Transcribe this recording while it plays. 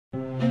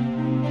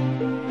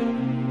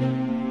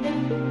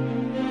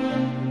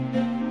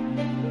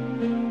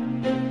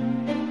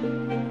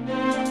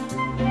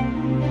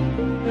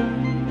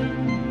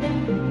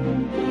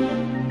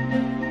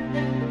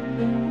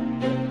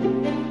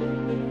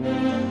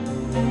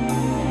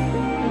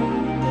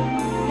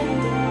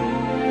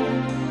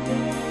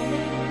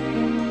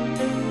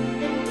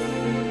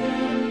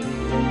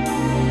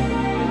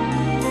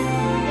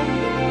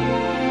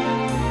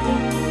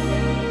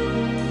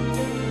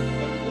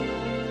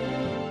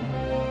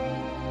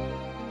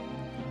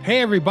Hey,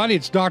 everybody,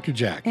 it's Dr.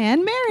 Jack.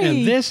 And Mary.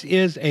 And this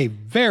is a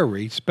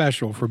very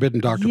special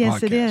Forbidden Doctor podcast.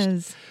 Yes, it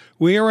is.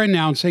 We are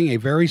announcing a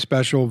very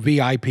special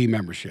VIP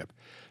membership.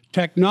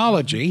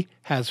 Technology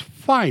has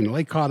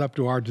finally caught up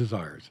to our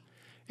desires,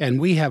 and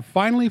we have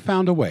finally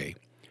found a way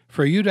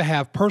for you to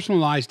have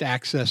personalized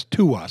access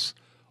to us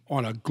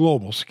on a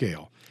global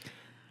scale.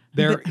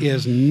 There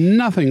is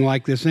nothing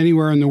like this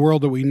anywhere in the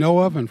world that we know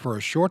of, and for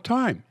a short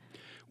time,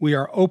 we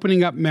are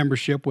opening up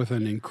membership with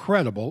an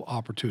incredible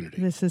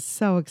opportunity. This is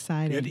so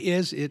exciting. It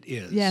is.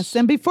 Yes,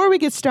 and before we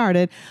get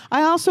started,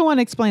 I also want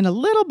to explain a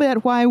little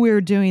bit why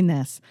we're doing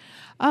this.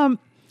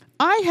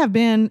 I have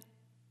been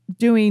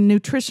doing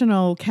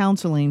nutritional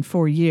counseling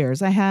for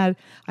years. I have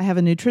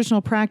a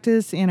nutritional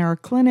practice in our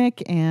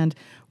clinic, and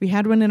we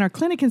had one in our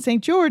clinic in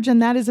St. George,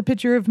 and that is a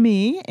picture of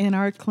me in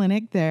our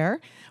clinic there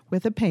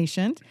with a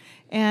patient.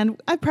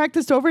 And I've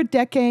practiced over a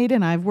decade,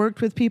 and I've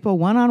worked with people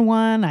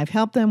one-on-one. I've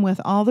helped them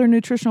with all their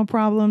nutritional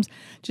problems,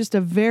 just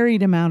a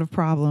varied amount of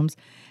problems.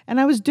 And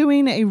I was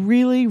doing a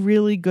really,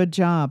 really good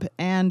job.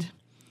 And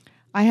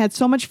I had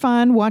so much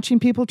fun watching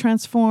people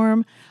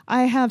transform.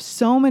 I have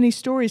so many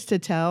stories to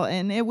tell,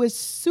 and it was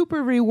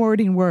super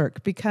rewarding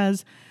work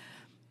because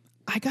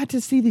I got to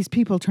see these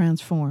people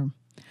transform.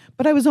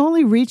 But I was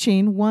only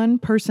reaching one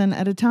person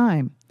at a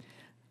time.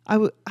 I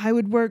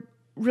would work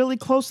really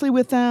closely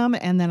with them,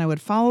 and then I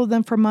would follow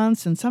them for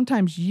months and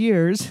sometimes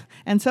years,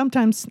 and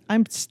sometimes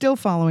I'm still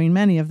following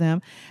many of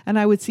them, and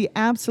I would see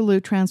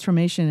absolute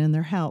transformation in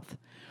their health.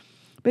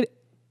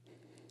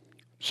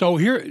 So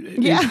here,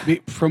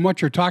 from what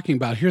you're talking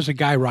about, here's a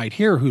guy right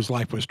here whose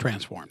life was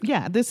transformed.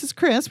 Yeah, this is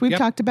Chris. We've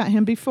talked about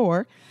him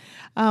before.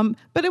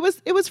 But it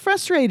was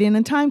frustrating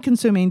and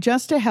time-consuming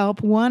just to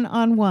help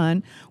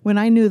one-on-one when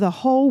I knew the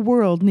whole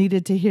world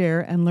needed to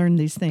hear and learn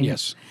these things.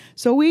 Yes.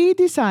 So we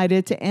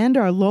decided to end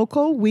our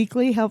local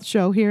weekly health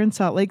show here in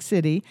Salt Lake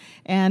City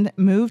and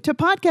move to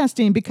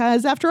podcasting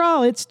because, after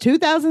all, it's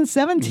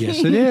 2017.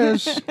 Yes, it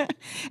is.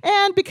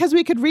 And because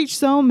we could reach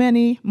so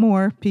many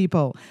more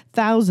people,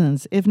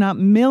 thousands, if not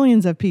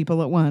millions of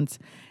people at once.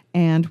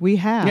 And we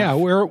have. Yeah,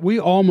 we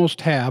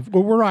almost have.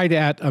 Well, we're right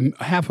at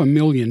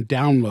 500,000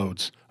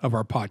 downloads of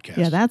our podcast.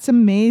 Yeah, that's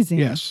amazing.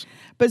 Yes.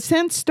 But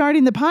since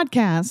starting the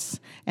podcasts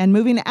and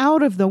moving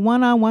out of the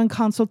one-on-one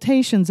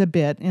consultations a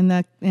bit in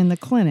the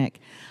clinic,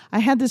 I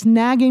had this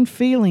nagging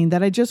feeling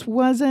that I just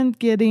wasn't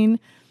getting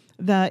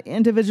the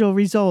individual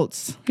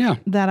results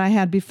that I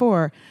had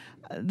before,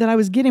 that I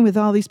was getting with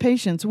all these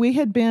patients. We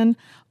had been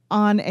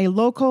on a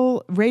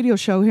local radio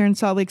show here in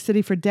Salt Lake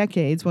City for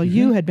decades. Well,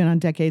 you had been on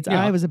decades.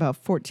 Yeah. I was about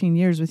 14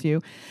 years with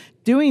you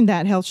doing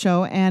that health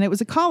show, and it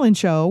was a call-in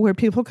show where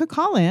people could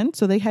call in,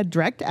 so they had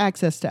direct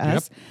access to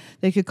us. Yep.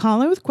 They could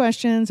call in with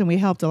questions, and we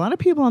helped a lot of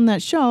people on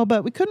that show,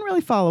 but we couldn't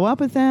really follow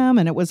up with them,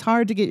 and it was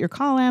hard to get your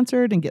call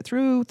answered and get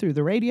through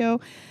the radio,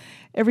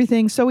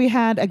 everything. So we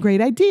had a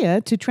great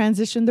idea to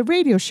transition the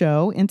radio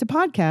show into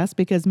podcast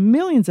because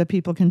millions of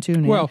people can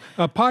tune in. Well,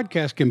 a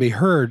podcast can be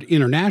heard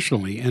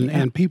internationally,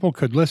 and people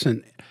could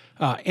listen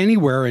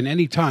anywhere and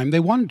any time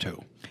they wanted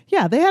to.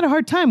 Yeah, they had a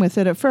hard time with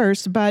it at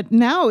first, but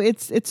now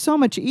it's so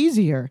much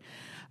easier.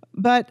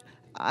 But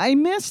I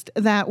missed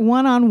that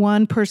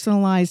one-on-one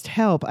personalized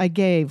help I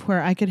gave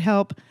where I could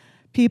help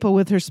people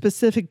with their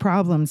specific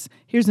problems.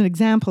 Here's an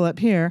example up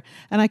here,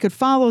 and I could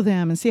follow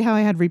them and see how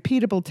I had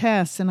repeatable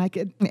tests, and I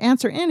could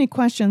answer any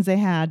questions they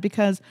had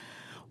because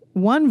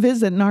one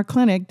visit in our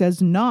clinic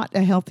does not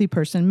a healthy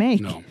person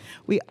make. No.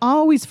 We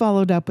always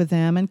followed up with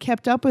them and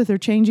kept up with their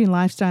changing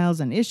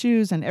lifestyles and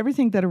issues and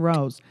everything that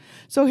arose.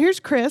 So here's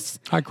Chris.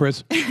 Hi,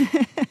 Chris.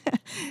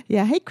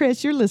 Yeah, hey,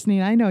 Chris, you're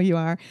listening. I know you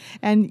are.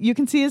 And you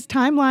can see his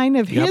timeline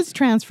of his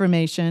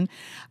transformation.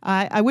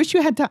 I wish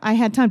I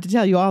had time to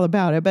tell you all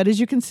about it, but as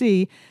you can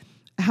see,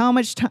 how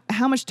much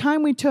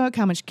time we took,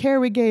 how much care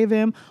we gave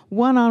him,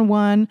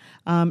 one-on-one.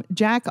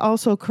 Jack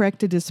also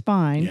corrected his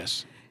spine.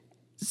 Yes.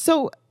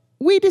 So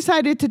we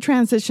decided to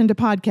transition to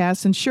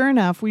podcasts, and sure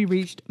enough, we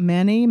reached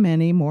many,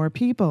 many more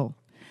people.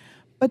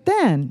 But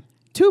then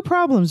two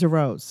problems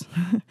arose.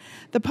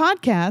 The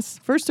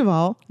podcasts, first of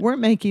all, weren't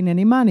making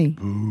any money.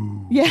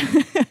 Ooh. Yeah,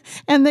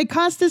 and they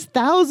cost us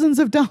thousands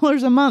of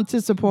dollars a month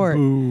to support.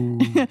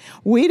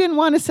 We didn't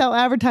want to sell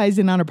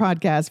advertising on our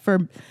podcast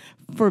for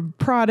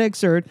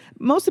products, or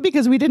mostly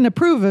because we didn't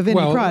approve of any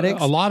products.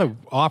 A lot of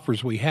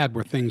offers we had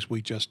were things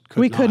we just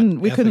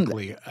couldn't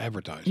ethically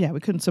advertise. Yeah,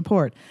 we couldn't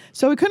support.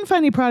 So we couldn't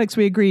find any products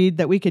we agreed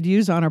that we could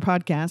use on our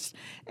podcast.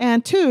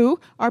 And two,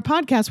 our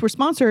podcasts were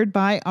sponsored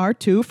by our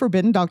two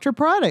Forbidden Doctor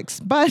products,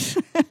 but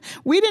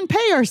we didn't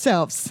pay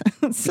ourselves.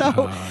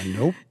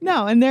 Nope.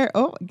 No, and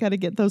got to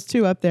get those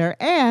two up there.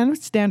 And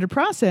Standard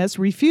Process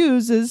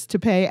refuses to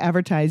pay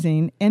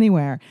advertising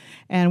anywhere.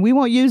 And we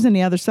won't use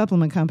any other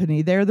supplement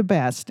company. They're the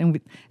best. And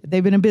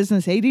they've been in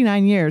business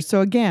 89 years. So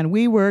again,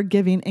 we were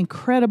giving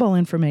incredible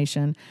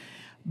information,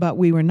 but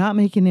we were not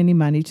making any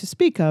money to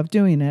speak of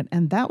doing it.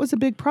 And that was a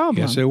big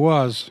problem. Yes, it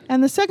was.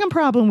 And the second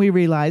problem we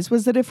realized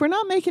was that if we're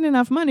not making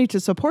enough money to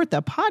support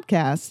the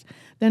podcast,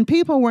 then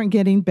people weren't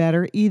getting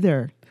better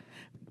either.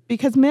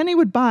 because many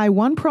would buy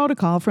one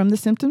protocol from the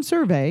symptom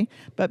survey,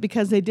 but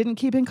because they didn't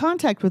keep in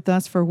contact with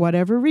us for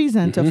whatever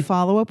reason to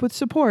follow up with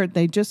support,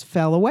 they just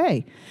fell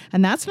away.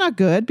 And that's not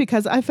good,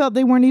 because I felt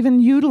they weren't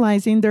even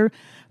utilizing their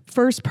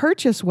first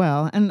purchase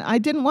well, and I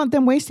didn't want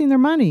them wasting their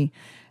money.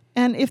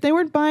 And if they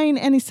weren't buying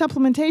any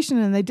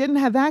supplementation and they didn't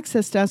have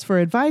access to us for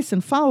advice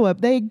and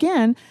follow-up, they,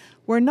 again,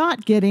 were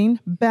not getting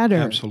better.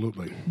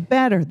 Absolutely.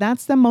 Better.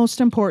 That's the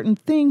most important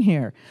thing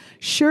here.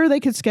 Sure,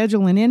 they could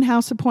schedule an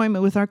in-house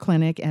appointment with our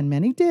clinic, and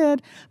many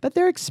did, but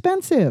they're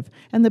expensive.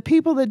 And the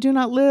people that do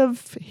not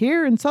live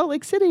here in Salt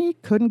Lake City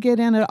couldn't get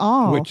in at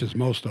all. Which is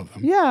most of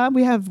them. Yeah,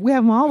 we have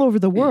them all over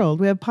the world.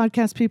 We have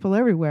podcast people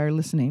everywhere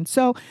listening.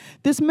 So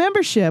this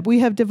membership we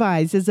have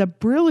devised is a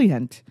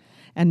brilliant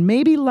and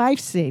maybe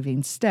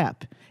life-saving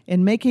step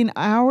in making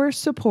our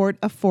support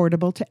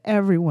affordable to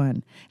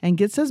everyone, and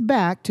gets us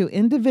back to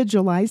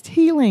individualized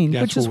healing,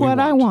 which is what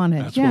I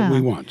wanted. That's what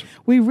we want.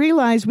 We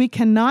realize we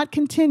cannot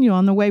continue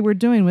on the way we're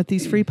doing with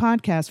these free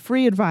podcasts,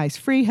 free advice,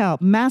 free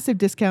help, massive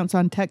discounts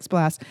on text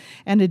blasts,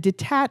 and a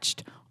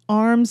detached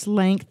arm's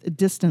length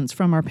distance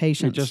from our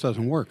patients. It just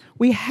doesn't work.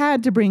 We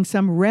had to bring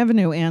some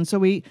revenue in so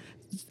we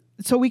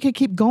could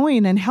keep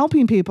going and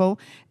helping people.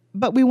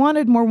 But we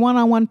wanted more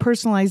one-on-one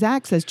personalized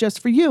access just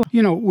for you.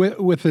 You know,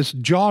 with this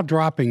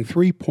jaw-dropping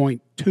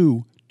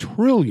 $3.2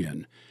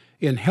 trillion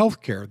in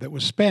healthcare that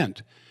was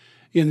spent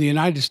in the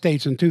United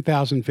States in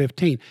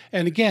 2015,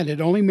 and again, it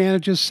only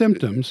manages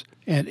symptoms,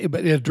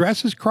 but it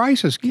addresses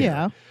crisis care.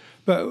 Yeah.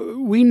 But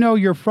we know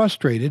you're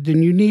frustrated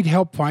and you need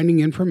help finding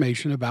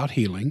information about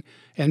healing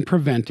and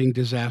preventing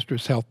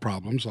disastrous health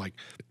problems like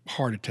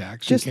heart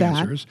attacks and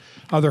cancers,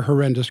 other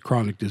horrendous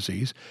chronic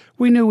disease.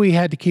 We knew we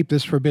had to keep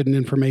this forbidden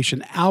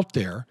information out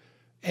there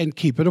and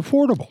keep it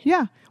affordable.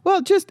 Yeah.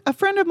 Well, just a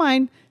friend of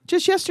mine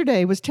just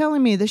yesterday was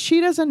telling me that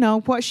she doesn't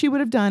know what she would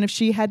have done if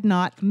she had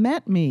not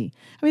met me.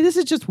 I mean, this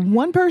is just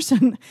one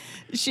person.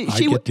 I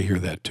get to hear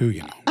that too,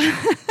 you know.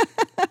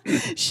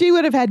 She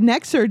would have had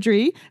neck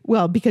surgery,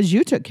 well, because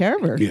you took care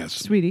of her, yes,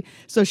 sweetie.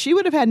 So she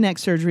would have had neck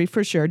surgery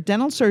for sure,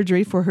 dental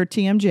surgery for her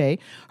TMJ.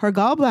 Her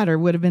gallbladder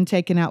would have been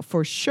taken out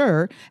for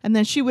sure, and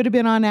then she would have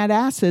been on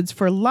antacids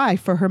for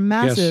life for her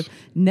massive,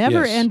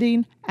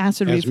 never-ending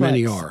acid reflux. As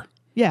many are.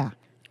 Yeah.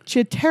 She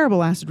had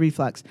terrible acid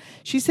reflux.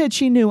 She said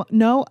she knew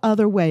no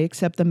other way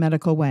except the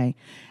medical way,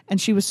 and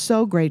she was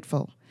so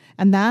grateful.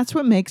 And that's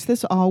what makes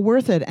this all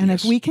worth it. And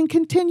if we can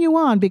continue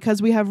on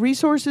because we have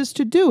resources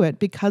to do it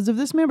because of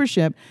this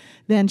membership,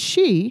 then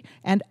she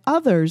and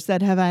others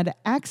that have had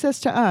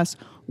access to us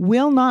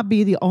will not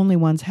be the only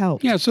ones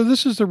helped. Yeah, so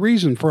this is the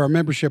reason for our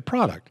membership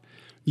product.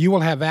 You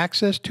will have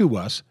access to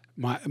us,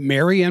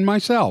 Mary and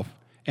myself,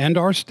 and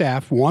our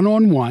staff,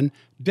 one-on-one,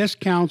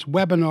 discounts,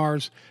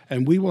 webinars,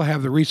 and we will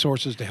have the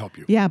resources to help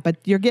you. Yeah, but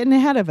you're getting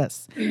ahead of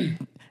us.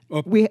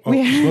 Slow down,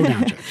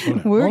 Jack. Slow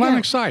down. Well, I'm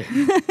excited.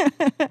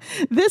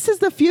 This is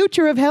the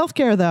future of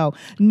healthcare, though.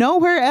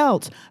 Nowhere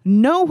else,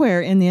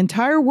 nowhere in the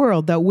entire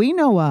world that we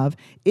know of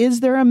is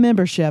there a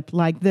membership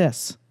like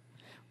this.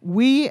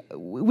 We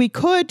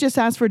could just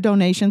ask for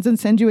donations and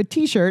send you a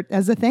T-shirt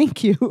as a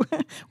thank you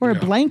or a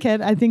blanket.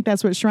 I think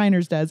that's what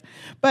Shriners does.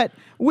 But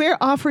we're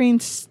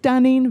offering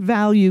stunning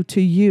value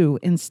to you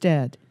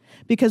instead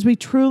because we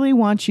truly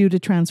want you to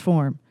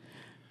transform.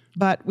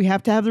 But we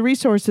have to have the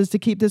resources to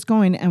keep this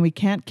going, and we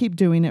can't keep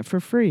doing it for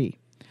free.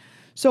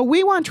 So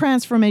we want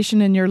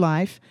transformation in your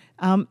life.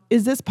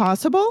 Is this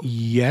possible?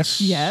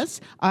 Yes.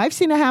 Yes. I've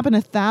seen it happen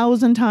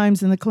 1,000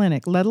 times in the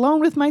clinic, let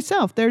alone with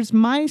myself. There's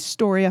my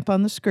story up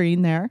on the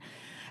screen there.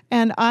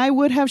 And I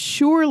would have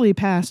surely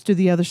passed to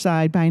the other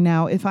side by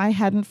now if I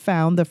hadn't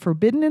found the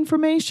forbidden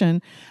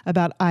information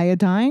about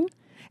iodine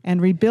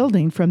and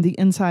rebuilding from the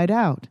inside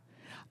out.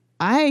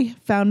 I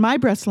found my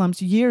breast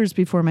lumps years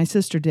before my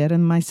sister did,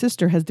 and my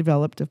sister has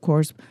developed, of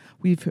course,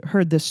 we've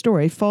heard this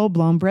story,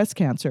 full-blown breast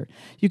cancer.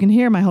 You can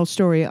hear my whole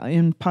story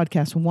in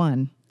podcast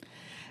 1.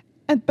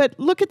 But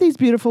look at these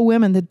beautiful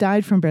women that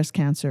died from breast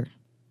cancer.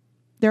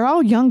 They're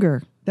all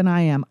younger than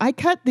I am. I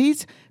cut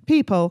these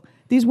people,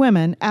 these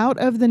women, out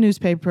of the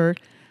newspaper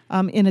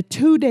in a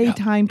 2-day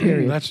time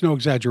period. That's no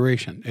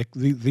exaggeration.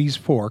 These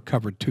 4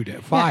 covered 2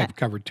 days. 5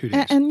 covered 2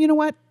 days. And you know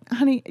what,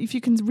 honey, if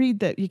you can read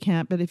that, you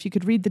can't, but if you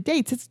could read the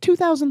dates, it's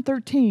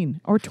 2013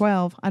 or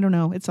 12. I don't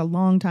know. It's a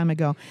long time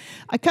ago.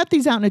 I cut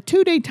these out in a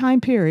 2-day time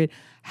period.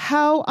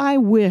 How I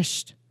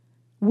wish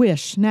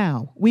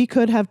now we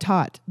could have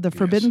taught the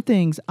forbidden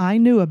things I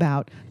knew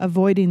about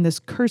avoiding this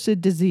cursed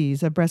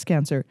disease of breast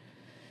cancer.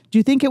 Do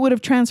you think it would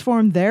have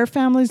transformed their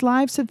families'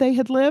 lives if they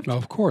had lived?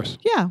 Of course.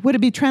 Yeah. Would it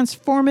be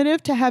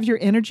transformative to have your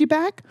energy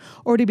back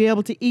or to be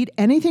able to eat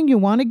anything you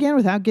want again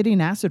without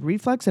getting acid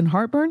reflux and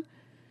heartburn?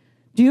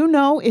 Do you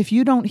know if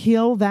you don't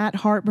heal that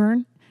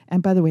heartburn,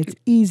 and by the way, it's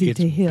easy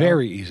to heal. It's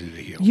very easy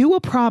to heal. You will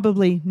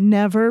probably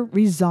never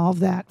resolve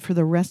that for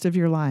the rest of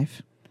your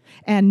life.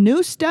 And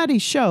new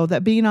studies show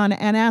that being on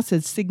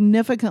antacids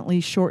significantly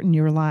shorten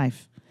your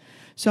life.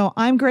 So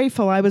I'm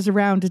grateful I was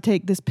around to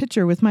take this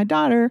picture with my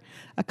daughter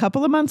a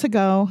couple of months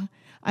ago.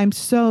 I'm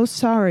so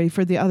sorry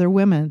for the other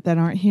women that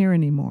aren't here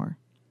anymore.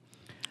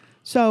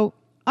 So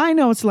I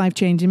know it's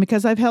life-changing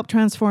because I've helped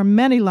transform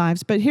many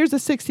lives, but here's a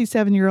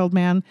 67-year-old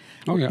man.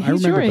 Oh, yeah. He's I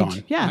remember your age.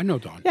 Don. Yeah. I know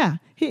Don. Yeah.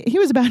 He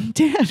was about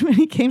dead when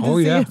he came to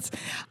see us.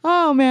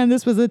 Oh, man,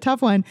 this was a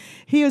tough one.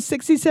 He was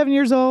 67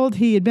 years old.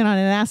 He had been on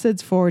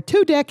acids for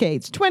 2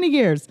 decades, 20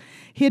 years.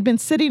 He had been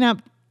sitting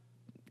up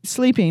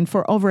sleeping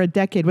for over a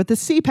decade with the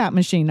CPAP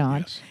machine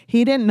on. Yes.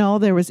 He didn't know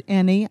there was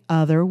any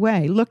other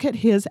way. Look at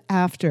his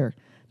after.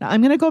 Now,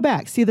 I'm going to go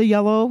back. See the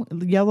yellow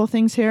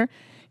things here?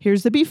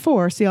 Here's the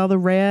before. See all the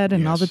red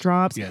and all the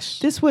drops? Yes.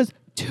 This was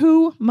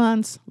 2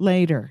 months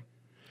later.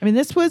 I mean,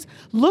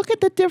 look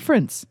at the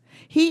difference.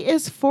 He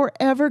is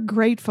forever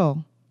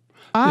grateful.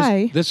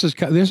 This is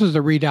the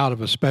readout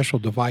of a special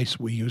device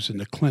we use in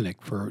the clinic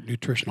for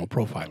nutritional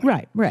profiling.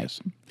 Right. Yes.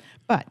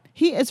 But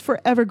he is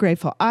forever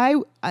grateful. I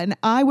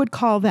would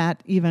call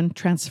that even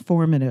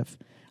transformative.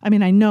 I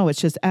mean, I know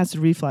it's just acid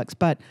reflux,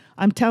 but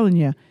I'm telling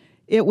you,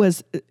 it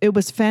was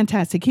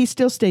fantastic. He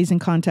still stays in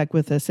contact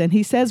with us, and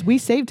he says we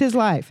saved his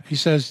life. He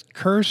says,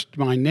 "Cursed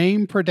my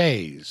name for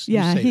days."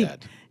 Yeah, you say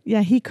that.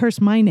 Yeah, he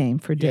cursed my name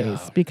for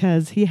days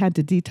because he had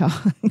to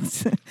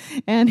detox,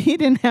 and he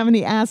didn't have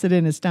any acid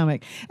in his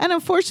stomach. And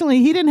unfortunately,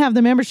 he didn't have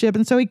the membership,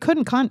 and so he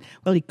couldn't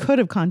he could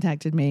have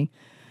contacted me,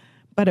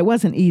 but it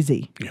wasn't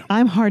easy. Yeah.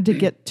 I'm hard to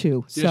get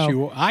to. Yes,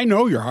 I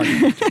know you're hard to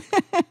get to.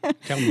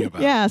 Tell me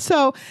about it. Yeah,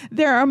 so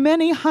there are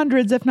many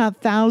hundreds, if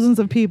not thousands,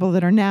 of people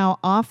that are now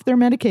off their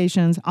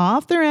medications,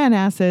 off their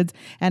antacids,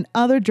 and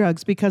other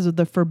drugs because of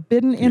the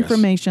forbidden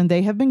information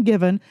they have been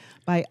given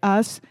by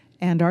us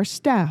and our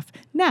staff.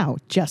 Now,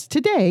 just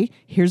today,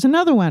 here's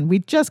another one. We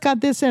just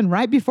got this in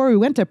right before we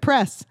went to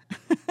press.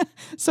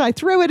 So I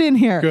threw it in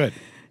here. Good.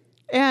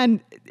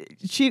 And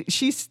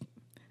she's...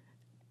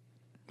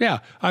 Yeah,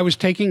 I was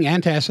taking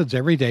antacids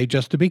every day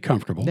just to be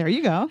comfortable. There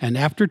you go. And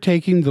after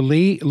taking the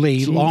Lee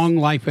Long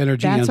Life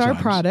Energy That's enzymes our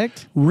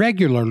product.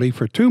 regularly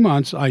for 2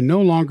 months, I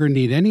no longer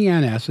need any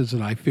antacids,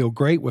 and I feel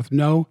great with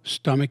no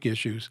stomach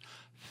issues.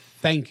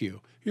 Thank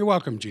you. You're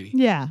welcome, Jeannie.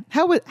 Yeah.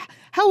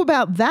 How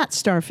about that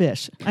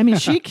starfish? I mean,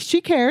 she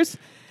cares.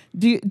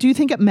 Do you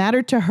think it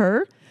mattered to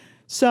her?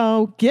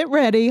 So get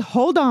ready,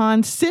 hold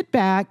on, sit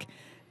back,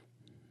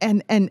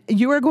 and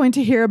you are going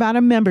to hear about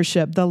a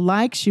membership, the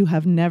likes you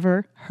have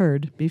never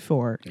heard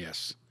before.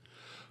 Yes.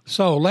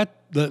 So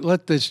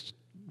let this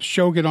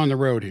show get on the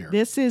road here.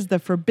 This is the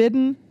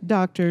Forbidden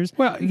Doctors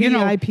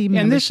VIP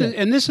membership.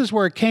 And this is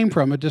where it came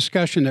from, a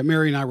discussion that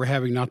Mary and I were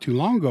having not too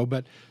long ago.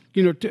 But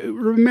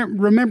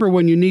remember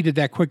when you needed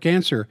that quick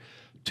answer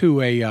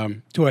to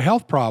a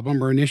health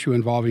problem or an issue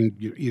involving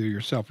either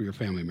yourself or your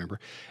family member,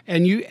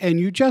 and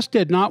you just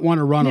did not want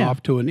to run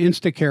off to an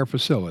Instacare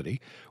facility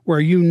where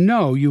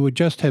you would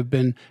just have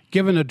been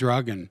given a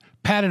drug and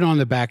patted on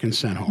the back and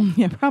sent home.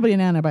 Yeah, probably an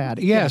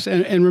antibiotic. Yes,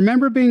 and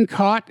remember being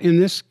caught in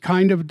this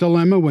kind of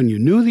dilemma when you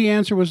knew the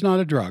answer was not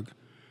a drug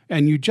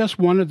and you just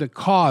wanted the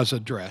cause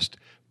addressed,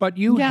 but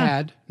you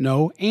had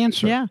no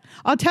answer. Yeah.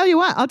 I'll tell you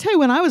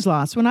when I was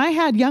lost, when I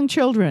had young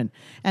children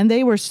and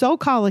they were so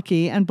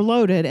colicky and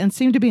bloated and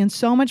seemed to be in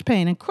so much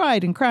pain and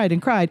cried and cried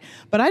and cried,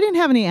 but I didn't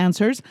have any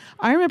answers.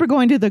 I remember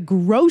going to the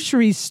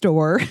grocery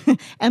store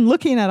and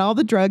looking at all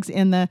the drugs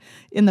in the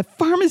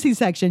pharmacy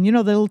section, the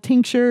little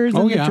tinctures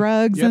and the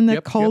drugs and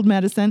the cold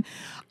medicine.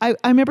 I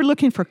remember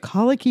looking for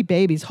colicky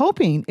babies,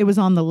 hoping it was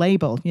on the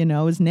label, it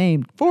was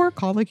named for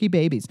colicky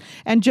babies,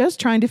 and just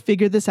trying to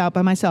figure this out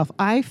by myself.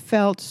 I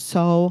felt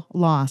so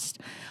lost.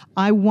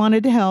 I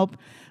wanted to help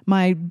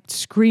my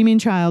screaming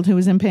child who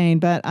was in pain,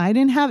 but I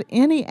didn't have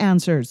any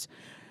answers.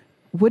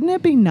 Wouldn't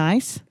it be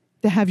nice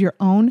to have your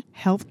own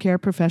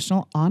healthcare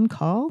professional on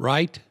call?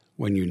 Right.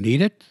 When you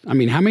need it. I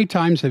mean, how many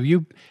times have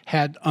you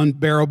had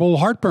unbearable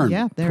heartburn,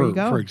 you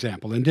go. For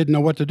example, and didn't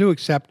know what to do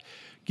except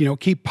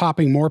keep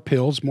popping more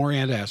pills, more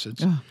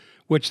antacids,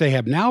 which they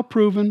have now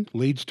proven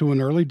leads to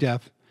an early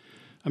death.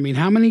 I mean,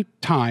 how many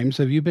times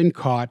have you been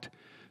caught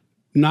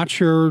not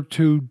sure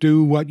to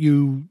do what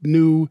you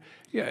knew?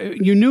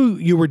 You knew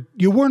you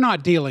were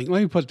not dealing,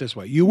 let me put it this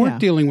way, you weren't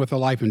dealing with a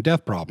life and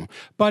death problem,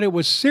 but it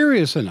was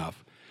serious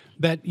enough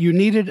that you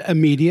needed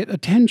immediate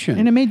attention.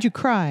 And it made you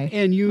cry.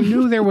 And you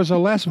knew there was a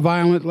less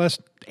violent, less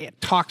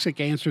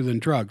toxic answer than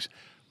drugs,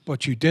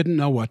 but you didn't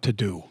know what to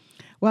do.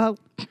 Well,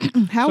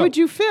 how would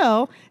you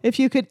feel if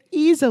you could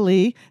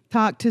easily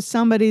talk to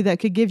somebody that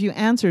could give you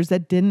answers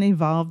that didn't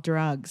involve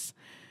drugs?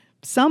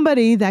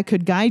 Somebody that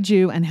could guide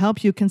you and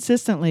help you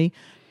consistently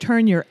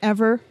turn your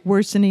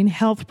ever-worsening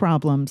health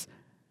problems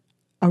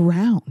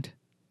around.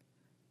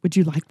 Would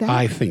you like that?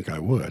 I think I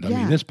would. I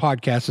mean, this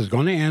podcast is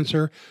going to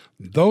answer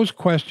those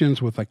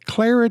questions with a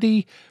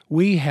clarity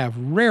we have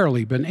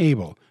rarely been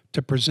able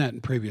to present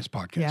in previous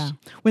podcasts. Yeah.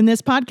 When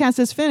this podcast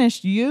is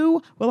finished,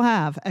 you will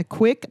have a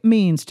quick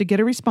means to get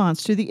a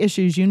response to the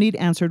issues you need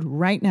answered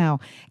right now.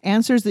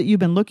 Answers that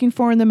you've been looking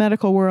for in the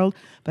medical world,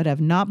 but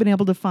have not been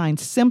able to find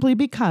simply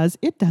because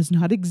it does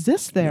not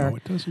exist there. No,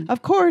 it doesn't.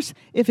 Of course,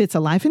 if it's a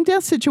life and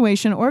death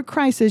situation or a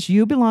crisis,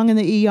 you belong in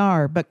the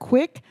ER, but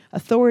quick,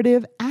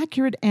 authoritative,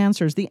 accurate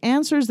answers, the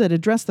answers that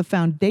address the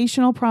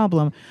foundational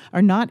problem,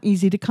 are not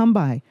easy to come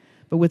by.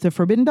 But with the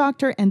Forbidden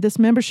Doctor and this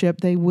membership,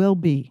 they will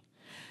be.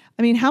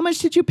 I mean, how much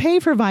did you pay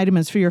for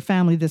vitamins for your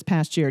family this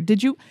past year?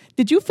 Did you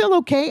feel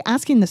okay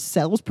asking the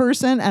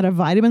salesperson at a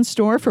vitamin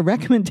store for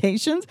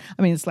recommendations?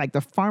 I mean, it's like the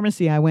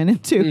pharmacy I went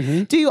into.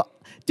 Mm-hmm.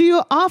 Do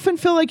you often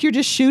feel like you're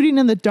just shooting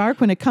in the dark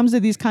when it comes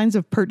to these kinds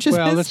of purchases?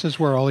 Well, this is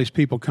where all these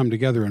people come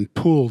together and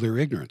pool their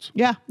ignorance.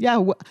 Yeah.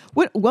 Well,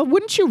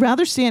 wouldn't you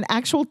rather see an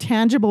actual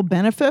tangible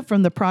benefit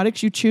from the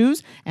products you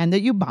choose and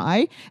that you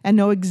buy and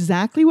know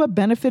exactly what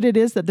benefit it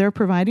is that they're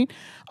providing?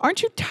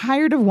 Aren't you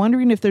tired of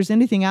wondering if there's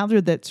anything out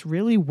there that's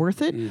really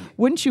worth it?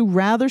 Wouldn't you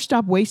rather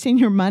stop wasting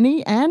your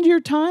money and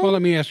your time? Well,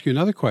 let me ask you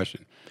another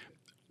question.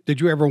 Did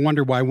you ever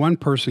wonder why one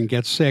person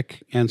gets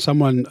sick and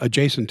someone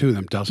adjacent to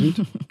them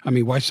doesn't? I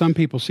mean, why some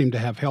people seem to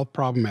have health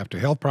problem after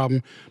health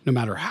problem, no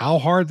matter how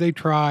hard they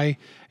try,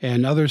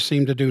 and others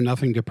seem to do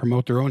nothing to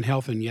promote their own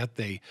health, and yet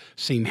they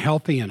seem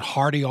healthy and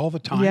hearty all the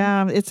time?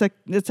 Yeah, it's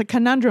a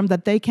conundrum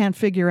that they can't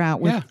figure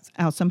out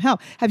without some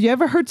help. Have you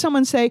ever heard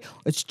someone say,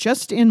 it's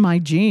just in my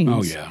genes?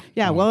 Oh, yeah.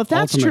 Yeah, well, if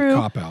that's ultimate true,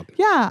 cop-out.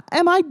 Yeah,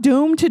 am I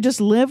doomed to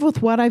just live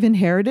with what I've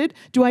inherited?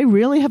 Do I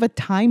really have a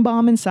time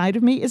bomb inside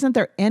of me? Isn't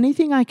there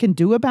anything I can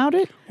do about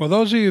it? Well,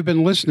 those of you who've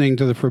been listening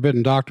to The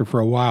Forbidden Doctor for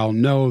a while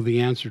know the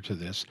answer to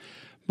this.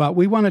 But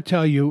we want to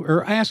tell you,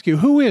 or ask you,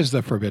 who is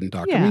the Forbidden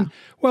Doctor? Yeah.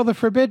 Well, the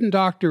Forbidden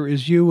Doctor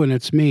is you and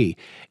it's me.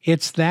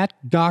 It's that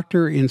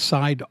doctor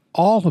inside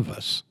all of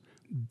us,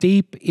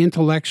 deep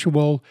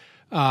intellectual,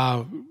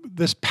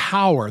 this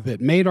power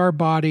that made our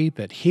body,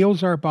 that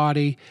heals our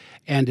body,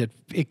 and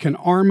it can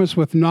arm us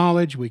with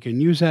knowledge. We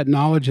can use that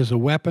knowledge as a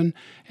weapon,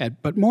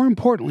 but more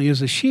importantly,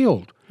 as a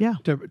shield. Yeah.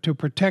 To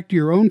protect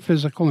your own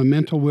physical and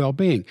mental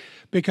well-being.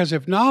 Because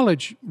if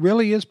knowledge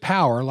really is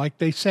power, like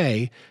they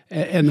say,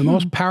 and the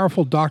most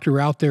powerful doctor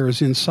out there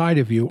is inside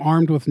of you,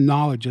 armed with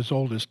knowledge as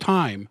old as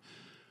time,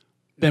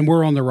 then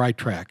we're on the right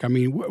track. I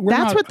mean,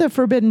 that's what the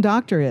Forbidden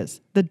Doctor is,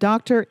 the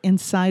doctor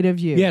inside of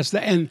you. Yes,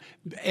 and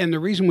the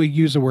reason we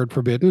use the word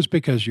forbidden is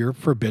because you're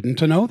forbidden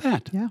to know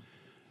that. Yeah.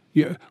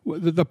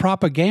 The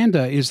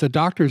propaganda is the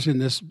doctors in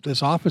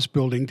this office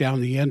building down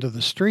the end of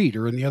the street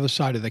or in the other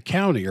side of the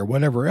county or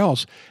whatever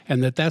else,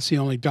 and that's the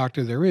only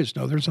doctor there is.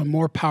 No, there's a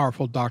more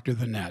powerful doctor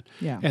than that,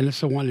 and it's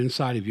the one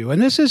inside of you. And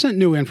this isn't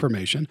new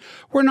information.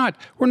 We're not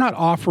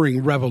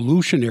offering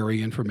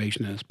revolutionary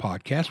information in this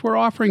podcast. We're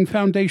offering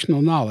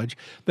foundational knowledge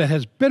that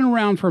has been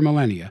around for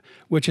millennia,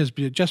 which has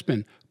just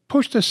been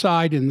pushed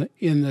aside in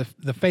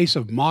the face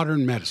of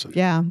modern medicine.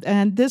 Yeah,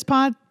 and this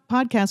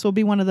podcast will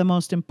be one of the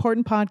most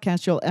important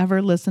podcasts you'll ever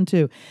listen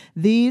to.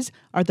 These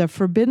are the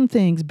forbidden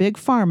things Big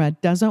Pharma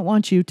doesn't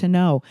want you to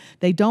know.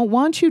 They don't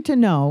want you to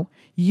know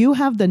you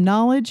have the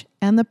knowledge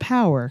and the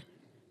power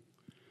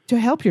to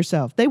help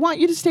yourself. They want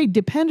you to stay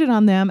dependent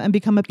on them and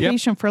become a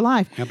patient for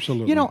life.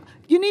 Absolutely. You know,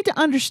 you need to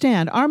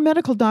understand our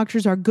medical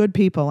doctors are good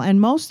people, and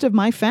most of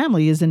my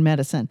family is in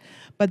medicine,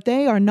 but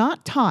they are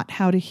not taught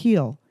how to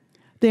heal.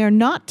 They are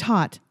not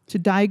taught to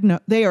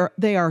diagnose. They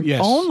are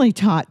only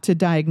taught to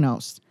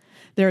diagnose.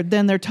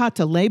 They're taught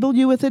to label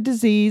you with a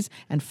disease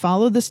and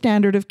follow the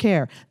standard of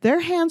care.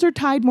 Their hands are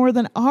tied more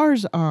than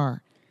ours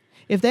are.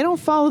 If they don't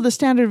follow the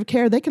standard of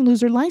care, they can lose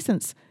their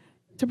license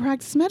to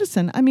practice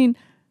medicine. I mean,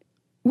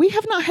 we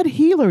have not had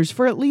healers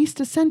for at least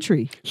a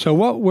century. So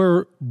what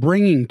we're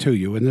bringing to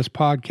you in this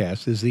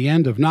podcast is the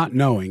end of not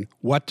knowing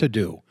what to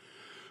do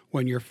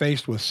when you're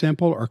faced with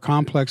simple or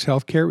complex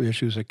healthcare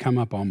issues that come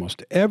up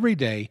almost every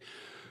day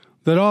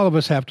that all of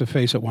us have to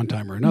face at one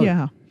time or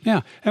another.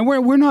 Yeah, and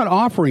we're not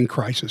offering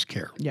crisis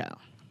care. Yeah.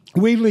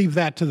 We leave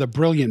that to the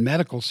brilliant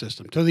medical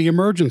system, to the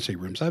emergency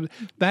rooms.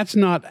 That's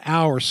not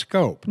our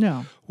scope.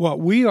 No. What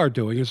we are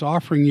doing is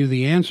offering you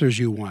the answers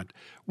you want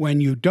when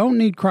you don't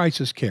need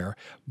crisis care,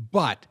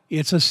 but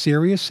it's a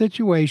serious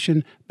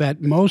situation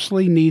that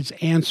mostly needs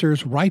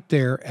answers right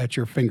there at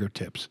your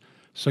fingertips.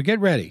 So get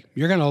ready.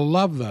 You're going to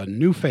love the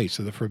new face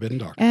of the Forbidden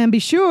Doctor. And be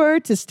sure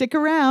to stick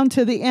around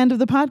to the end of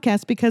the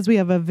podcast because we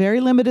have a very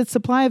limited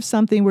supply of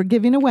something we're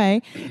giving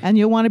away, and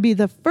you'll want to be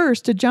the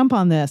first to jump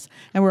on this.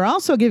 And we're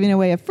also giving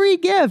away a free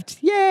gift.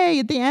 Yay,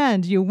 at the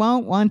end. You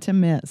won't want to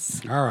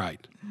miss. All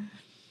right.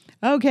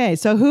 Okay,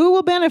 so who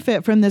will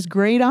benefit from this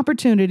great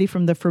opportunity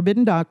from the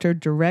Forbidden Doctor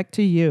direct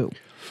to you?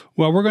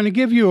 Well, we're going to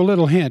give you a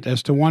little hint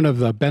as to one of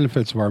the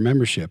benefits of our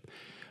membership.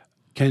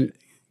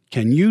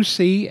 Can you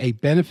see a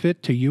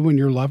benefit to you and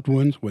your loved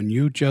ones when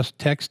you just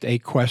text a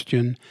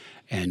question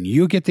and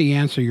you get the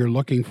answer you're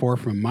looking for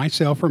from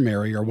myself or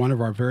Mary or one of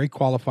our very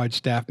qualified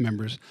staff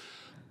members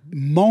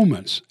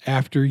moments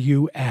after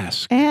you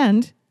ask?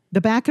 And the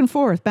back and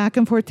forth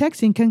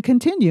texting can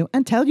continue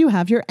until you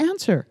have your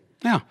answer.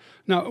 Now,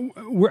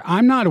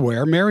 I'm not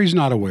aware, Mary's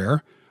not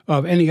aware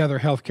of any other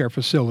healthcare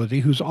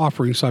facility who's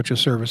offering such a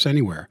service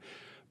anywhere.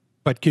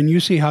 But can you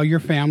see how your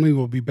family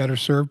will be better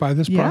served by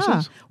this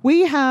process?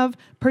 We have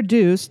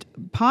produced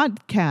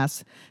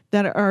podcasts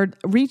that are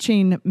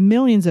reaching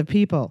millions of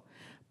people.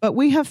 But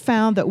we have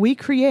found that we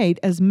create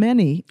as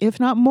many, if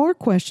not more,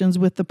 questions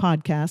with the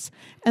podcasts.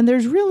 And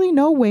there's really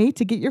no way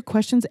to get your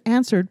questions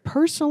answered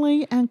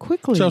personally and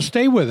quickly. So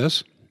stay with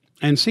us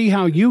and see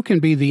how you can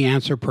be the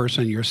answer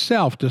person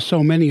yourself to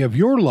so many of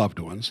your loved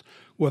ones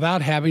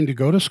without having to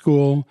go to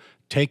school,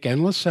 take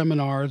endless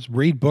seminars,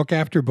 read book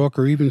after book,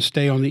 or even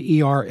stay on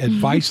the ER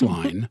advice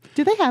line.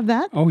 Do they have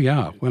that? Oh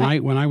yeah, when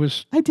I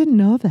was I didn't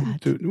know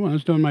that. when I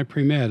was doing my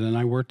pre-med and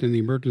I worked in the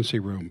emergency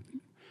room,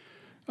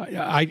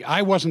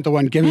 I wasn't the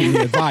one giving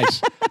the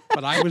advice,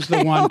 but I was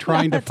the one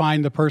trying to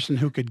find the person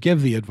who could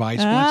give the advice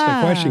once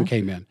the question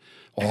came in.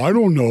 Oh, I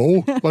don't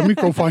know. Let me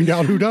go find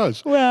out who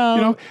does.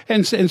 Well,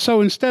 and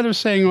so instead of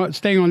staying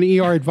on the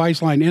ER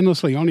advice line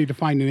endlessly, only to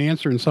find an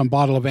answer in some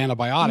bottle of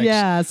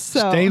antibiotics,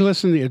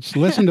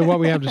 listen to what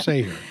we have to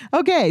say here.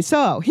 Okay,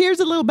 so here's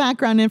a little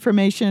background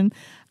information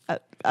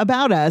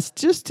about us,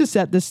 just to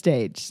set the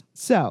stage.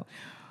 So,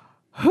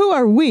 who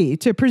are we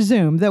to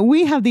presume that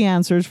we have the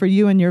answers for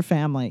you and your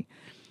family?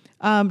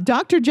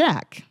 Dr.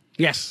 Jack.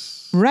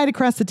 Yes. Right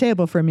across the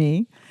table from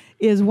me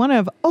is one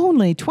of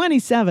only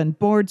 27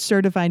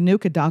 board-certified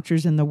NUCA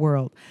doctors in the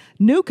world.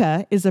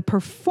 NUCA is a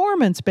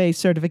performance-based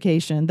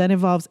certification that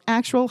involves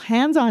actual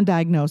hands-on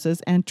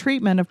diagnosis and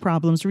treatment of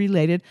problems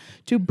related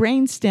to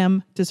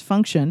brainstem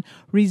dysfunction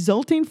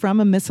resulting from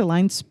a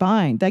misaligned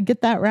spine. Did I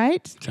get that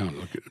right?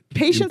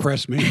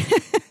 Impressed me.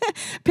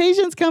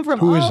 Patients come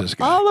from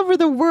all over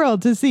the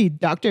world to see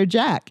Dr.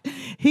 Jack.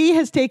 He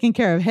has taken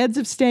care of heads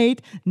of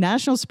state,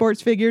 national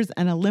sports figures,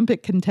 and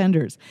Olympic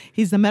contenders.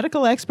 He's the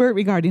medical expert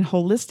regarding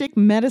holistic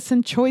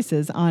medicine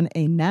choices on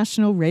a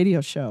national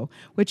radio show,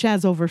 which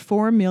has over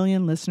 4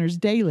 million listeners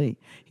daily.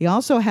 He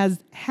also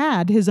has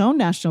had his own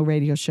national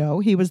radio show.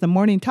 He was the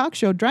morning talk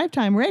show Drive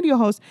Time radio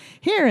host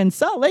here in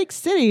Salt Lake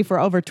City for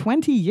over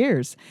 20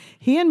 years.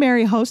 He and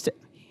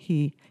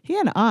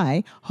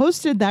I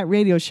hosted that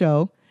radio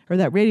show or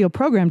that radio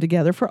program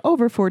together for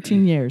over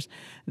 14 years.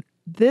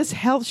 This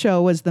health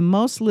show was the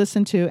most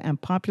listened to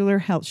and popular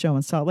health show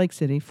in Salt Lake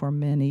City for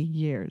many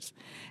years.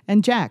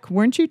 And Jack,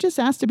 weren't you just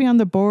asked to be on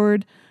the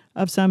board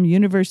of some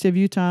University of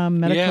Utah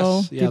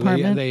medical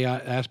department? They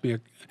asked me.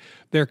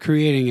 They're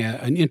creating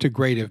an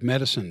integrative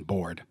medicine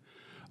board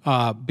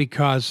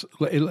because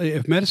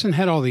if medicine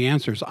had all the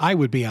answers, I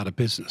would be out of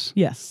business.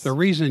 Yes. The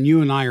reason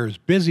you and I are as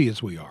busy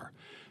as we are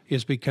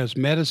is because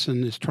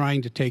medicine is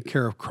trying to take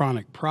care of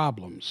chronic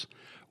problems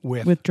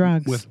with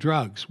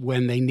drugs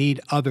when they need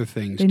other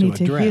things to address.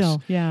 To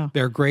heal. Yeah.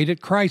 They're great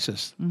at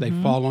crisis. Mm-hmm. They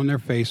fall on their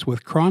face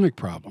with chronic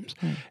problems.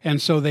 Right. And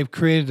so they've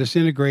created this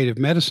integrative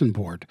medicine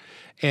board,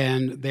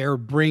 and they're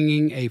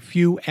bringing a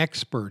few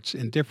experts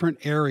in different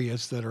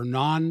areas that are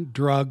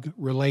non-drug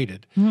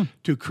related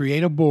to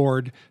create a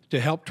board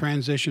to help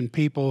transition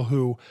people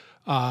who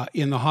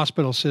in the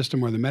hospital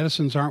system where the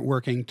medicines aren't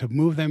working, to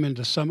move them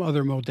into some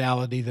other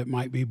modality that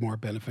might be more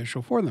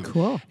beneficial for them.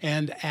 Cool.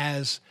 And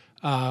as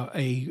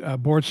a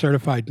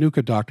board-certified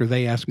NUCA doctor,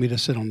 they asked me to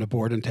sit on the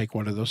board and take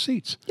one of those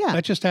seats. Yeah.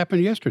 That just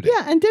happened yesterday.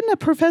 Yeah, and didn't a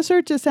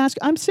professor just ask,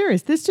 I'm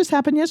serious, this just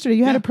happened yesterday.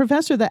 You had a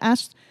professor that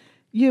asked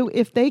you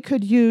if they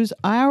could use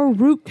our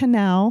root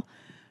canal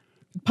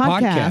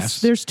podcasts.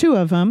 There's 2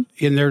 of them.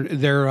 In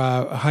their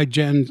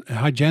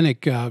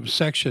hygienic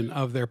section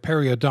of their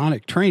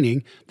periodontic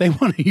training, they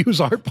want to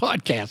use our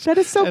podcast. That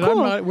is so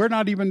cool. We're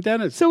not even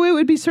dentists. So it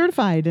would be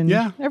certified and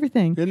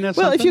everything. Isn't that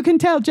well, something? If you can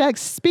tell,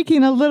 Jack's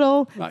speaking a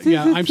little.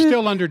 I'm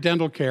still under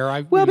dental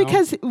care.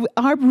 Because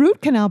our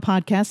root canal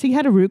podcast, he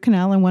had a root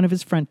canal in one of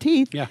his front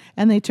teeth. Yeah.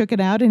 And they took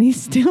it out, and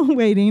he's still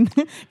waiting.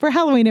 For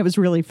Halloween, it was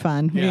really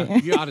fun. Yeah,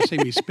 you ought to see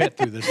me spit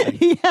through this thing.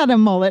 He had a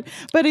mullet,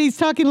 but he's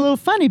talking a little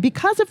funny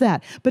because of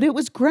that. But it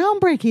was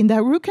groundbreaking,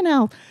 that root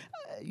canal,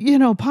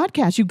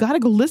 podcast. You got to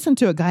go listen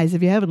to it, guys,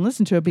 if you haven't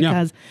listened to it,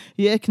 because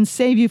it can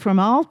save you from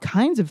all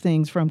kinds of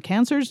things, from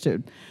cancers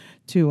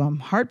to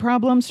heart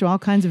problems, to all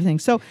kinds of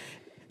things. So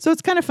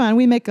it's kind of fun.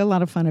 We make a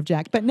lot of fun of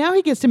Jack, but now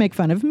he gets to make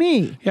fun of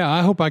me. Yeah,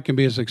 I hope I can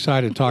be as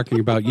excited talking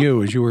about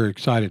you as you were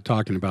excited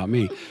talking about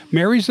me.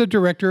 Mary's the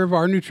director of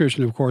our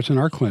nutrition, of course, in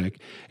our clinic,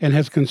 and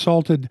has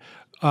consulted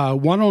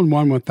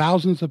one-on-one with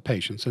thousands of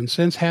patients. And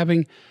since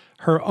having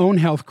her own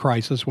health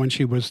crisis when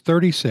she was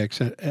 36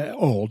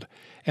 old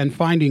and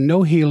finding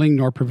no healing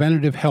nor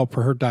preventative help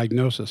for her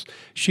diagnosis,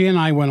 she and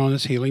I went on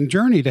this healing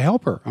journey to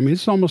help her. I mean,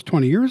 it's almost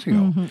 20 years ago.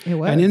 Mm-hmm, it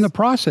was. And in the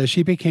process,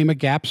 she became a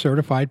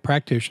GAP-certified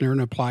practitioner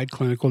and applied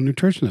clinical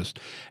nutritionist.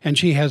 And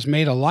she has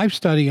made a life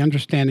study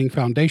understanding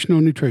foundational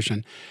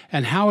nutrition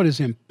and how it is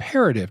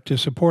imperative to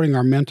supporting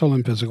our mental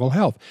and physical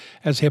health.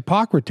 As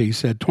Hippocrates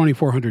said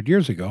 2,400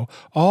 years ago,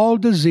 all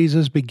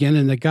diseases begin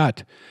in the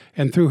gut.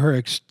 And through her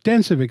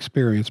extensive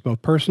experience,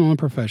 both personal and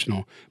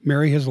professional,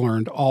 Mary has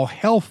learned all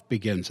health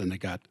begins in the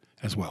gut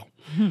as well.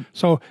 Mm-hmm.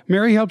 So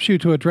Mary helps you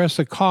to address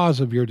the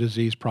cause of your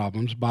disease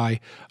problems by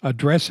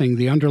addressing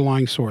the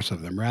underlying source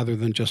of them rather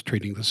than just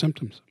treating the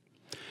symptoms.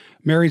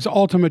 Mary's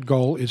ultimate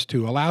goal is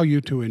to allow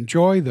you to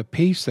enjoy the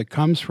peace that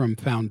comes from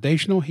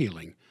foundational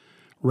healing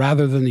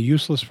rather than the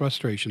useless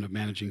frustration of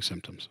managing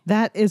symptoms.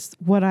 That is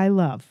what I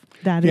love.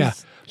 That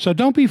is. So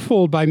don't be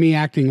fooled by me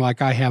acting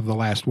like I have the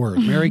last word.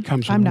 Mary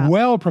comes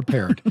well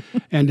prepared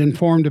and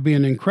informed to be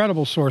an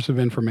incredible source of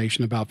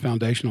information about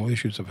foundational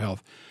issues of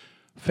health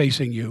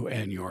facing you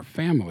and your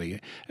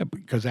family.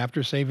 Because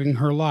after saving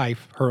her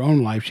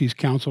own life, she's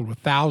counseled with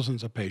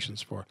thousands of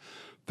patients for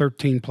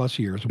 13 plus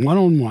years,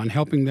 one-on-one,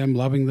 helping them,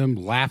 loving them,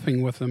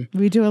 laughing with them.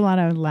 We do a lot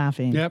of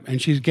laughing. Yep,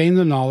 and she's gained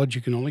the knowledge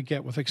you can only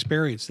get with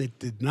experience. It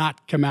did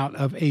not come out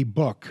of a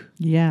book.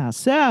 Yeah,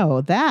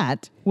 so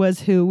that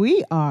was who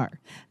we are.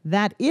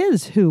 That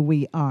is who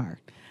we are.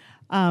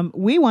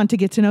 We want to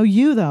get to know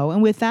you, though,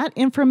 and with that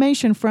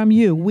information from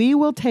you, we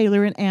will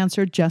tailor an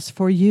answer just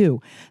for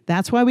you.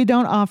 That's why we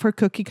don't offer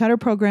cookie-cutter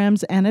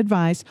programs and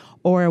advice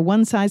or a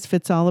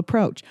one-size-fits-all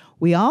approach.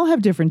 We all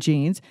have different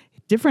genes,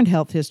 different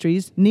health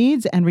histories,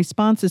 needs, and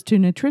responses to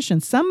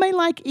nutrition. Some may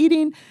like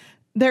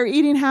their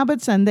eating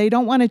habits and they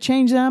don't want to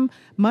change them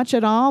much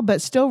at all,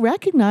 but still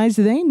recognize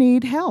they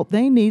need help.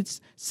 They need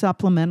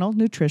supplemental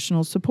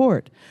nutritional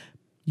support.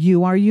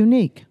 You are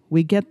unique.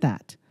 We get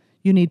that.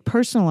 You need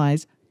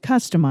personalized,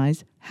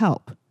 customized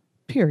help,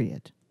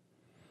 period.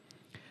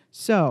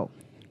 So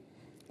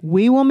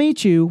we will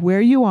meet you where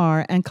you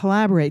are and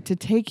collaborate to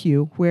take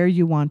you where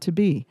you want to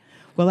be.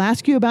 We'll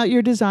ask you about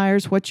your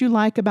desires, what you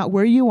like about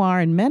where you are,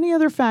 and many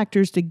other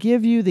factors to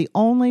give you the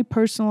only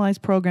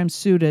personalized program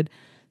suited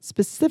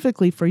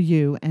specifically for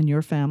you and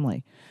your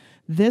family.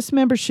 This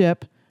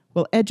membership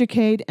will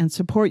educate and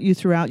support you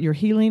throughout your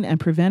healing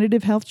and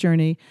preventative health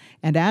journey,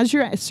 and as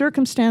your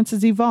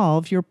circumstances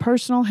evolve, your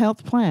personal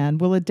health plan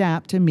will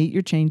adapt to meet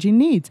your changing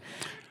needs.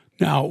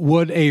 Now,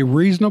 would a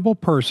reasonable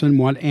person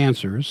want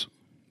answers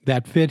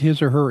that fit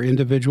his or her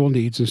individual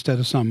needs instead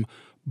of some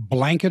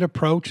blanket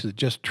approach that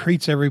just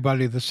treats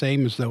everybody the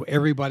same as though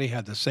everybody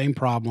had the same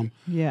problem?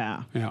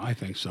 Yeah. Yeah, I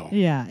think so.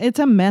 Yeah, it's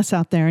a mess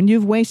out there, and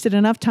you've wasted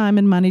enough time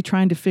and money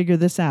trying to figure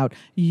this out.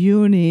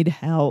 You need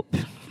help.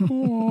 We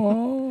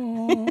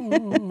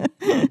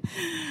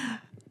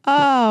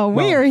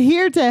are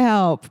here to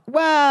help.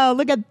 Wow,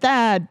 look at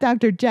that,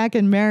 Dr. Jack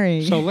and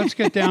Mary. So let's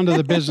get down to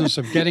the business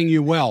of getting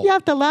you well. You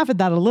have to laugh at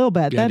that a little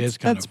bit. Yeah,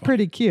 That's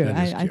pretty cute.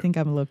 Cute. I think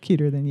I'm a little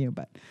cuter than you,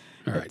 but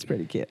All right. That's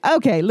pretty cute.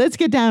 Okay, let's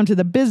get down to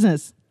the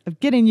business of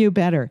getting you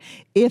better.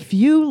 If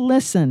you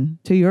listen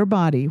to your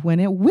body when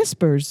it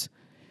whispers,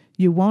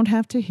 you won't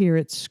have to hear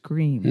it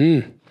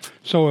scream.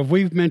 So as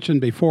we've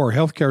mentioned before,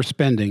 healthcare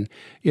spending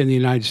in the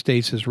United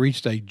States has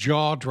reached a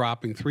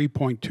jaw-dropping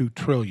 $3.2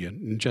 trillion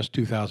in just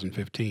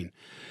 2015.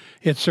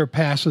 It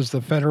surpasses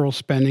the federal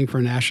spending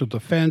for national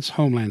defense,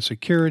 homeland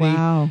security,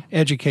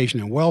 education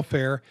and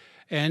welfare,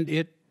 and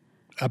it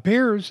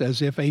appears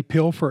as if a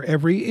pill for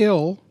every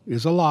ill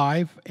is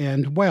alive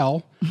and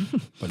well,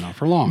 but not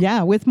for long.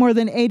 Yeah, with more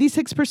than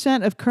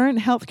 86% of current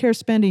healthcare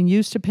spending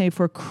used to pay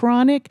for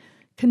chronic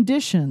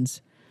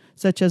conditions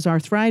such as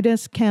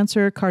arthritis,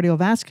 cancer,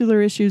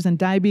 cardiovascular issues, and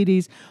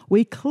diabetes,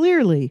 we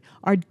clearly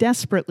are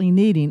desperately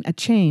needing a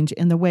change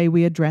in the way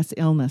we address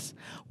illness.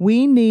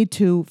 We need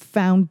to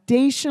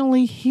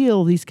foundationally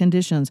heal these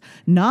conditions,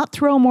 not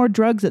throw more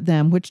drugs at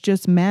them, which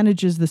just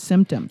manages the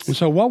symptoms. And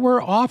so what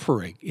we're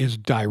offering is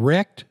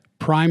direct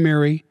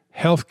primary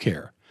health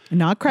care.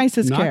 Not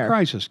crisis care. Not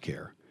crisis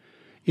care.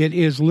 It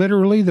is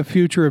literally the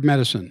future of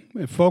medicine,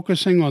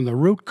 focusing on the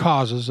root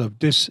causes of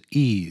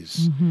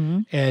dis-ease.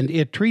 And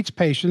it treats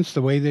patients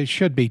the way they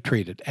should be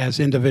treated as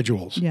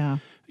individuals. Yeah.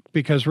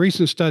 Because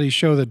recent studies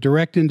show that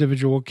direct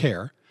individual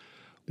care,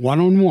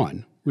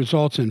 one-on-one,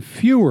 results in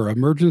fewer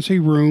emergency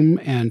room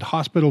and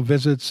hospital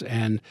visits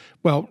and,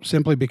 well,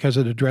 simply because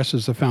it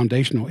addresses the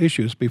foundational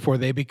issues before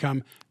they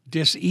become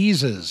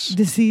diseases.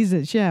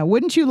 Diseases, yeah.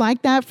 Wouldn't you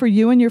like that for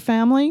you and your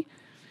family?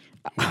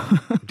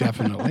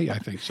 Definitely, I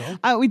think so.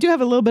 We do have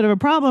a little bit of a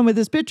problem with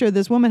this picture.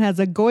 This woman has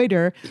a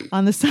goiter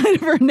on the side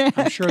of her neck.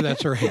 I'm sure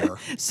that's her hair.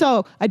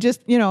 So I just,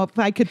 if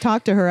I could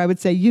talk to her, I would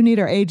say, you need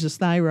our ageless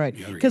thyroid.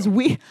 Because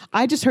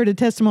I just heard a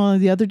testimony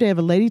the other day of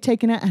a lady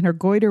taking it and her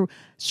goiter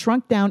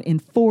shrunk down in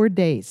 4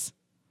 days.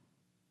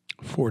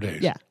 4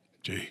 days? Yeah.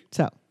 Gee.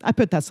 So I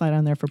put that slide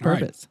on there for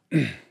purpose.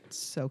 Right.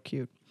 So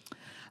cute.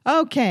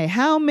 Okay,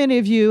 how many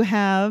of you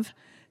have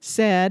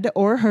said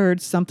or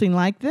heard something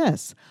like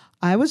this?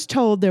 I was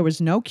told there was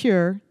no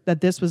cure,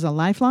 that this was a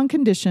lifelong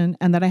condition,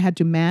 and that I had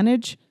to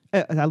manage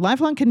a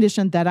lifelong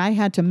condition that I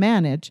had to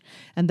manage,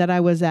 and that I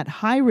was at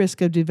high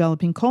risk of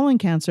developing colon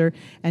cancer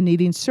and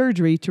needing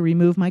surgery to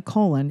remove my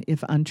colon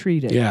if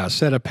untreated. Yeah,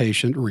 said a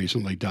patient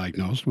recently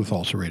diagnosed with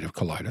ulcerative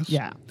colitis.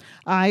 Yeah.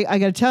 I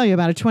got to tell you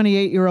about a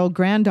 28-year-old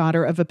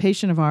granddaughter of a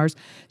patient of ours.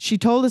 She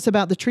told us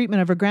about the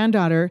treatment of her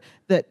granddaughter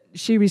that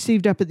she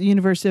received up at the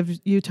University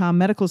of Utah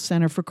Medical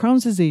Center for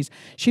Crohn's disease.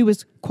 She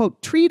was,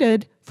 quote,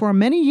 treated for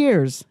many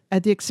years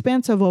at the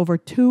expense of over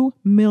 $2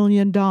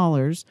 million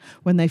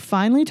when they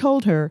finally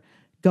told her,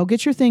 go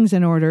get your things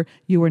in order.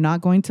 You are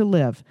not going to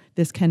live.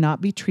 This cannot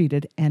be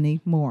treated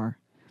anymore.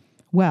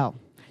 Well,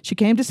 she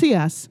came to see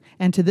us,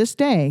 and to this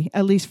day,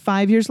 at least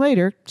 5 years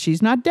later,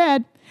 she's not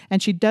dead,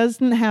 and she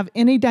doesn't have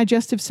any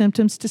digestive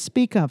symptoms to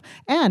speak of.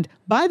 And,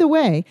 by the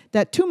way,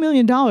 that $2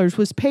 million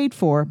was paid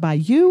for by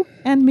you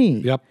and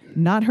me,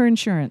 not her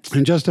insurance.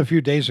 And just a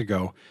few days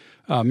ago,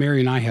 Mary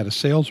and I had a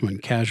salesman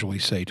casually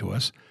say to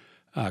us,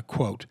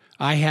 quote,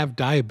 I have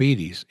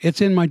diabetes.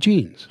 It's in my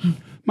genes.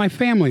 My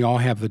family all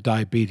have the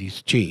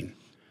diabetes gene.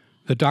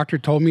 The doctor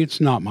told me it's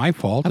not my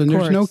fault and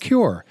there's no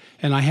cure,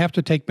 and I have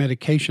to take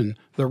medication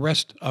the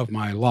rest of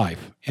my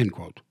life, end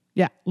quote.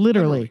 Yeah,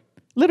 literally.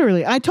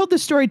 Literally. I told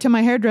this story to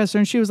my hairdresser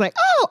and she was like,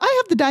 oh,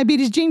 I have the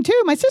diabetes gene too.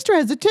 My sister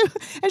has it too.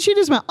 And she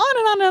just went on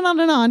and on and on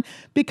and on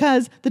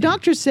because the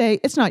doctors say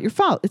it's not your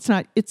fault.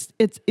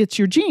 It's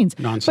your genes.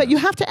 Nonsense. But you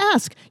have to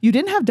ask, you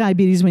didn't have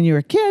diabetes when you were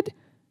a kid.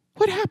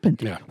 What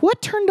happened? Yeah.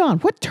 What turned on?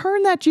 What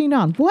turned that gene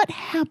on? What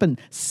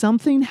happened?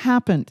 Something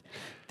happened.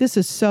 This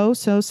is so,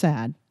 so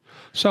sad.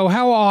 So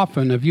how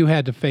often have you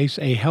had to face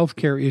a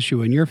healthcare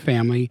issue in your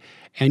family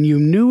and you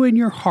knew in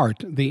your heart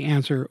the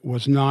answer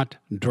was not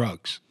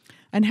drugs?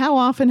 And how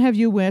often have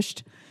you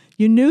wished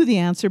you knew the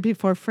answer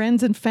before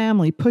friends and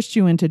family pushed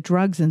you into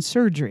drugs and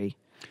surgery?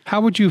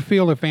 How would you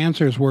feel if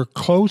answers were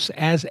close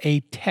as a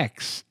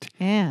text?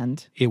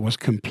 And It was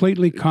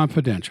completely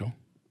confidential.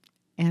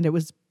 it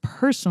was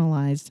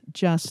personalized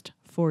just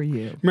for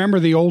you. Remember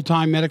the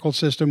old-time medical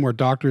system where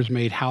doctors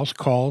made house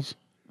calls?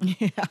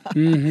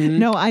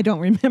 No, I don't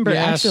remember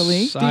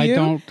actually. Do I you?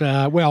 don't.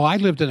 I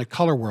lived in a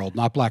color world,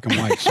 not black and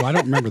white, so I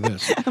don't remember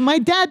this. My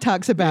dad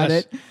talks about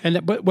Yes. it.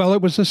 It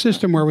was a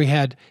system where we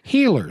had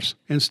healers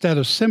instead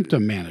of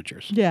symptom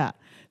managers. Yeah.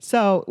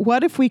 So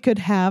what if we could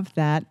have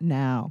that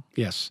now?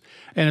 Yes.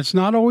 And it's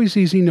not always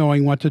easy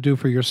knowing what to do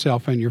for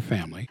yourself and your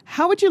family.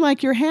 How would you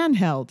like your hand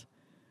held?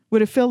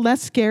 Would it feel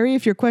less scary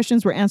if your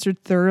questions were answered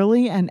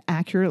thoroughly and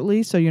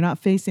accurately so you're not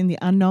facing the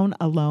unknown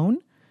alone?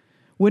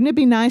 Wouldn't it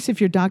be nice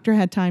if your doctor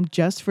had time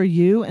just for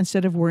you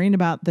instead of worrying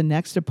about the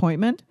next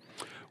appointment?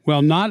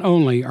 Well, not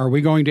only are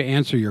we going to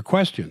answer your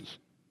questions,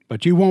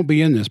 but you won't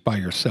be in this by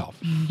yourself.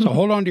 So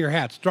hold on to your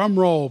hats. Drum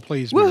roll,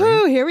 please, Mary.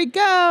 Woohoo, here we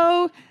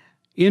go.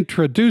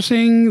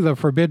 Introducing the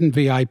Forbidden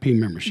VIP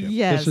membership.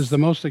 Yes. This is the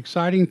most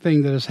exciting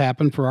thing that has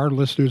happened for our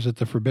listeners at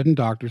the Forbidden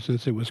Doctor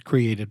since it was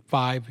created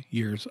 5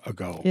 years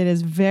ago. It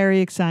is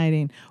very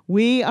exciting.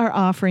 We are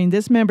offering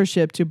this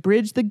membership to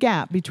bridge the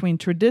gap between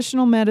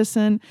traditional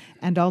medicine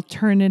and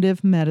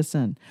alternative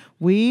medicine.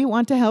 We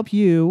want to help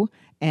you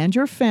and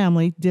your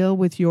family deal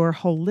with your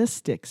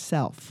holistic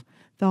self,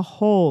 the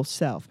whole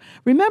self.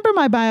 Remember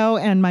my bio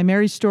and my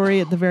Mary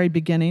story at the very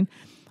beginning?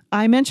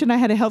 I mentioned I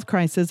had a health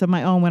crisis of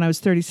my own when I was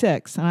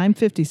 36, and I'm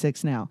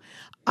 56 now.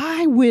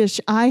 I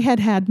wish I had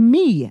had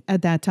me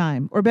at that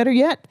time, or better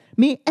yet,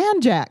 me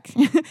and Jack,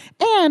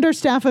 and our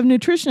staff of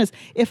nutritionists.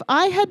 If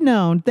I had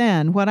known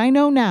then what I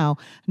know now,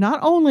 not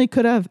only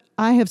could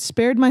I have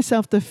spared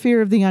myself the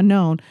fear of the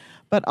unknown,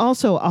 but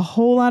also a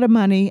whole lot of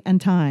money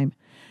and time.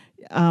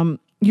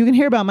 You can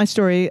hear about my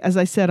story, as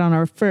I said, on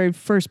our very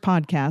first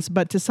podcast.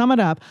 But to sum it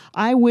up,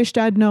 I wished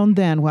I'd known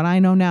then what I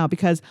know now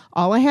because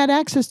all I had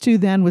access to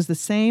then was the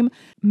same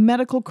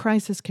medical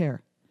crisis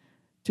care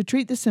to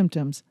treat the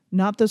symptoms,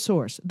 not the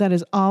source. That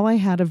is all I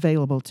had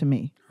available to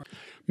me.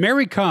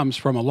 Mary comes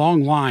from a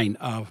long line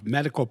of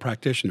medical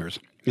practitioners,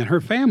 and her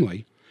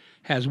family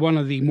has one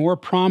of the more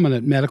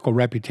prominent medical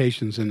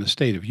reputations in the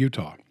state of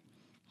Utah.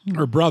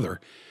 Her brother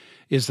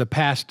is the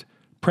past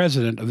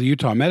president of the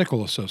Utah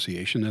Medical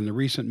Association and the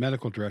recent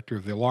medical director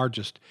of the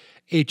largest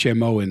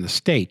HMO in the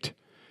state.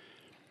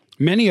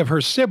 Many of her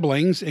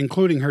siblings,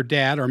 including her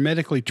dad, are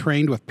medically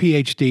trained with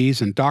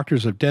PhDs and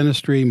doctors of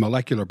dentistry,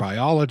 molecular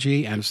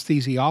biology,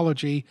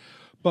 anesthesiology.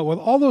 But with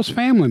all those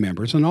family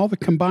members and all the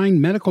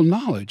combined medical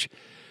knowledge,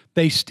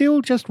 they still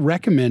just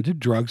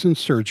recommended drugs and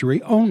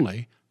surgery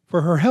only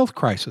for her health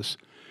crisis.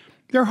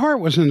 Their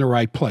heart was in the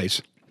right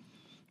place,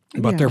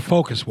 but their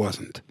focus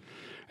wasn't.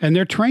 And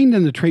they're trained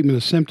in the treatment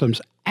of symptoms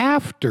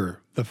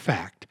after the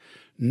fact,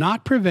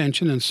 not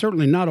prevention, and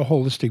certainly not a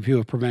holistic view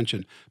of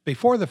prevention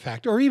before the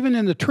fact or even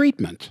in the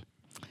treatment.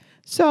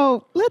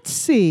 So let's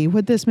see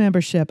what this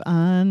membership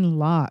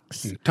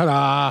unlocks.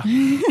 Ta-da!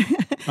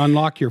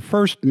 Unlock your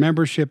first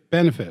membership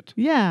benefit.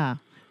 Yeah.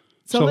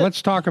 So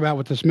let's talk about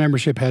what this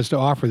membership has to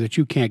offer that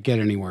you can't get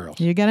anywhere else.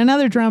 You got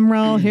another drum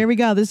roll. Here we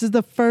go. This is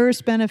the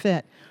first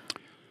benefit.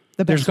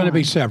 There's going to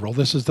be several.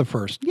 This is the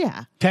first.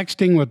 Yeah.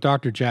 Texting with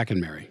Dr. Jack and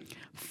Mary.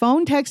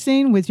 Phone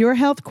texting with your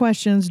health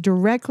questions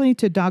directly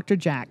to Dr.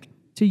 Jack,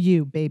 to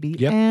you, baby,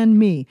 Yep. and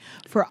me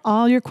for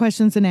all your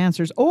questions and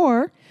answers.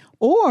 Or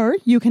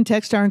you can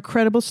text our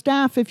incredible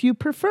staff if you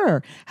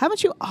prefer.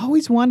 Haven't you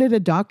always wanted a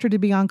doctor to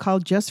be on call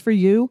just for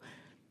you?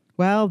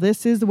 Well,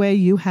 this is the way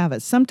you have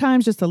it.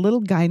 Sometimes just a little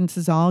guidance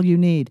is all you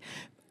need.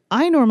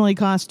 I normally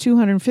cost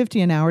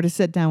 $250 an hour to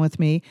sit down with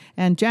me,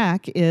 and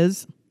Jack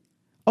is,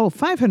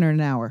 $500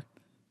 an hour.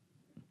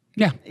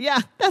 Yeah. Yeah,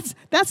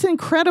 that's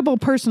incredible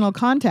personal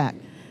contact.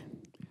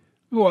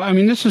 Well, I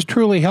mean, this is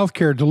truly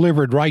healthcare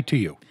delivered right to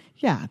you.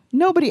 Yeah,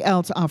 nobody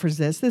else offers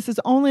this. This is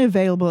only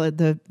available at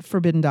the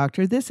Forbidden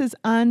Doctor. This is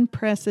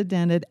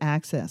unprecedented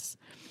access.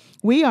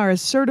 We are a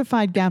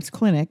certified GAPS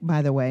clinic,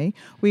 by the way.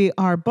 We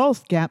are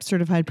both GAPS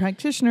certified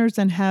practitioners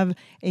and have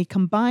a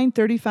combined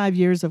 35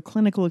 years of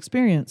clinical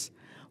experience.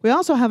 We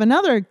also have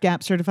another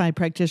GAPS certified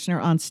practitioner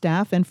on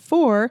staff and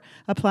 4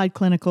 applied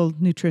clinical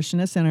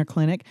nutritionists in our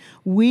clinic.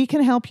 We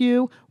can help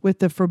you with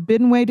the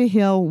forbidden way to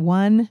heal,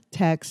 one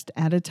text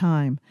at a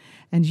time.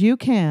 And you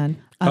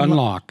can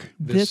Unlock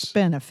this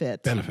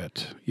benefit.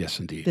 Yes,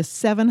 indeed. The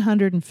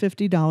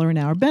 $750 an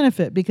hour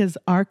benefit, because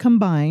our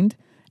combined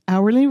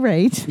hourly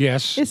rate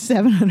Yes. is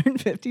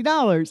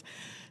 $750.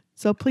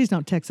 So please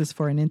don't text us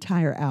for an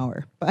entire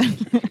hour.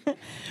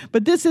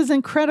 But this is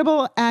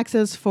incredible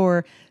access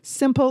for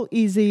simple,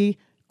 easy,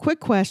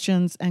 quick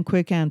questions and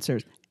quick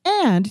answers.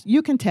 And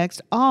you can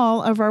text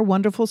all of our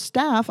wonderful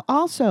staff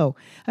also.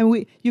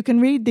 And you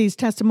can read these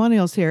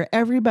testimonials here.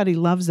 Everybody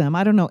loves them.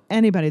 I don't know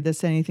anybody that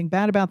said anything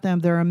bad about them.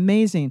 They're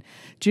amazing.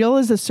 Jill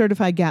is a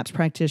certified GAPS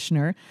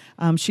practitioner.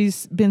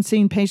 She's been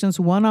seeing patients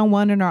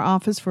one-on-one in our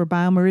office for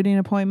biomeridian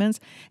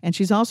appointments. And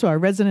she's also a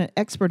resident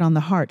expert on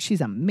the heart.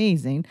 She's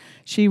amazing.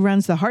 She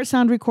runs the heart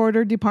sound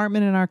recorder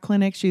department in our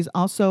clinic. She's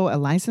also a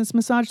licensed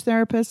massage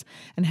therapist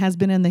and has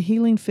been in the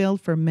healing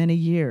field for many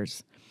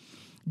years.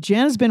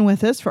 Jen has been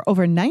with us for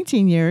over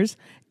 19 years,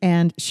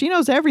 and she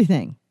knows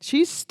everything.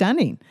 She's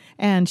stunning,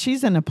 and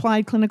she's an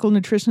applied clinical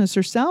nutritionist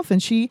herself,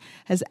 and she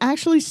has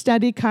actually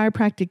studied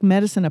chiropractic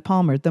medicine at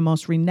Palmer, the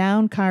most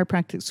renowned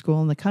chiropractic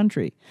school in the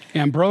country.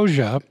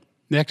 Ambrosia,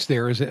 next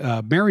there, is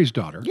Mary's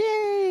daughter.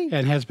 Yay!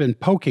 And has been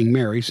poking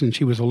Mary since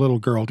she was a little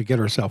girl to get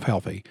herself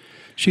healthy.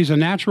 She's a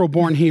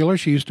natural-born healer.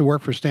 She used to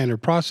work for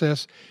Standard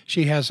Process.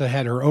 She has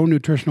had her own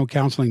nutritional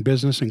counseling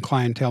business and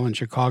clientele in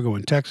Chicago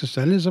and Texas,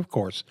 and is, of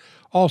course,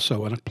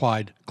 also an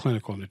applied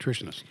clinical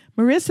nutritionist.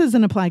 Marissa is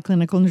an applied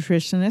clinical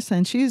nutritionist,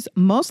 and she's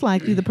most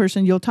likely the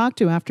person you'll talk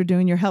to after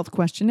doing your health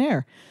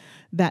questionnaire,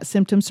 that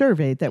symptom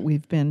survey that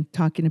we've been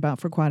talking about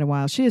for quite a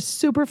while. She is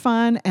super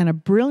fun and a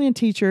brilliant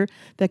teacher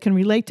that can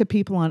relate to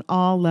people on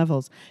all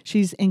levels.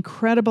 She's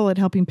incredible at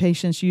helping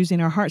patients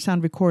using our heart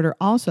sound recorder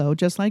also,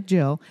 just like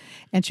Jill.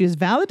 And she is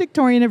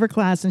valedictorian of her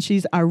class, and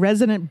she's our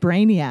resident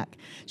brainiac.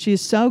 She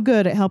is so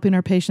good at helping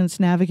our patients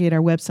navigate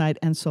our website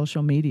and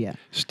social media.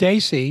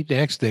 Stacy,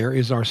 next there,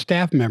 is our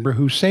staff member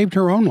who saved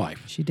her own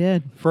life. She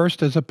did.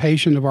 First as a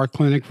patient of our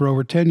clinic for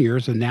over 10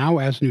 years, and now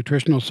as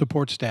nutritional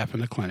support staff in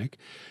the clinic.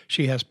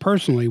 She has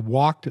personally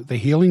walked the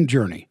healing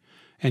journey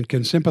and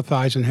can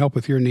sympathize and help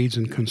with your needs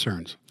and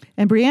concerns.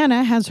 And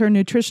Brianna has her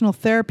nutritional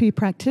therapy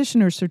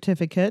practitioner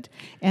certificate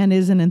and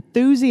is an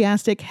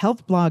enthusiastic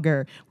health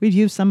blogger. We've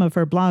used some of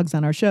her blogs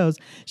on our shows.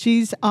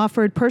 She's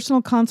offered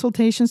personal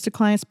consultations to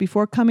clients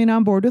before coming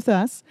on board with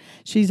us.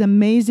 She's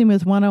amazing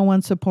with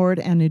one-on-one support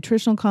and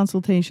nutritional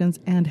consultations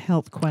and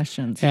health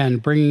questions.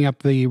 And bringing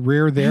up the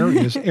rear there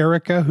is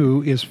Erica,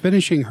 who is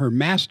finishing her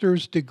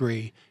master's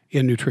degree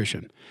in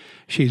nutrition.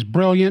 She's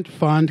brilliant,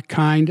 fun,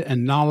 kind,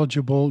 and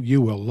knowledgeable. You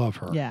will love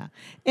her. Yeah.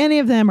 Any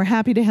of them are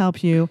happy to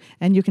help you,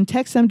 and you can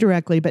text them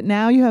directly, but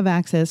now you have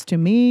access to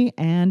me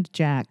and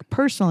Jack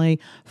personally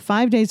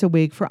 5 days a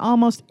week for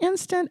almost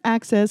instant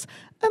access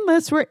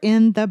unless we're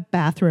in the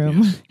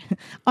bathroom. Yes.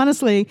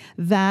 Honestly,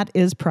 that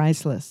is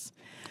priceless.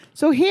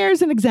 So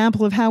here's an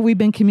example of how we've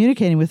been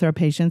communicating with our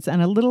patients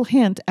and a little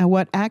hint at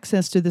what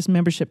access to this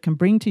membership can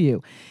bring to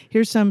you.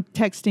 Here's some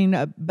texting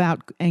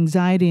about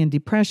anxiety and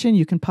depression.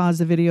 You can pause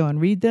the video and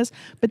read this,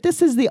 but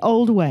this is the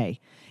old way.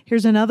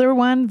 Here's another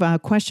one, a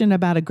question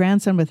about a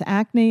grandson with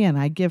acne, and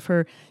I give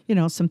her,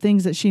 some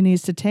things that she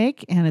needs to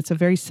take, and it's a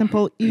very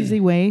simple, easy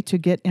way to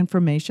get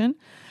information.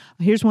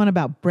 Here's one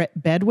about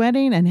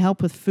bedwetting and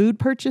help with food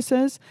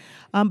purchases.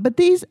 But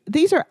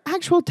these are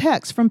actual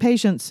texts from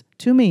patients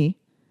to me.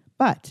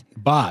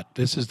 But,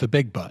 this is the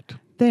big but.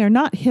 They are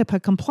not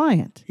HIPAA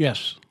compliant.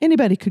 Yes.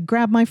 Anybody could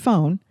grab my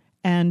phone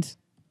and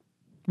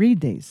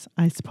read these,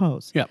 I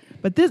suppose. Yep.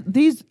 But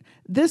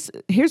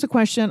here's a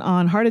question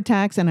on heart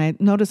attacks, and I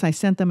notice I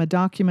sent them a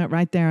document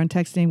right there on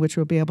texting, which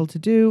we'll be able to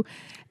do.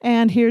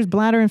 And here's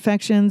bladder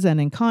infections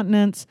and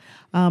incontinence.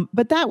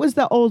 But that was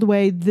the old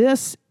way.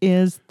 This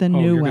is the new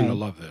way. You're going to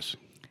love this.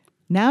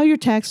 Now your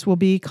text will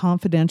be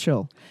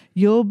confidential.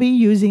 You'll be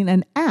using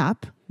an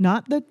app,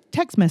 not the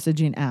text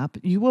messaging app.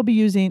 You will be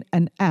using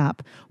an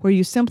app where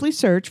you simply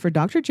search for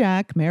Dr.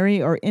 Jack,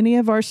 Mary, or any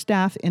of our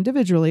staff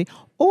individually,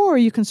 or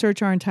you can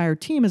search our entire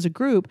team as a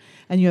group,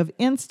 and you have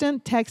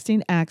instant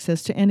texting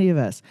access to any of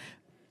us.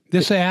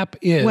 This app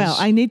is... Well,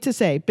 I need to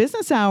say,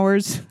 business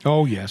hours.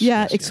 Oh, yes.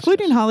 Yeah, yes,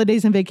 excluding yes.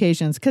 holidays and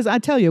vacations, because I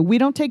tell you, we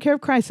don't take care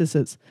of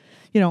crises.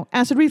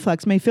 Acid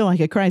reflux may feel like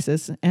a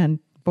crisis, and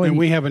boy... And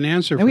we have an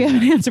answer for And we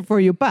have an answer for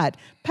you, but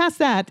past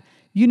that,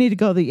 you need to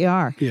go to the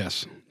ER.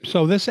 Yes.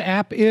 So this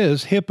app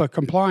is HIPAA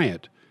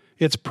compliant.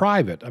 It's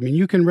private.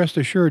 You can rest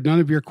assured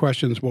none of your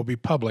questions will be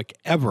public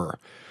ever.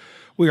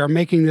 We are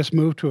making this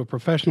move to a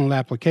professional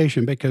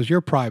application because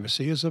your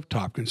privacy is of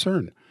top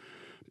concern.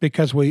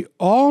 Because we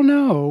all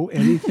know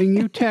anything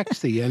you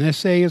text, the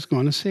NSA is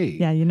going to see.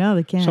 Yeah,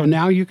 they can. So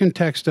now you can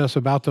text us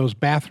about those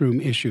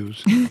bathroom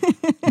issues,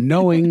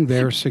 knowing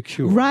they're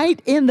secure. Right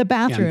in the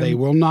bathroom. And they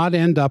will not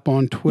end up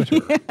on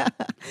Twitter. Yeah.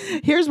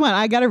 Here's one.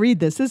 I got to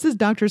read this. This is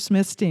Dr.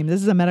 Smith's team.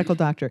 This is a medical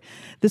doctor.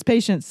 This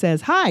patient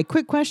says, "Hi,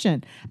 quick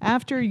question.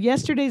 After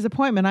yesterday's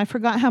appointment, I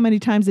forgot how many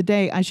times a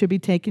day I should be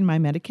taking my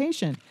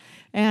medication."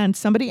 And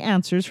somebody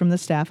answers from the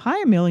staff,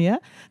 "Hi, Amelia.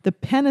 The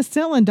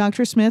penicillin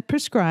Dr. Smith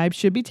prescribed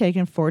should be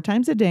taken 4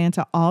 times a day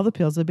until all the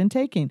pills have been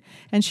taken."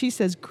 And she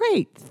says,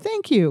 "Great,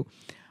 thank you.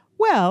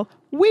 Well,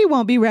 we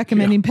won't be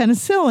recommending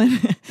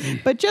penicillin,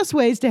 but just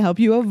ways to help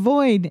you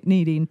avoid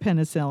needing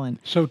penicillin."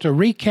 So to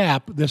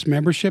recap this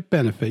membership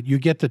benefit, you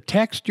get to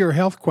text your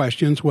health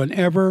questions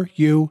whenever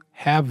you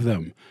have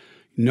them.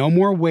 No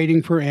more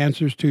waiting for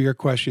answers to your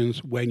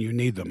questions when you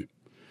need them.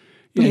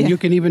 And Yeah. you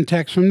can even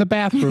text from the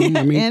bathroom.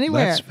 I mean,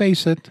 Anywhere. let's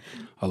face it,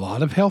 a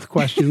lot of health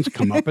questions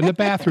come up in the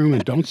bathroom,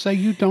 and don't say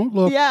you don't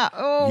look. Yeah.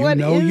 Oh, You what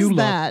know is you look.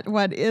 that?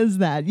 What is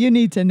that? You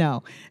need to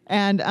know.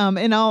 And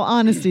in all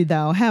honesty,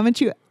 though, haven't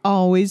you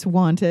always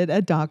wanted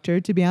a doctor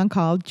to be on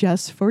call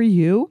just for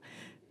you?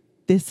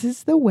 This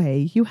is the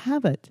way you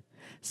have it.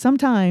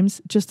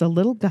 Sometimes just a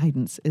little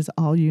guidance is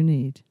all you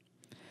need.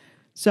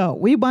 So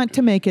we want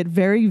to make it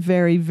very,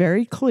 very,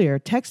 very clear.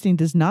 Texting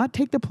does not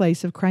take the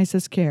place of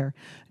crisis care,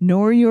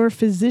 nor your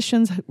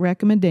physician's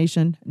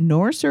recommendation,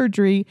 nor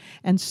surgery,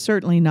 and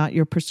certainly not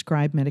your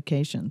prescribed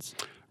medications.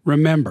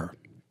 Remember,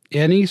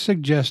 any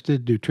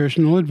suggested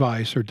nutritional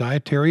advice or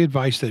dietary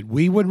advice that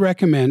we would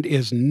recommend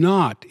is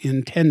not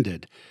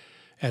intended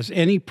as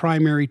any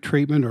primary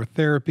treatment or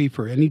therapy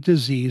for any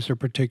disease or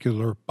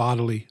particular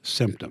bodily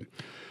symptom.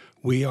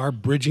 We are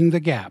bridging the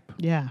gap.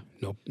 Yeah.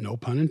 No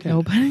pun intended.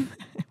 No pun.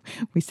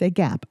 We say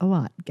gap a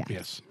lot. Gaps.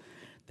 Yes.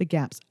 The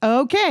gaps.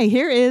 Okay,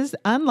 here is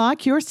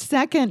unlock your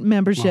second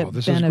membership Oh,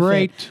 this benefit. is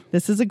great.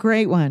 This is a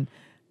great one.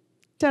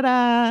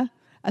 Ta-da!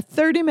 A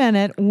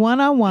 30-minute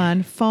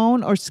one-on-one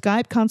phone or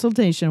Skype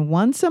consultation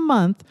once a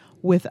month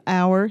with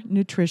our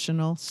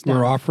nutritional staff.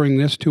 We're offering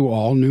this to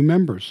all new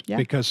members Yeah.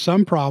 because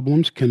some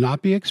problems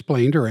cannot be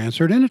explained or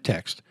answered in a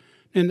text.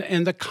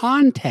 And the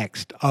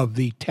context of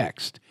the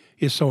text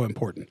is so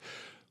important.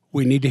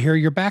 We need to hear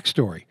your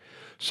backstory.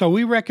 So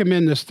we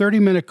recommend this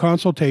 30-minute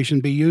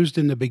consultation be used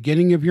in the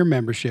beginning of your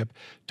membership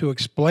to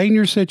explain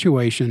your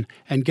situation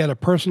and get a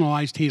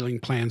personalized healing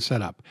plan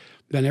set up.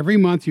 Then every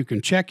month you can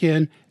check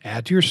in,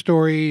 add to your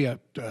story,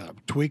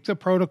 tweak the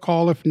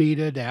protocol if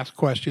needed, ask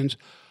questions,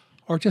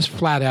 or just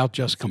flat out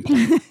just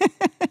complain.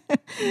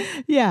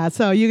 Yeah,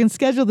 so you can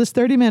schedule this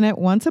 30-minute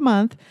once a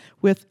month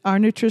with our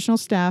nutritional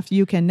staff.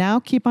 You can now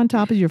keep on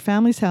top of your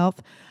family's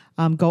health,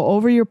 go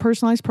over your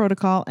personalized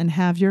protocol, and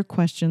have your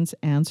questions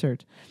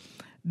answered.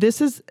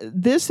 This is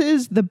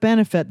the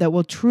benefit that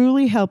will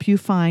truly help you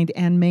find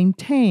and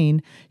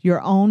maintain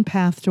your own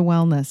path to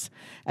wellness.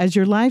 As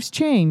your lives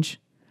change,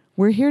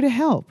 we're here to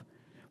help.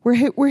 We're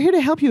here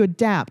to help you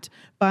adapt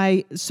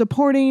by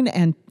supporting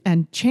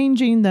and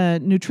changing the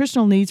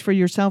nutritional needs for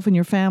yourself and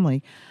your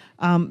family,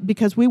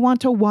 because we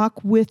want to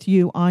walk with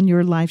you on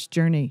your life's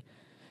journey.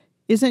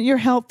 Isn't your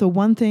health the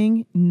one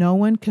thing no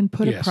one can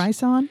put a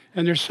price on?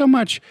 And there's so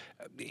much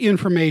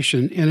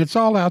information, and it's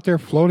all out there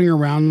floating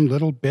around in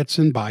little bits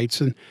and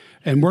bytes.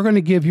 And we're going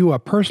to give you a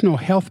personal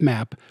health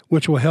map,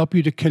 which will help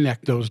you to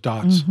connect those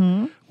dots.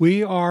 Mm-hmm.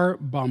 We are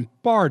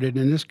bombarded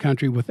in this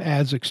country with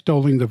ads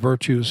extolling the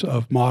virtues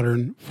of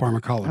modern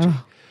pharmacology.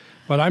 Oh.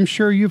 But I'm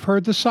sure you've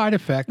heard the side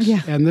effects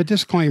Yeah. and the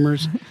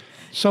disclaimers,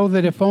 so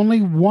that if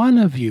only one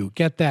of you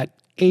get that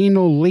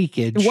anal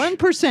leakage.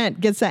 1%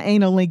 gets that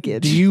anal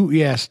leakage. Do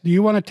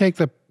you want to take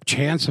the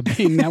chance of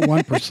being that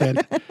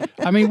 1%?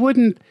 I mean,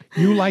 wouldn't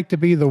you like to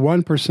be the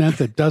 1%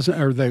 that doesn't,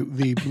 or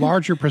the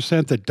larger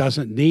percent that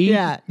doesn't need You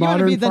want to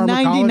modern be the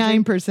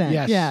pharmacology? 99%.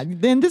 Yes. Yeah.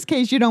 In this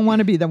case, you don't want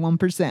to be the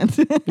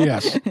 1%.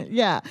 Yes.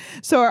 Yeah.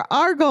 So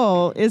our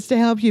goal is to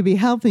help you be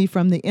healthy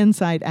from the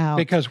inside out.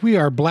 Because we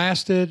are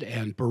blasted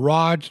and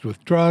barraged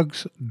with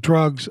drugs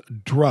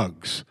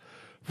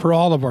for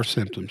all of our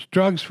symptoms.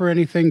 Drugs for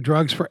anything,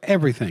 drugs for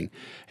everything.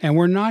 And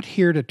we're not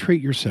here to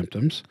treat your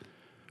symptoms.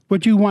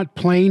 Would you want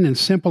plain and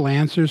simple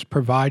answers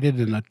provided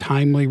in a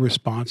timely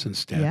response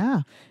instead?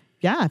 Yeah.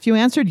 Yeah. If you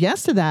answered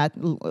yes to that,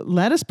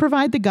 let us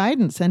provide the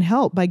guidance and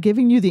help by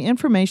giving you the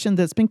information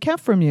that's been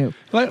kept from you.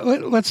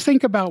 Let's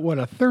think about what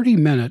a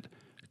 30-minute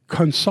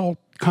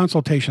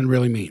consultation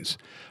really means.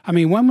 I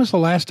mean, when was the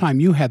last time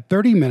you had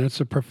 30 minutes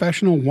of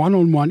professional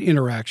one-on-one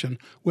interaction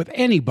with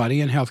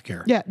anybody in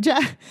healthcare? Yeah,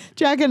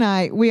 Jack and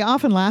I, we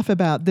often laugh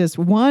about this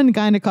one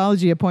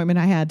gynecology appointment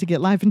I had to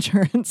get life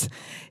insurance.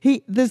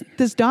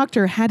 This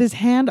doctor had his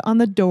hand on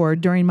the door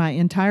during my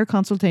entire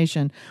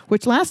consultation,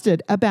 which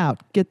lasted about,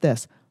 get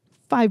this,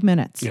 5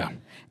 minutes. Yeah.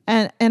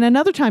 And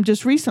another time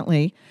just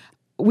recently,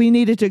 we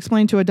needed to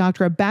explain to a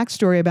doctor a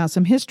backstory about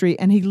some history,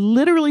 and he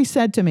literally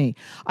said to me,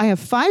 I have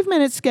 5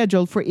 minutes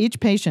scheduled for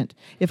each patient.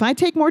 If I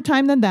take more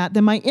time than that,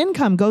 then my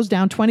income goes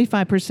down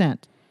 25%.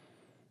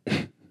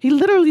 He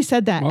literally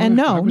said that. Well,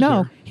 and I was no,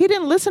 there. he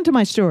didn't listen to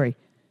my story.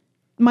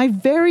 My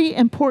very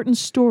important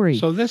story.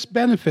 So this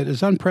benefit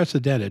is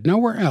unprecedented.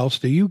 Nowhere else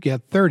do you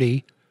get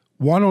 30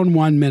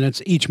 one-on-one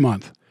minutes each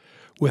month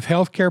with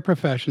healthcare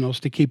professionals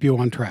to keep you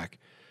on track,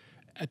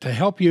 to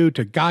help you,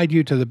 to guide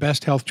you to the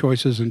best health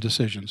choices and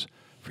decisions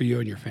for you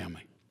and your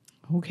family.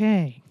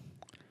 Okay.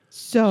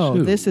 So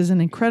this is an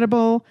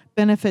incredible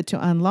benefit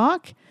to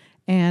unlock,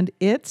 and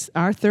it's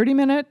our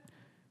 30-minute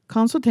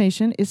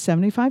consultation is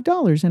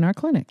 $75 in our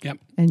clinic. Yep.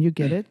 And you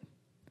get it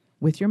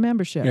with your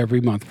membership. Every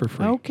month for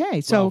free.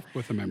 Okay, so Well,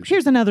 with a membership.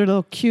 here's another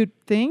little cute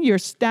thing. Your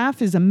staff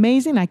is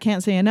amazing. I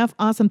can't say enough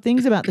awesome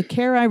things about the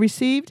care I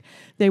received.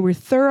 They were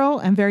thorough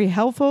and very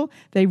helpful.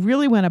 They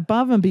really went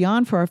above and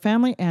beyond for our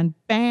family. And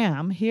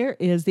bam, here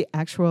is the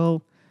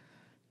actual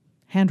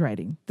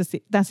handwriting.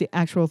 That's the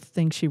actual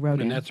thing she wrote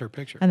in. And that's her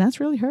picture. And that's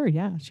really her,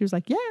 yeah. She was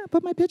like, yeah,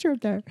 put my picture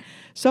up there.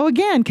 So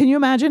again, can you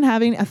imagine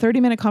having a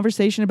 30-minute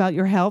conversation about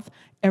your health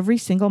every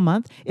single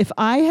month? If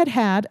I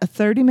had a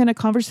 30-minute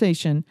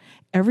conversation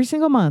every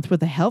single month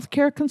with a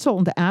healthcare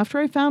consultant after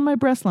I found my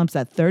breast lumps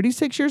at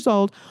 36 years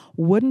old,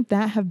 wouldn't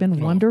that have been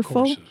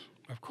wonderful? Of course.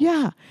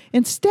 Yeah.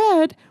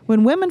 Instead,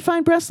 when women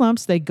find breast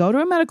lumps, they go to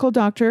a medical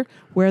doctor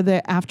where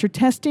after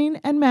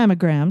testing and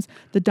mammograms,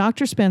 the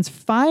doctor spends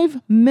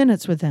 5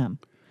 minutes with them.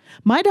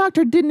 My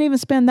doctor didn't even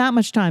spend that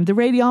much time. The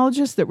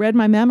radiologist that read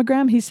my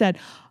mammogram, he said,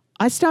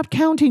 I stopped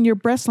counting your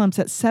breast lumps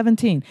at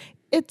 17.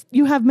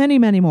 You have many,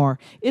 many more.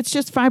 It's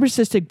just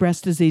fibrocystic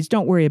breast disease.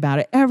 Don't worry about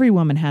it. Every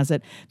woman has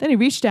it. Then he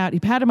reached out,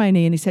 he patted my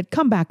knee, and he said,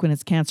 come back when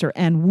it's cancer.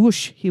 And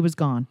whoosh, he was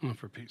gone. Oh,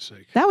 for Pete's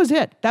sake. That was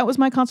it. That was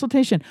my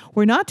consultation.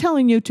 We're not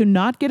telling you to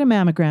not get a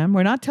mammogram.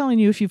 We're not telling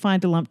you if you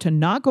find a lump to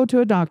not go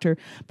to a doctor.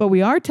 But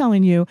we are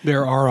telling you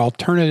there are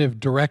alternative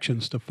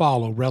directions to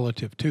follow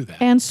relative to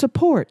that. And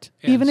support.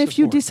 Even if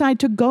you decide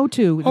to go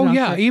to the doctor.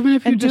 Yeah. Even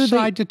if you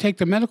decide to take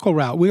the medical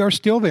route, we are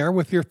still there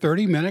with your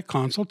 30-minute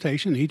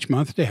consultation each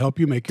month to help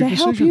you make your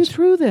decisions. To help you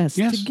through this.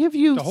 Yes, to give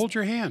you... to hold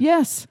your hand.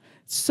 Yes.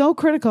 So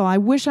critical. I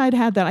wish I'd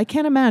had that. I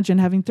can't imagine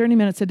having 30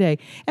 minutes a day.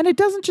 And it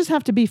doesn't just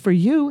have to be for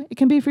you. It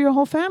can be for your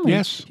whole family.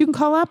 Yes. You can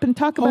call up and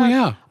talk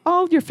about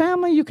all your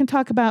family. You can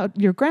talk about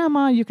your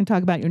grandma. You can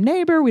talk about your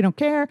neighbor. We don't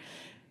care.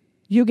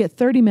 You get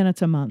 30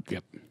 minutes a month.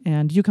 Yep.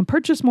 And you can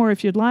purchase more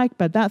if you'd like,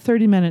 but that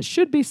 30 minutes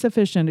should be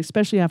sufficient,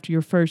 especially after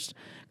your first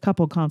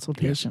couple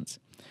consultations.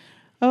 Yes.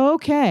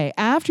 Okay,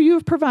 after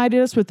you've provided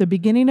us with the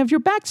beginning of your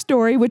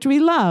backstory, which we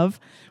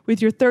love,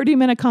 with your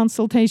 30-minute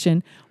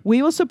consultation,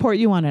 we will support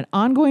you on an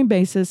ongoing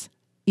basis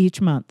each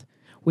month.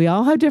 We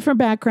all have different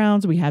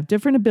backgrounds. We have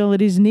different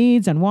abilities,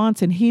 needs, and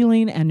wants in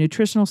healing and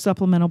nutritional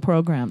supplemental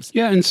programs.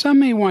 Yeah, and some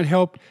may want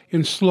help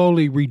in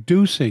slowly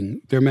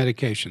reducing their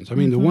medications. I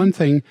mean, the one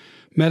thing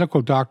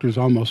medical doctors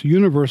almost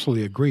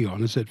universally agree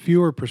on is that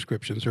fewer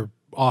prescriptions are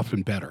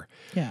often better.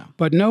 Yeah.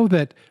 But know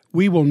that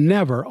we will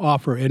never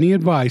offer any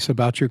advice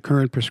about your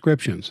current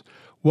prescriptions.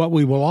 What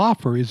we will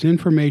offer is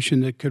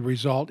information that could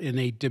result in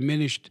a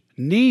diminished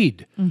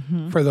need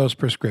for those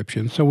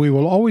prescriptions. So we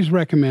will always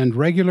recommend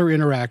regular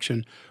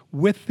interaction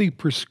with the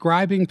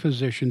prescribing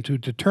physician to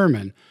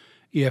determine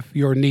if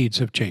your needs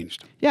have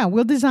changed. Yeah,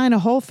 we'll design a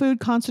whole food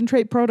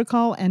concentrate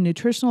protocol and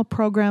nutritional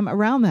program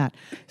around that.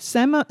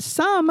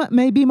 Some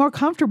may be more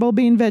comfortable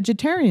being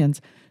vegetarians.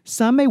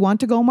 Some may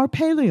want to go more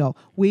paleo.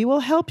 We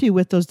will help you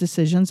with those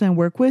decisions and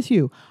work with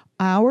you.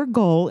 Our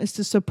goal is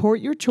to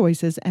support your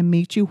choices and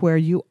meet you where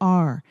you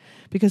are,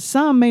 because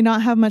some may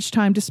not have much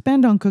time to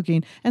spend on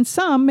cooking, and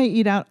some may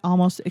eat out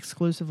almost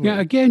exclusively. Yeah,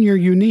 again, you're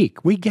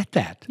unique. We get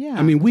that. Yeah.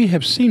 I mean, we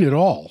have seen it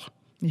all.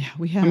 Yeah,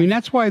 we have. I mean,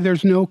 that's why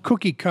there's no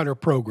cookie cutter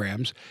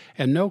programs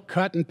and no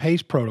cut and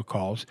paste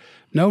protocols,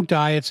 no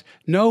diets,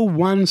 no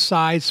one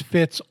size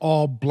fits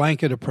all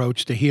blanket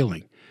approach to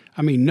healing.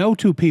 I mean, no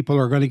two people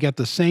are going to get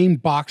the same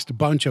boxed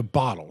bunch of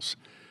bottles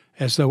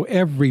as though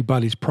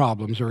everybody's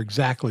problems are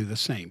exactly the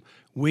same.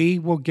 We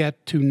will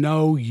get to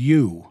know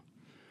you.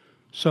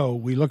 So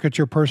we look at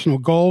your personal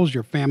goals,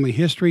 your family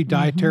history,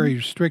 dietary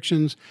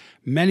restrictions,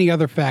 many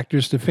other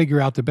factors to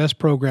figure out the best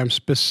program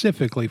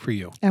specifically for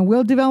you. And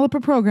we'll develop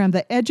a program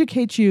that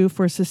educates you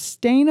for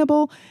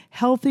sustainable,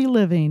 healthy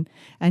living,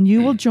 and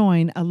you will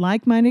join a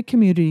like-minded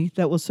community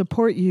that will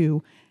support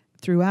you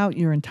throughout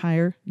your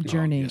entire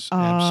journey. Oh, yes,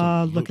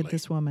 absolutely. Look at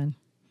this woman.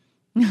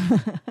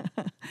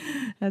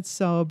 That's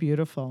so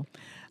beautiful.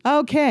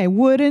 Okay,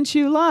 wouldn't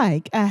you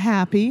like a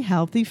happy,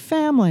 healthy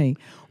family?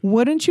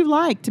 Wouldn't you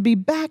like to be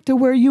back to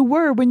where you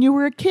were when you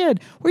were a kid,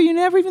 where you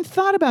never even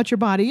thought about your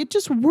body? It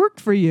just worked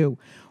for you.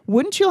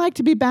 Wouldn't you like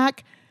to be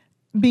back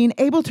being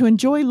able to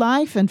enjoy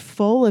life and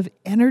full of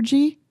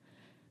energy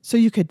so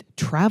you could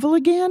travel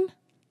again?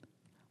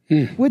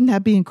 Wouldn't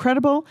that be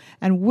incredible?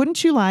 And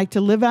wouldn't you like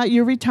to live out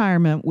your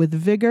retirement with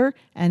vigor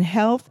and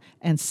health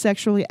and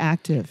sexually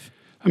active?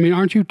 I mean,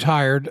 aren't you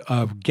tired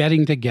of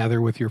getting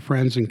together with your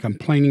friends and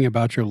complaining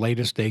about your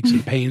latest aches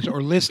and pains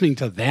or listening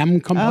to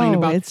them complain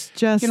about? It's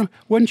just...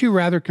 wouldn't you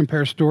rather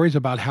compare stories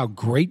about how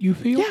great you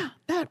feel? Yeah,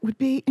 that would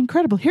be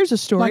incredible. Here's a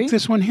story. Like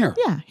this one here.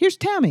 Yeah, here's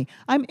Tammy.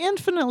 I'm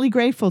infinitely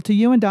grateful to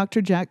you and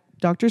Dr.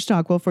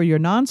 Stockwell for your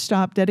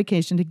nonstop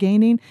dedication to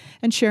gaining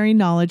and sharing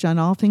knowledge on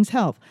all things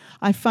health.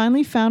 I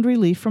finally found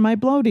relief from my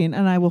bloating,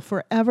 and I will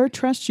forever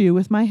trust you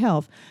with my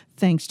health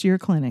thanks to your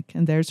clinic.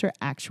 And there's her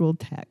actual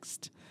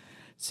text.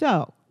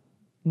 So,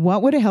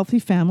 what would a healthy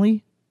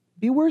family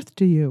be worth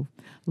to you?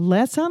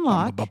 Let's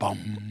unlock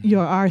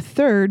our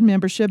third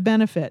membership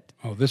benefit.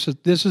 Oh, this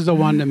is the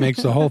one that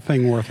makes the whole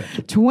thing worth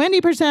it.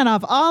 20%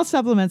 off all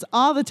supplements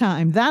all the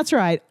time. That's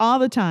right, all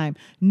the time.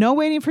 No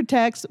waiting for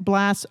texts,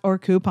 blasts, or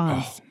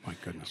coupons. Oh, my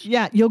goodness.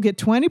 Yeah, you'll get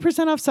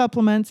 20% off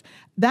supplements.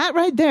 That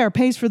right there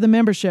pays for the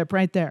membership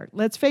right there.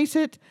 Let's face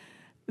it,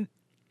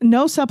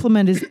 no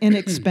supplement is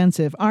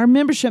inexpensive. Our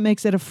membership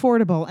makes it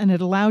affordable, and it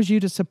allows you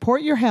to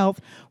support your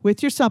health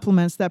with your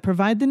supplements that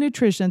provide the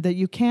nutrition that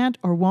you can't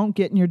or won't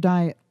get in your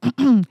diet.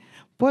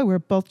 boy, we're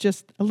both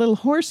just a little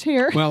hoarse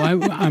here. Well,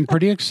 I'm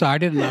pretty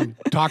excited, and I'm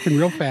talking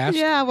real fast.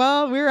 Yeah,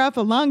 well, we were up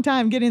a long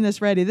time getting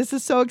this ready. This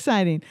is so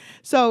exciting.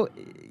 So,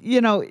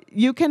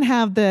 you can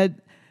have the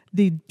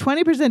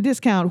 20%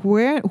 discount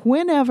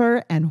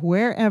whenever and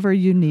wherever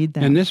you need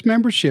them. And this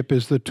membership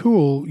is the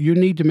tool you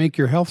need to make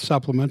your health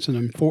supplements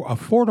an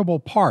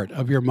affordable part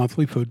of your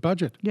monthly food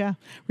budget. Yeah.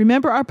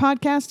 Remember our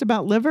podcast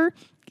about liver?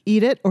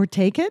 Eat it or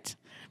take it?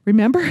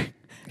 Remember?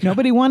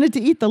 Nobody wanted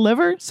to eat the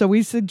liver, so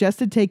we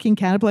suggested taking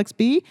Cataplex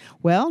B.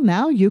 Well,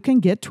 now you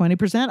can get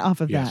 20% off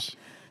of that.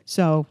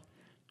 So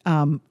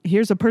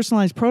here's a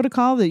personalized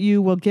protocol that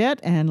you will get,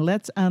 and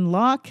let's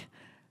unlock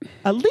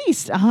at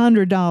least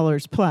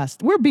 $100 plus.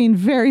 We're being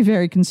very,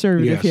 very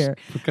conservative here.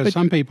 Because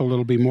some people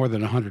it'll be more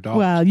than $100.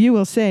 Well, you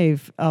will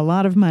save a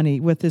lot of money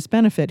with this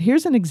benefit.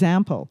 Here's an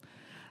example.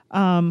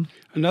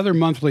 Another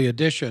monthly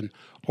addition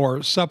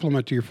or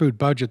supplement to your food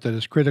budget that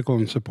is critical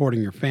in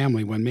supporting your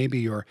family when maybe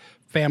your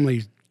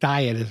family's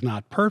diet is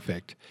not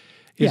perfect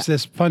is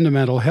this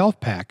fundamental health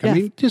pack. I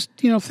mean, just,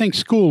 think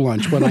school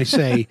lunch when I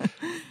say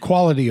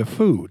quality of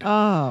food.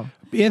 Oh.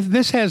 If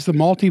this has the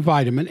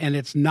multivitamin and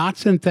it's not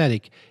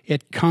synthetic,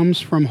 it comes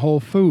from whole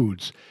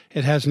foods.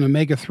 It has an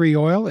omega-3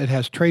 oil. It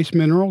has trace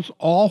minerals,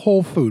 all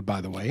whole food,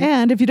 by the way.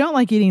 And if you don't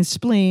like eating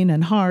spleen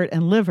and heart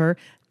and liver,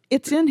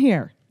 it's in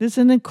here. This is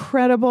an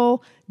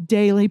incredible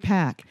daily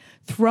pack.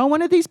 Throw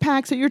one of these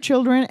packs at your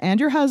children and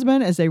your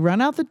husband as they run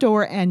out the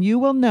door, and you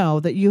will know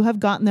that you have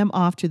gotten them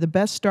off to the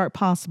best start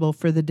possible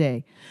for the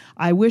day.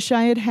 I wish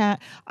I had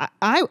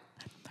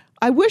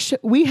I wish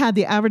we had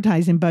the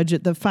advertising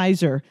budget that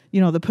Pfizer,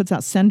 that puts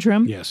out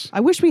Centrum. Yes. I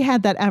wish we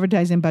had that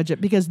advertising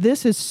budget because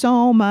this is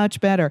so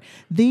much better.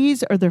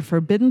 These are the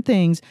forbidden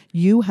things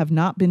you have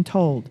not been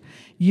told.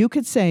 You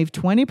could save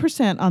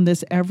 20% on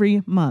this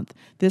every month.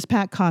 This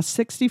pack costs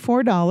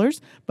 $64,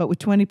 but with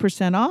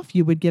 20% off,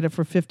 you would get it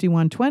for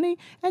 $51.20,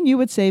 and you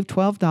would save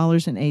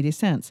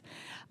 $12.80.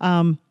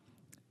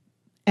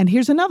 And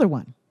here's another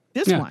one.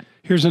 This one.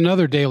 Here's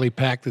another daily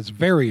pack that's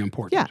very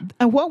important. Yeah.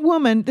 And what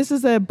woman, this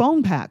is a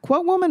bone pack.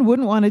 What woman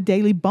wouldn't want a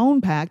daily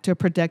bone pack to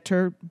protect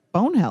her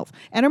bone health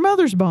and her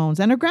mother's bones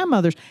and her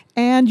grandmother's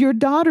and your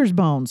daughter's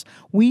bones?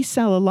 We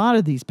sell a lot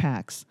of these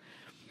packs.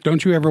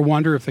 Don't you ever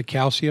wonder if the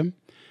calcium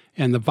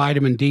and the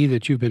vitamin D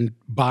that you've been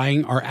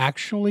buying are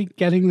actually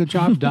getting the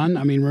job done?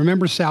 I mean,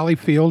 remember Sally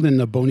Field in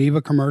the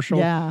Boniva commercial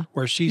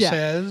where she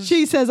says...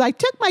 She says, I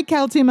took my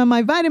calcium and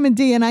my vitamin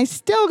D and I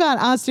still got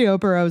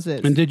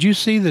osteoporosis. And did you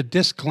see the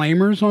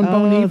disclaimers on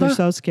Boniva? Oh, they're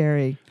so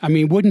scary. I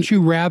mean, wouldn't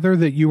you rather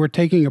that you were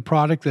taking a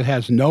product that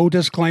has no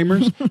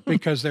disclaimers?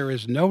 Because there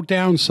is no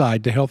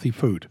downside to healthy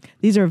food.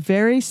 These are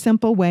very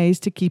simple ways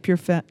to keep your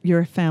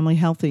family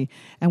healthy.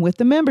 And with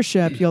the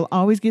membership, you'll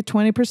always get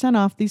 20%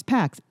 off these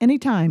packs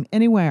anytime,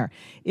 anywhere.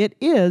 It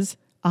is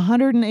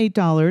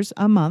 $108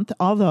 a month,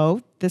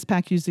 although this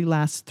pack usually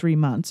lasts 3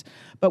 months.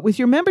 But with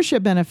your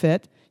membership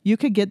benefit, you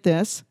could get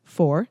this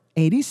for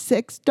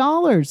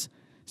 $86,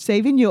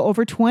 saving you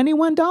over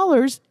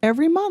 $21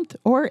 every month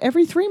or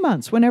every 3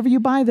 months whenever you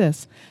buy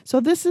this. So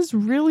this is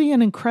really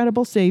an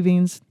incredible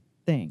savings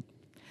thing.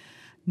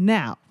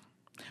 Now,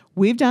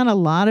 we've done a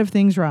lot of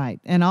things right,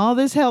 and all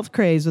this health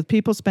craze with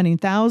people spending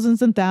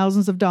thousands and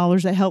thousands of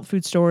dollars at health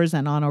food stores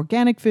and on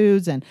organic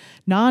foods and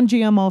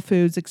non-GMO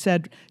foods,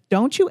 etc.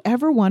 Don't you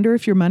ever wonder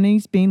if your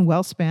money's being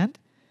well spent?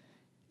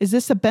 Is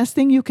this the best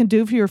thing you can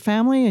do for your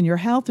family and your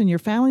health and your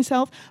family's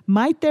health?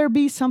 Might there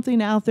be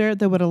something out there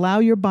that would allow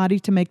your body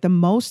to make the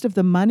most of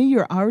the money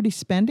you're already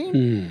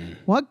spending?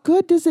 What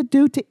good does it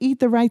do to eat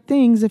the right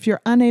things if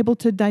you're unable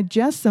to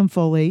digest them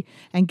fully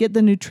and get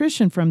the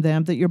nutrition from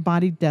them that your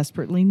body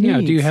desperately needs?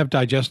 Yeah, do you have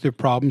digestive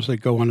problems that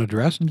go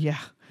unaddressed? Yeah.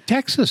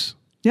 Texas.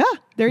 Yeah,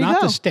 there you go.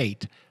 Not the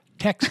state.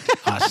 Text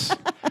us.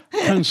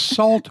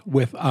 Consult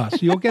with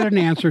us. You'll get an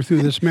answer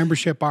through this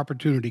membership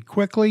opportunity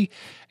quickly,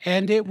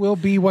 and it will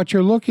be what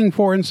you're looking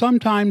for. And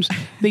sometimes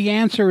the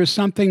answer is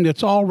something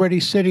that's already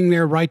sitting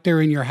there right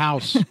there in your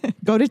house.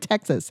 Go to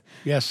Texas.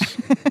 Yes.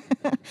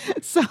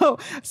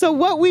 So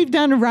what we've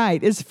done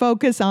right is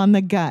focus on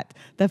the gut,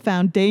 the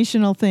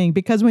foundational thing,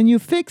 because when you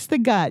fix the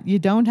gut, you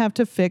don't have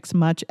to fix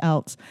much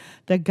else.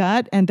 The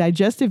gut and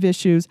digestive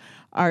issues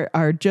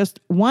are just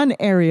one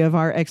area of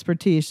our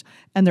expertise,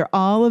 and they're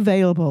all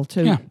available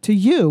to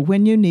you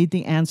when you need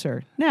the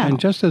answer. Now, and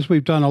just as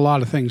we've done a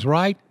lot of things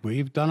right,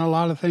 we've done a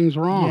lot of things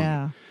wrong.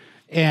 Yeah.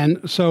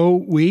 And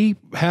so we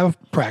have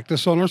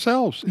practice on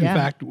ourselves. In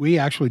fact, we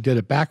actually did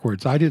it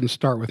backwards. I didn't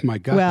start with my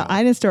gut health.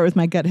 I didn't start with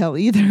my gut health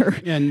either.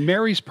 And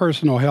Mary's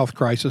personal health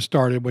crisis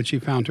started when she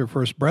found her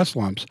first breast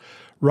lumps,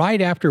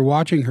 right after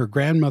watching her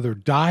grandmother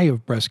die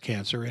of breast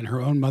cancer in her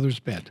own mother's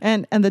bed.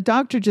 And the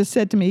doctor just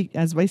said to me,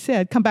 as I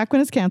said, come back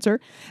when it's cancer.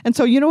 And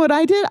so you know what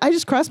I did? I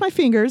just crossed my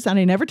fingers and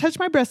I never touched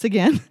my breast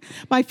again.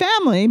 My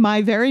family,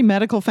 my very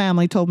medical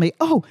family, told me,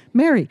 oh,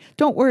 Mary,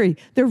 don't worry.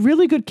 They're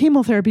really good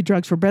chemotherapy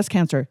drugs for breast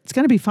cancer. It's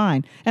going to be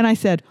fine. And I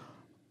said,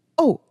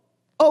 oh,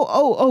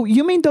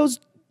 you mean those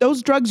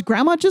drugs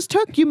Grandma just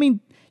took? You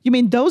mean You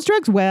mean those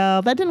drugs?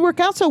 Well, that didn't work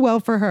out so well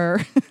for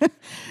her.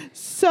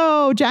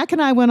 So Jack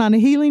and I went on a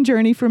healing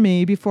journey for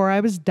me before I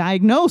was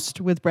diagnosed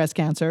with breast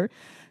cancer.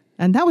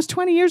 And that was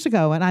 20 years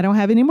ago. And I don't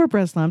have any more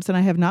breast lumps, and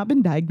I have not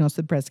been diagnosed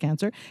with breast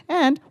cancer.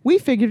 And we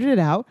figured it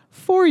out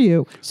for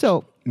you.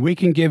 So we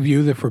can give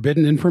you the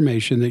forbidden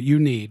information that you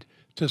need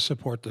to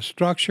support the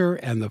structure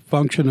and the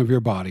function of your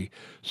body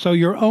so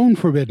your own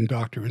forbidden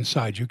doctor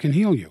inside you can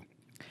heal you.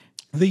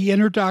 The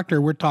inner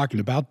doctor we're talking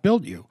about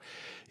built you.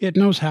 It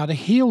knows how to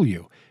heal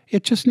you.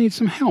 It just needs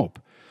some help.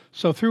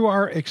 So through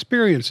our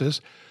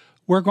experiences,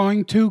 we're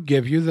going to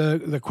give you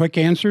the quick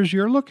answers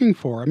you're looking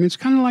for. I mean, it's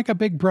kind of like a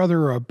big brother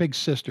or a big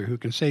sister who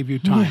can save you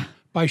time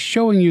by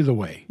showing you the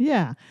way.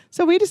 Yeah.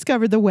 So we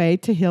discovered the way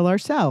to heal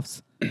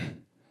ourselves.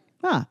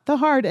 The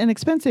hard and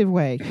expensive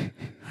way.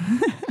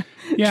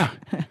 Yeah.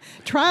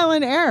 Trial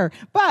and error.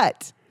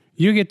 But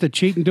you get to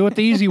cheat and do it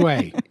the easy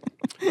way.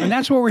 And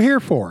that's what we're here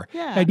for.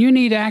 Yeah. And you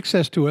need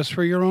access to us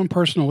for your own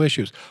personal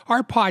issues.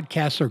 Our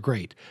podcasts are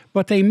great,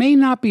 but they may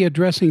not be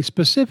addressing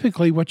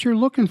specifically what you're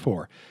looking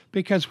for,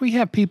 because we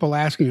have people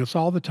asking us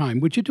all the time,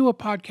 would you do a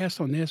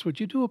podcast on this? Would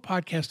you do a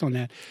podcast on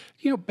that?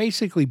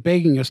 Basically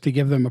begging us to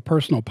give them a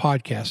personal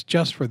podcast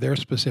just for their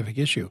specific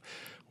issue.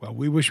 Well,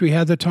 we wish we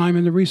had the time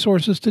and the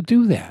resources to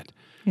do that.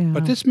 Yeah.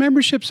 But this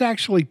membership's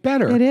actually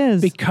better. It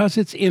is. Because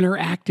it's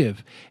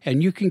interactive,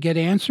 and you can get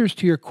answers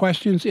to your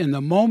questions in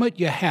the moment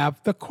you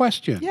have the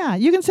question. Yeah,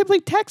 you can simply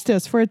text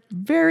us for a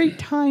very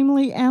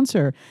timely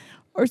answer.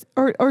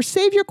 Or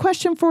save your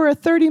question for your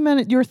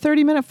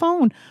 30-minute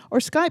phone or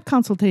Skype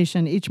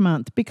consultation each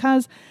month,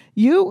 because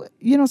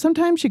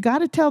sometimes you got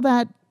to tell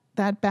that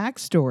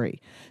backstory.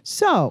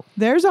 So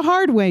there's a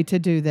hard way to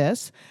do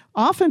this.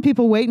 Often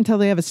people wait until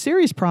they have a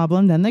serious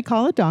problem, then they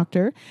call a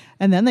doctor,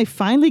 and then they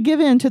finally give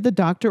in to the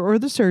doctor or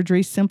the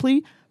surgery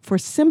simply for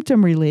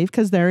symptom relief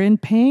because they're in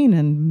pain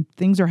and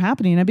things are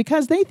happening, and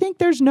because they think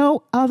there's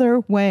no other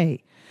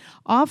way.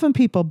 Often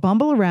people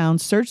bumble around,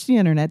 search the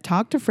internet,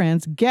 talk to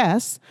friends,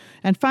 guess,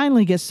 and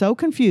finally get so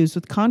confused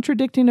with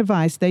contradicting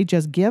advice they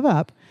just give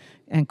up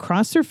and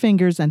cross their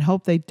fingers and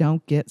hope they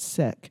don't get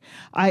sick.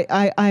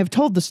 I have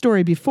told the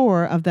story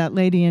before of that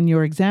lady in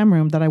your exam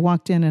room that I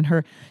walked in,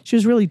 and she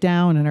was really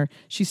down, and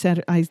she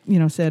said,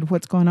 said,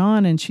 what's going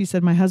on? And she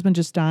said, my husband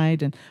just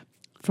died and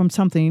from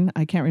something,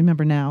 I can't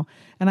remember now.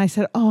 And I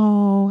said,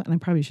 and I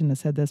probably shouldn't have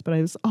said this, but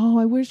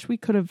I wish we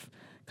could have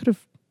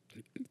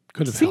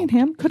seen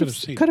him, could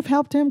have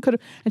helped him,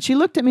 and she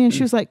looked at me and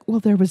she was like,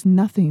 well, there was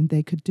nothing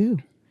they could do.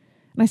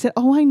 And I said,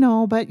 I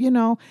know, but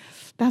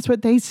that's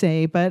what they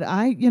say, but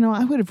I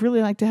would have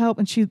really liked to help.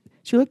 And she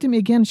looked at me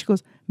again and she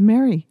goes,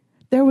 Mary,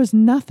 there was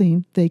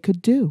nothing they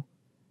could do.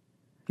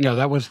 No,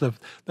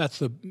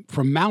 that's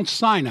from Mount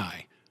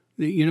Sinai,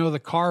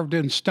 the carved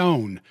in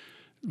stone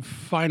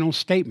final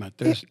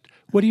statement.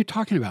 What are you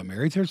talking about,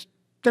 Mary? There's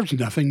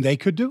nothing they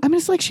could do. I mean,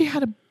 it's like she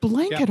had a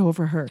blanket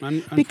over her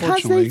because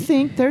unfortunately, they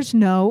think there's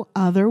no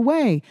other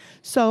way.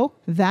 So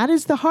that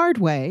is the hard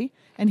way,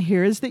 and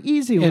here is the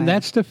easy way. And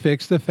that's to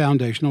fix the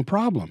foundational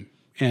problem,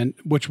 and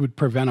which would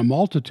prevent a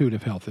multitude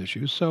of health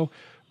issues. So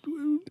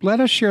let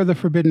us share the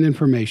forbidden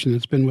information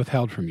that's been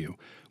withheld from you.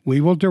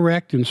 We will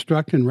direct,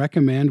 instruct, and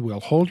recommend. We'll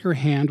hold your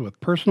hand with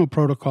personal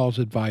protocols,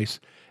 advice,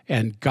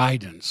 and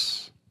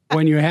guidance.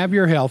 When you have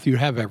your health, you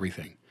have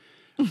everything.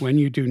 When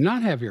you do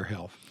not have your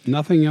health,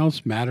 nothing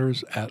else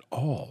matters at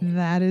all.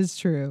 That is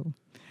true.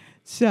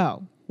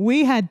 So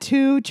we had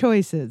two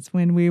choices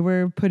when we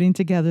were putting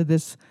together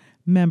this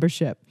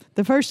membership.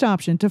 The first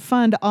option, to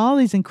fund all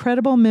these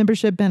incredible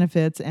membership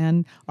benefits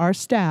and our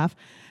staff,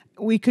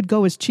 we could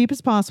go as cheap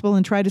as possible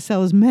and try to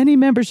sell as many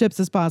memberships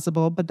as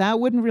possible, but that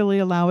wouldn't really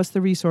allow us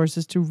the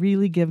resources to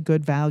really give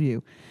good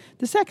value.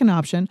 The second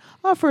option,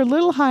 offer a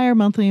little higher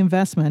monthly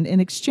investment. In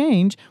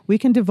exchange, we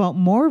can devote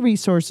more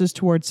resources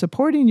towards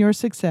supporting your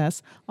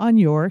success on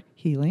your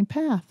healing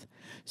path.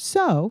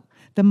 So,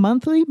 the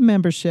monthly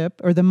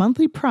membership, or the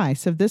monthly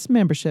price of this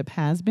membership,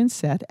 has been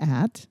set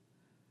at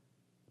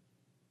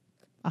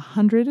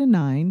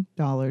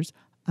 $109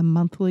 a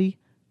monthly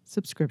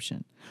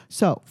subscription.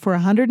 So for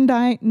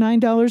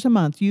 $109 a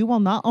month, you will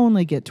not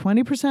only get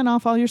 20%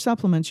 off all your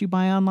supplements you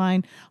buy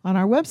online on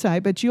our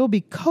website, but you'll be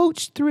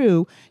coached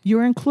through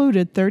your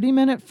included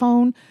 30-minute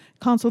phone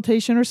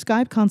consultation or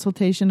Skype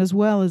consultation, as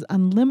well as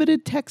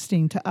unlimited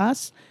texting to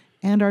us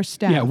and our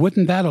staff. Yeah,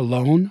 wouldn't that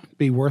alone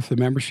be worth the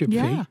membership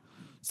Yeah. fee?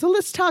 So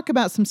let's talk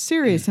about some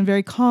serious and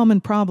very common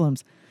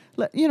problems.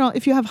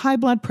 If you have high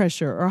blood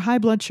pressure or high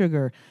blood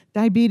sugar,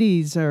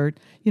 diabetes, or,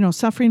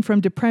 suffering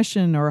from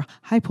depression or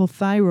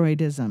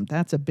hypothyroidism,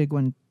 that's a big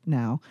one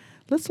now.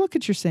 Let's look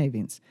at your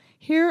savings.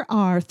 Here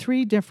are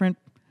 3 different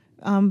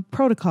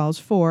protocols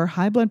for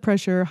high blood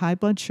pressure, high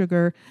blood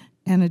sugar,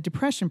 and a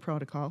depression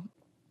protocol.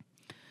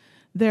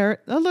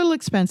 They're a little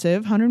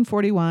expensive, $141,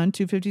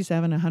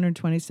 $257,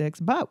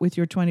 $126, but with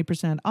your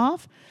 20%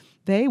 off,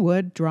 they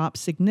would drop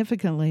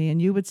significantly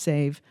and you would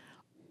save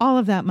all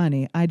of that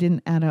money. I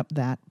didn't add up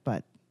that,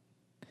 but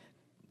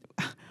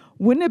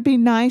wouldn't it be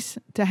nice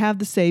to have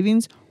the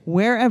savings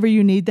wherever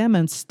you need them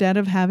instead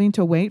of having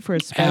to wait for a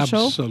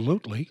special?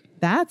 Absolutely.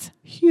 That's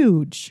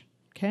huge.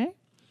 Okay.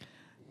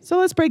 So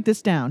let's break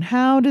this down.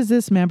 How does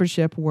this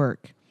membership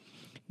work?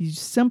 You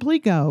simply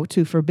go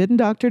to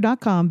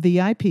forbiddendoctor.com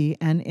VIP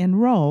and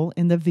enroll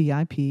in the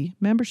VIP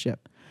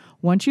membership.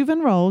 Once you've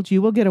enrolled,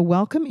 you will get a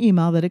welcome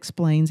email that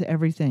explains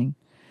everything.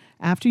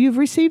 After you've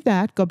received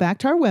that, go back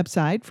to our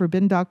website,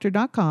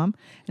 forbiddendoctor.com,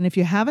 and if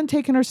you haven't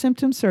taken our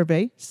symptom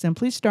survey,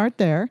 simply start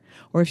there.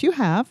 Or if you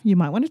have, you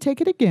might want to take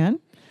it again.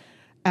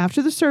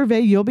 After the survey,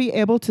 you'll be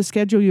able to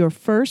schedule your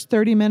first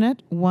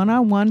 30-minute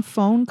one-on-one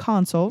phone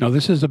consult. Now,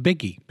 this is a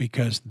biggie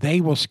because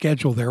they will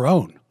schedule their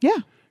own. Yeah.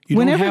 You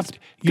Whenever don't have it's to,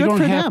 you good don't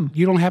for have, them.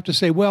 You don't have to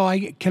say, well,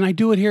 can I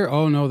do it here?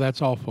 Oh, no,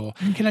 that's all full.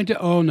 Can I do?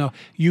 Oh, no.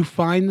 You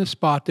find the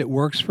spot that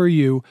works for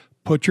you.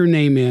 Put your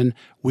name in.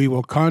 We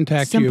will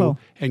contact you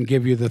and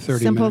give you the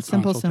 30-minute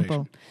consultation.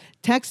 Simple.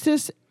 Text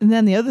us. And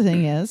then the other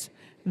thing is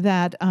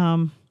that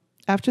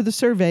after the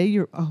survey,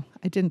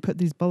 I didn't put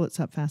these bullets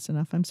up fast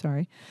enough. I'm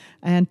sorry.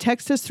 And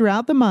text us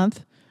throughout the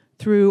month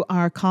through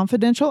our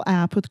confidential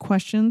app with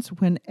questions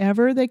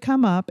whenever they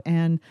come up,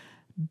 and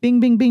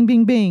bing, bing, bing,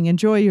 bing, bing.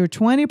 Enjoy your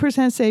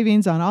 20%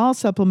 savings on all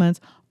supplements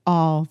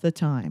all the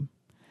time.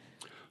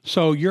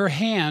 So your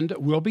hand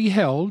will be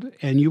held,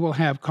 and you will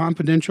have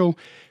confidential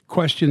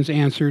questions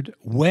answered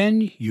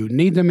when you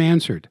need them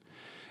answered.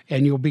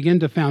 And you'll begin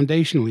to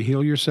foundationally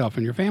heal yourself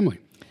and your family.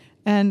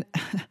 And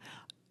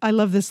I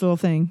love this little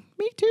thing.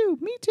 Me too.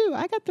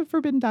 I got the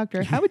Forbidden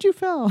Doctor. How would you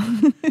feel?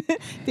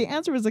 The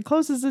answer was as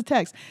close as a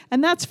text.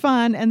 And that's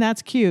fun and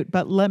that's cute.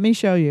 But let me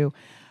show you.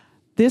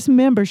 This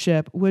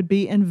membership would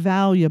be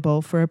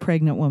invaluable for a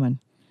pregnant woman.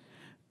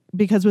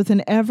 Because with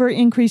an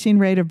ever-increasing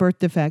rate of birth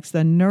defects,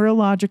 the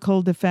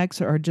neurological defects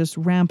are just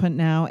rampant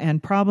now,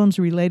 and problems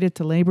related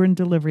to labor and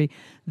delivery,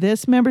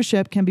 this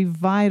membership can be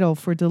vital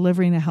for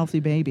delivering a healthy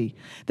baby.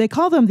 They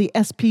call them the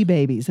SP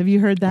babies. Have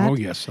you heard that? Oh,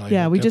 yes.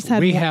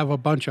 We have a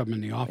bunch of them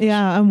in the office.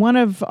 Yeah, and one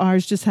of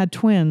ours just had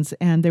twins,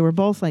 and they were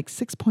both like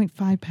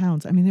 6.5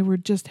 pounds. I mean, they were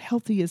just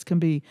healthy as can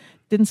be.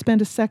 Didn't spend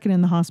a second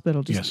in the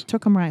hospital. Just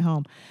took them right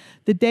home.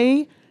 The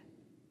day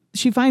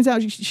she finds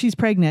out she's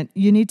pregnant,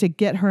 you need to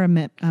get her a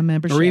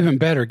membership. Or even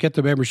better, get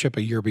the membership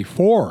a year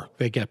before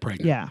they get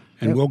pregnant. Yeah.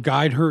 And we'll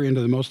guide her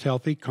into the most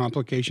healthy,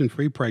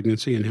 complication-free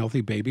pregnancy and healthy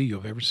baby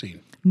you've ever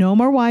seen. No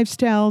more wives'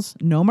 tales,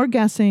 no more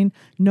guessing,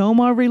 no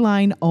more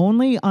relying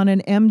only on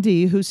an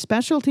MD whose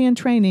specialty and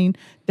training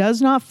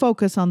does not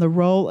focus on the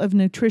role of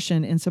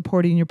nutrition in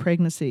supporting your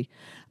pregnancy.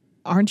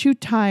 Aren't you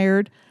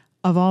tired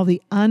of all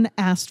the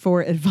unasked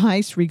for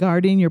advice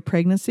regarding your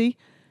pregnancy?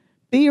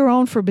 Be your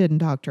own Forbidden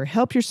Doctor.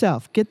 Help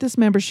yourself. Get this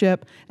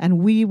membership, and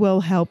we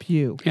will help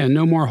you. And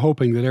no more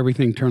hoping that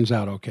everything turns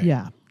out okay.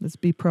 Yeah, let's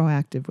be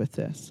proactive with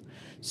this.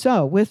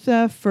 So with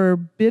the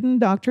Forbidden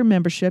Doctor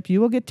membership,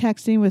 you will get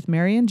texting with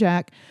Mary and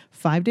Jack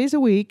 5 days a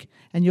week,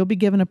 and you'll be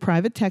given a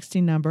private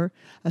texting number,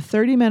 a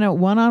 30-minute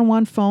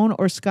one-on-one phone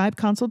or Skype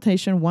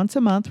consultation once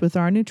a month with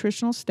our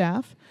nutritional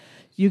staff.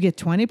 You get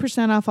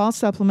 20% off all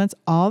supplements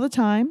all the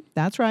time.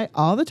 That's right,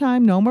 all the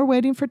time. No more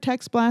waiting for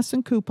text blasts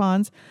and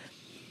coupons.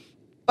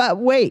 But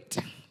wait,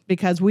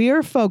 because we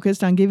are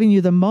focused on giving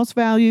you the most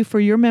value for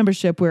your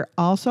membership, we're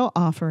also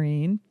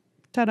offering,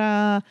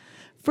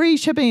 free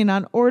shipping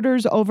on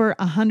orders over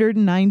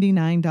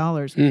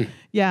 $199.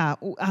 Yeah.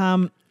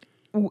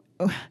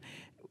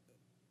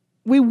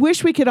 We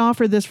wish we could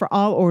offer this for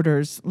all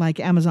orders like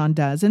Amazon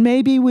does, and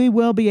maybe we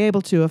will be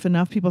able to if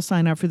enough people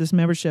sign up for this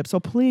membership. So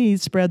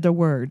please spread the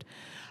word.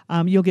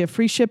 You'll get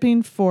free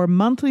shipping for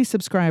monthly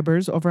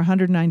subscribers over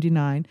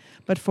 $199,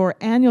 but for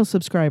annual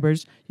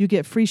subscribers, you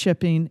get free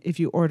shipping if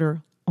you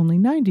order only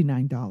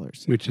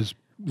 $99. Which is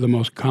the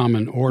most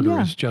common order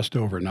is just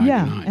over $99.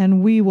 Yeah,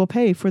 and we will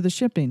pay for the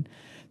shipping.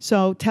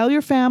 So tell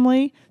your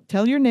family,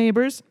 tell your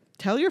neighbors,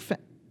 tell your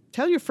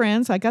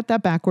friends, I got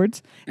that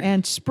backwards,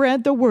 and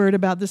spread the word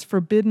about this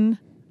Forbidden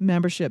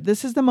membership.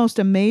 This is the most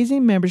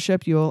amazing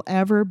membership you will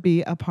ever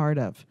be a part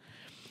of.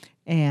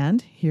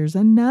 And here's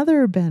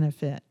another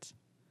benefit.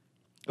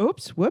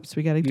 Whoops,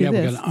 we got to do this.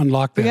 We got to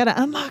unlock that. We got to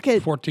unlock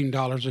it.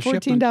 $14 a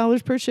shipment.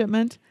 $14 per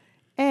shipment.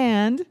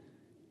 And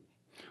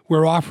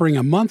we're offering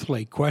a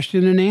monthly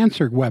question and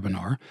answer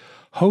webinar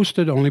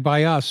hosted only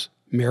by us,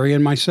 Mary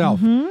and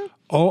myself.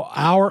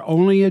 Our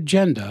only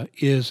agenda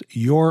is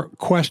your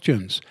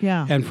questions.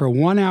 Yeah. And for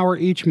 1 hour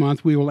each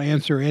month, we will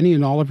answer any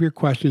and all of your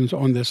questions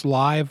on this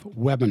live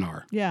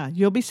webinar. Yeah,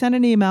 you'll be sent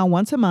an email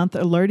once a month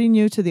alerting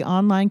you to the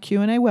online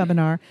Q&A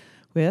webinar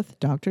with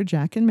Dr.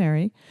 Jack and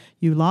Mary.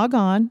 You log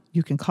on,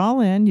 you can call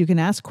in, you can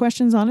ask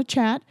questions on a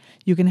chat,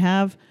 you can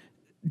have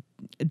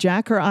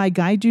Jack or I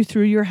guide you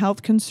through your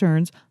health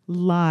concerns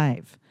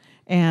live.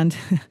 And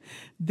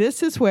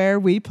this is where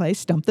we play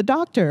Stump the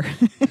Doctor.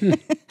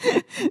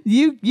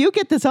 You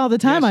get this all the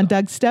time on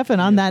Doug Steffen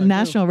on that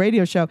national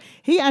radio show.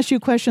 He asks you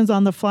questions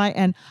on the fly,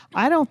 and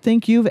I don't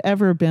think you've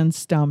ever been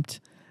stumped.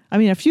 I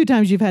mean, a few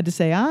times you've had to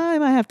say, I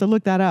might have to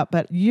look that up,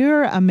 but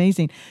you're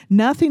amazing.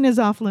 Nothing is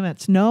off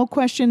limits. No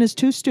question is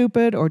too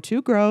stupid or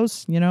too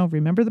gross.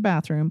 Remember the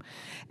bathroom.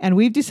 And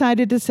we've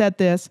decided to set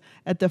this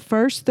at the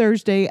first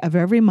Thursday of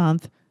every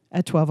month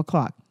at 12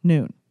 o'clock,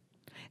 noon.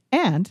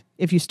 And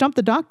if you stump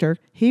the doctor,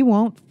 he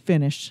won't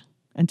finish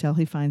until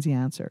he finds the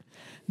answer.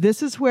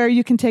 This is where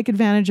you can take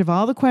advantage of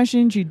all the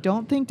questions you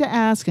don't think to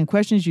ask and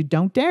questions you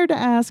don't dare to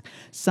ask.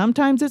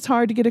 Sometimes it's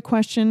hard to get a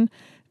question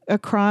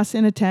across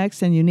in a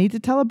text, and you need to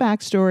tell a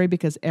backstory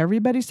because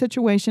everybody's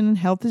situation and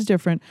health is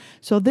different.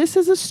 So this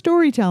is a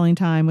storytelling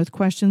time with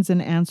questions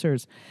and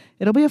answers.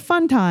 It'll be a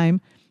fun time,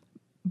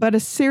 but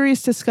a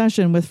serious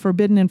discussion with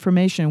forbidden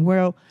information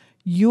where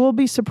you'll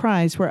be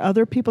surprised where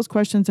other people's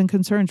questions and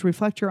concerns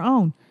reflect your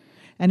own.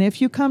 And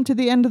if you come to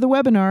the end of the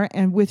webinar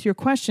and with your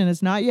question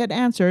is not yet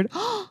answered,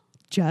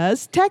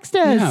 just text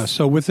us. Yeah,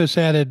 so with this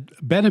added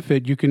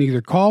benefit, you can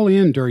either call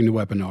in during the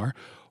webinar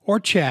or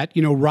chat,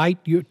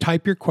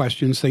 type your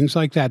questions, things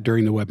like that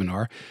during the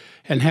webinar,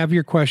 and have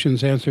your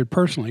questions answered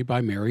personally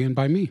by Mary and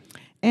by me.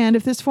 And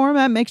if this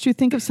format makes you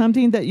think of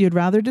something that you'd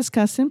rather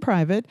discuss in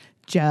private,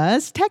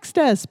 just text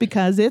us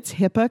because it's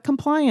HIPAA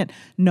compliant.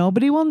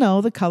 Nobody will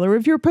know the color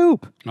of your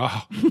poop.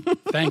 Oh,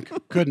 thank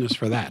goodness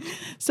for that.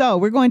 So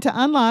we're going to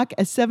unlock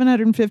a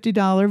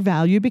 $750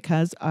 value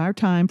because our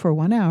time for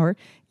 1 hour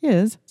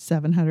is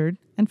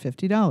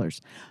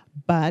 $750.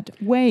 But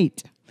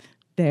wait,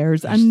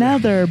 there's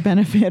another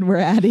benefit we're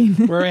adding.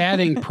 We're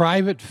adding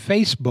private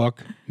Facebook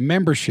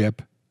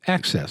membership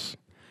access.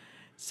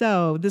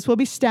 So this will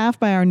be staffed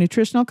by our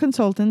nutritional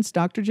consultants,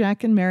 Dr.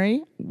 Jack and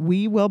Mary.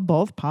 We will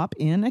both pop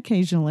in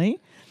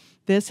occasionally.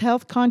 This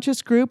health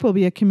conscious group will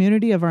be a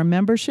community of our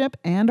membership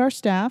and our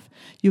staff.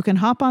 You can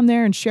hop on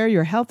there and share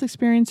your health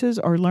experiences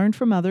or learn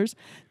from others.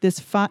 This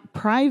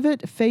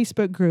private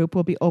Facebook group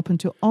will be open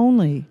to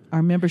only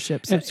our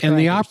membership subscribers. And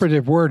the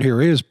operative word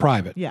here is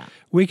private. Yeah.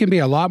 We can be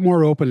a lot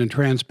more open and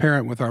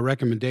transparent with our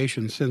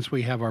recommendations since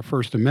we have our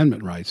First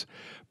Amendment rights.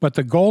 But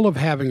the goal of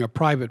having a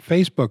private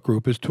Facebook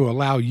group is to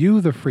allow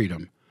you the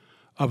freedom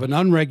of an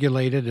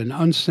unregulated and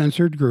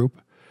uncensored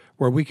group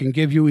where we can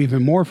give you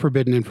even more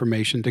forbidden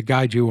information to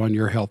guide you on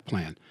your health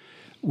plan.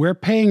 We're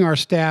paying our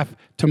staff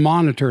to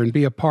monitor and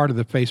be a part of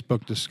the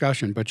Facebook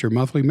discussion, but your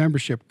monthly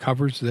membership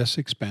covers this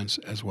expense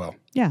as well.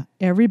 Yeah,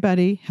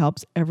 everybody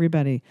helps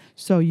everybody.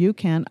 So you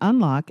can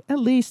unlock at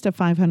least a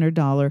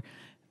 $500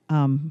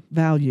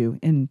 value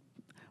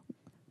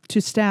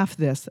to staff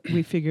this.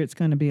 We figure it's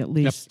going to be at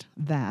least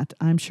that.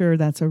 I'm sure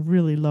that's a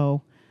really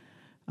low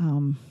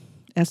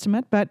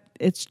estimate, but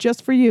it's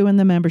just for you in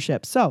the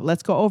membership. So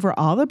let's go over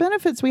all the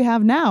benefits we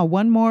have now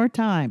one more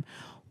time.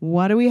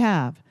 What do we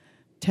have?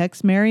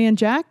 Text Mary and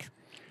Jack.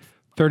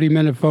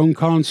 30-minute phone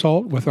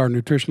consult with our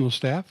nutritional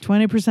staff.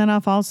 20%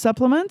 off all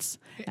supplements.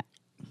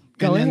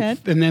 Go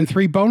ahead. And then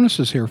 3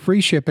 bonuses here. Free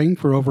shipping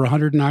for over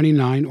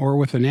 $199 or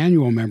with an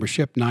annual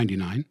membership,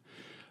 $99.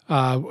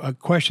 A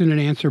question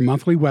and answer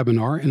monthly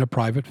webinar in a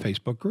private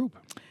Facebook group.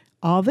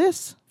 All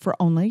this for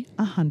only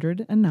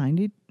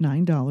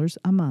 $199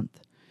 a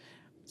month.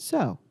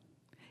 So,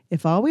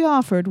 if all we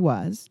offered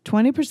was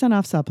 20%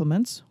 off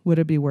supplements, would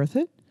it be worth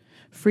it?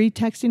 Free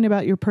texting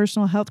about your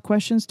personal health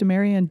questions to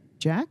Mary and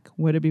Jack,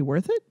 would it be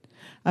worth it?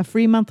 A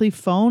free monthly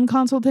phone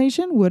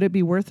consultation, would it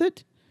be worth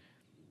it?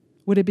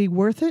 Would it be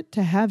worth it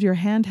to have your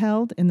hand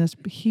held in this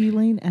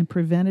healing and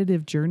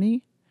preventative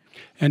journey?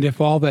 And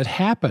if all that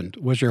happened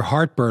was your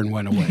heartburn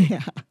went away,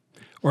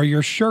 or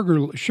your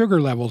sugar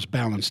levels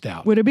balanced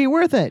out, would it be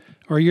worth it?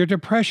 Or your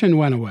depression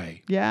went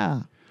away,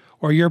 Yeah.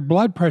 or your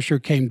blood pressure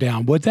came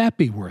down, would that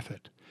be worth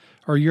it?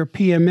 Or your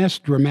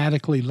PMS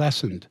dramatically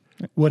lessened,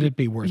 would it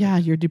be worth it? Yeah,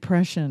 your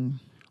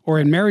depression. Or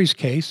in Mary's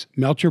case,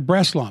 melt your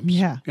breast lumps.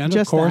 Yeah, And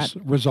just of course,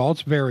 that.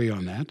 results vary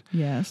on that.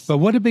 Yes. But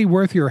would it be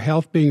worth your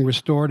health being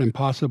restored and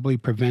possibly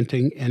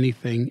preventing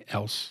anything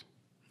else?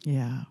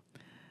 Yeah.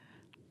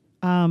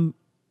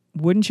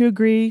 Wouldn't you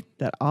agree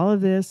that all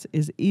of this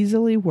is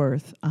easily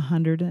worth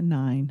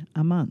 $109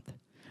 a month?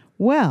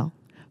 Well,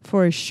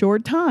 for a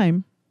short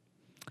time,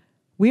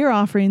 we are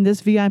offering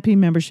this VIP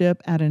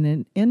membership at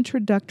an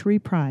introductory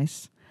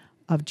price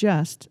of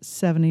just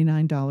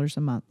 $79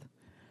 a month.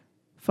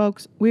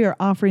 Folks, we are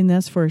offering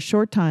this for a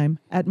short time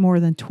at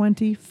more than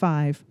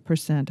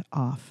 25%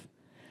 off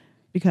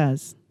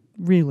because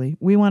really,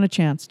 we want a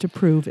chance to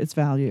prove its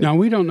value. Now,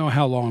 we don't know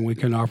how long we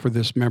can offer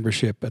this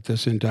membership at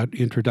this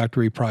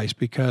introductory price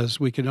because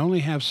we can only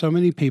have so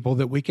many people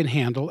that we can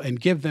handle and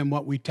give them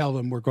what we tell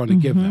them we're going to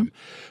give them,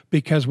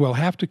 because we'll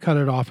have to cut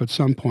it off at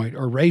some point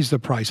or raise the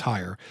price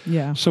higher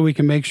so we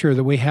can make sure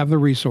that we have the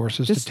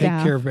resources to take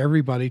care of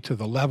everybody to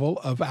the level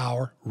of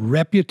our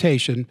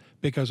reputation,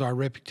 because our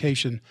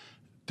reputation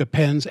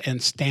depends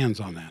and stands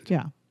on that.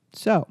 Yeah.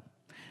 So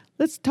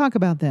let's talk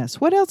about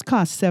this. What else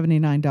costs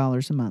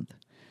 $79 a month?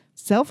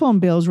 Cell phone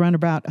bills run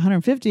about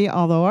 $150,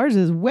 although ours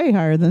is way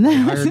higher than that.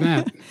 Higher than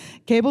that.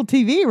 Cable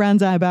TV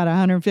runs about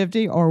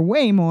 $150 or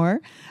way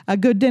more. A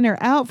good dinner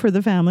out for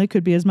the family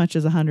could be as much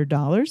as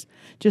 $100.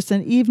 Just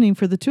an evening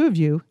for the two of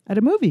you at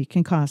a movie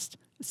can cost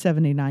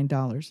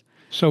 $79.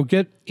 So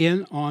get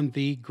in on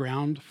the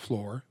ground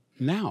floor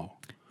now.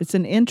 It's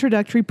an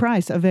introductory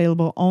price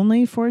available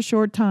only for a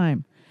short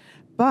time.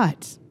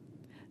 But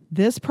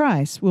this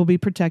price will be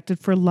protected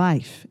for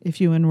life if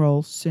you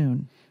enroll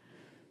soon.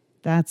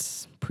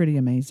 That's pretty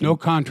amazing. No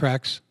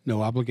contracts,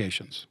 no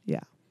obligations.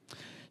 Yeah.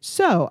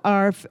 So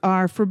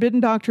our Forbidden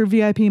Doctor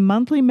VIP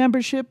monthly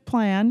membership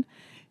plan,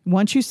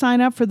 once you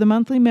sign up for the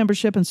monthly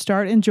membership and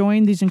start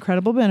enjoying these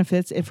incredible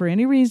benefits, if for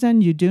any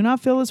reason you do not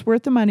feel it's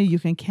worth the money, you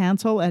can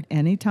cancel at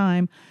any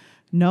time.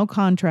 No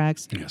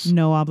contracts,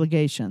 no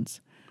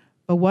obligations.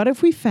 But what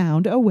if we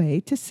found a way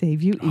to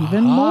save you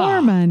even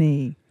more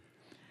money?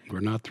 We're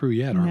not through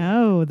yet, are we?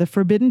 No, the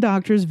Forbidden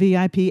Doctors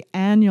VIP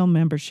annual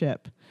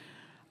membership.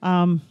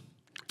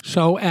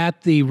 So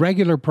at the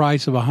regular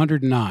price of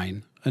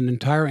 $109, an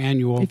entire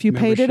annual if you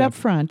paid it up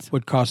front,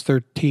 would cost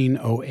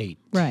 $13.08.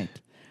 Right.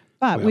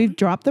 But we've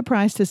dropped the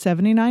price to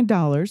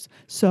 $79.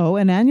 So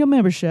an annual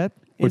membership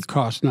would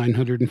cost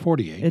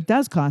 $948. It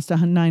does cost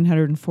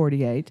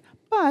 $948.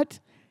 But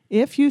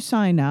if you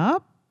sign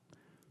up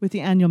with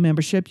the annual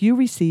membership, you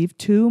receive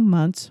 2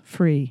 months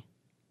free.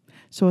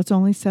 So it's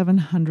only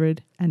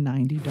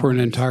 $790 for an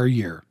entire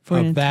year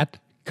of that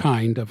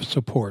kind of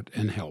support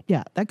and help.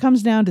 Yeah, that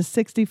comes down to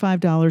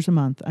 $65 a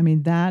month. I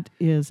mean, that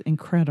is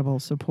incredible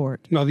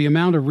support. Well, the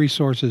amount of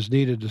resources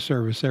needed to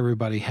service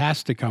everybody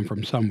has to come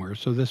from somewhere.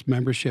 So this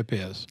membership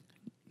is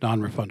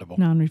non-refundable.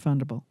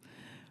 Non-refundable.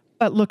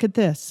 But look at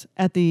this.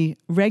 At the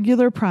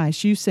regular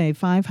price, you save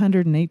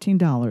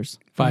 $518.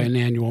 By an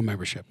annual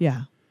membership.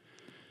 Yeah.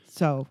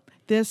 So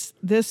this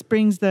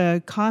brings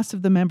the cost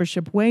of the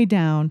membership way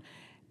down,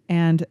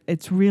 and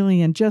it's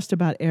really in just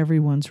about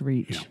everyone's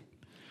reach. Yeah.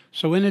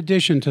 So in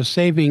addition to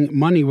saving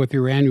money with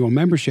your annual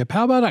membership,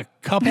 how about a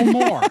couple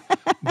more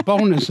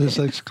bonuses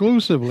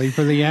exclusively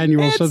for the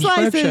annual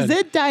subscription? It slices,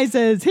 it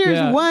dices.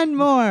 Here's one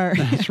more.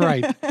 That's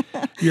right.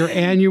 Your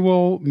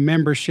annual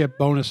membership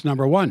bonus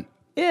number 1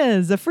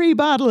 is a free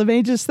bottle of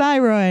Aegis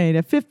Thyroid,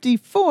 a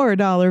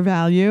 $54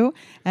 value.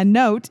 And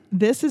note,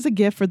 this is a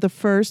gift for the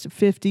first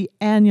 50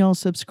 annual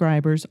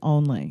subscribers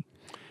only.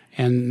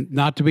 And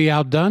not to be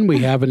outdone, we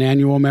have an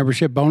annual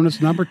membership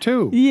bonus number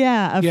 2.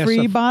 Yeah, a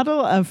free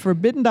bottle of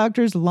Forbidden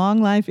Doctor's Long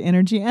Life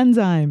Energy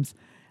Enzymes,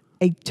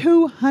 a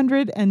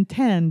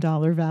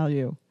 $210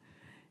 value.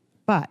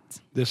 But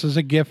this is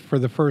a gift for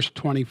the first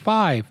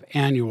 25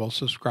 annual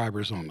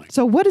subscribers only.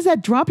 So what is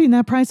that dropping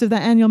that price of the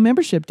annual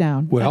membership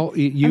down? Well,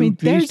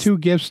 these two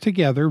gifts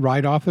together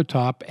right off the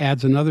top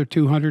adds another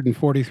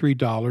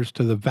 $243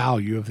 to the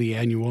value of the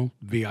annual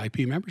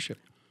VIP membership.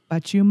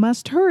 But you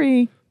must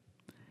hurry.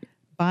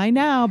 Buy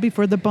now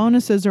before the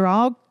bonuses are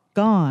all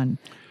gone.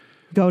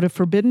 Go to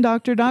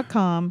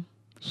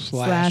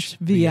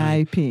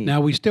forbiddendoctor.com/VIP. Now,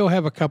 we still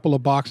have a couple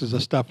of boxes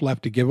of stuff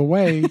left to give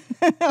away.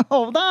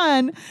 Hold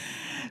on.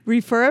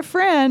 Refer a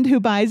friend who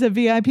buys a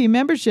VIP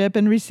membership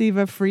and receive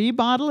a free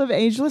bottle of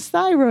Ageless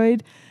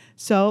Thyroid.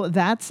 So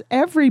that's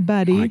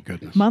everybody. My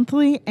goodness.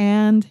 Monthly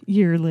and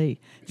yearly.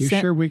 You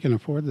sure we can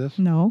afford this?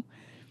 No.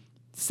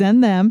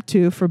 Send them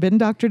to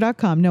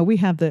forbiddendoctor.com. No, we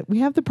have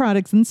the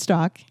products in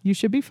stock. You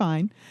should be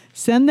fine.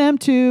 Send them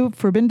to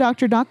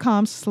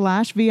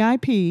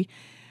forbiddendoctor.com/VIP.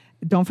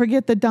 Don't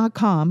forget the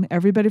 .com.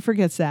 Everybody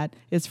forgets that.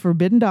 It's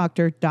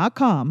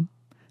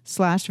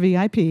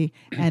forbiddendoctor.com/VIP.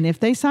 And if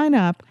they sign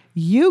up,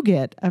 you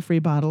get a free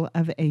bottle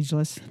of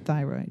Ageless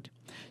Thyroid.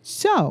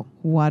 So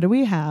what do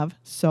we have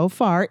so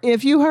far?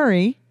 If you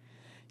hurry,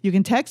 you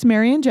can text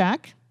Mary and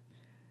Jack.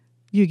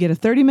 You get a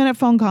 30-minute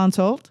phone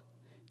consult.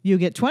 You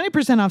get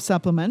 20% off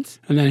supplements.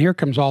 And then here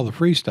comes all the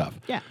free stuff.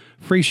 Yeah.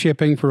 Free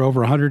shipping for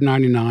over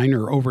 $199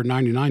 or over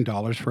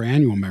 $99 for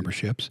annual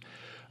memberships,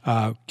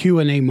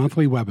 Q&A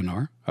monthly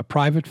webinar, a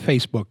private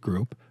Facebook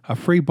group, a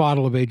free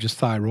bottle of Aegis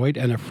Thyroid,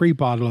 and a free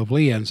bottle of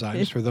Lee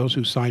enzymes for those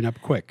who sign up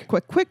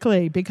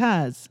quickly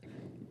because,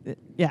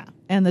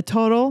 and the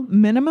total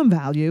minimum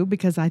value,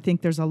 because I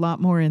think there's a lot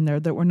more in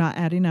there that we're not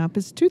adding up,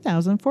 is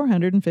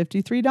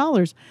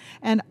 $2,453.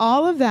 And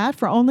all of that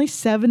for only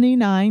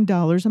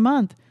 $79 a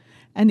month.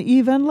 And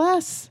even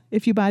less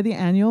if you buy the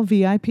annual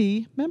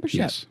VIP membership.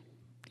 Yes.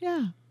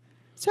 Yeah.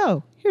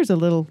 So here's a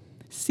little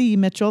C.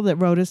 Mitchell that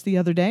wrote us the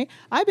other day.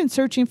 I've been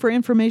searching for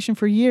information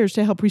for years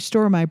to help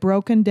restore my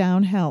broken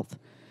down health.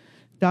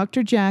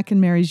 Dr. Jack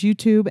and Mary's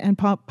YouTube and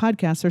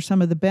podcasts are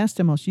some of the best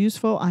and most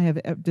useful I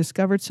have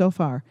discovered so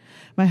far.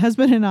 My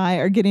husband and I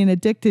are getting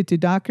addicted to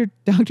Dr.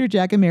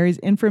 Jack and Mary's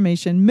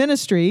information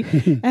ministry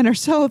and are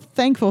so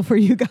thankful for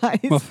you guys.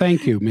 Well,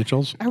 thank you,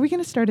 Mitchells. Are we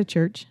going to start a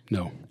church?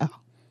 No. Oh.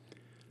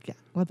 Yeah.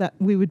 Well,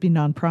 we would be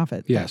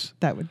nonprofit. Yes.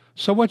 That would.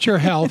 So what's your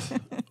health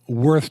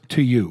worth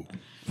to you?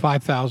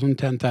 $5,000,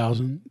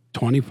 $10,000,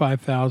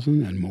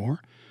 $25,000 and more?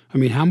 I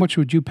mean, how much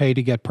would you pay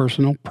to get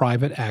personal,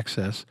 private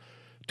access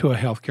to a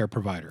healthcare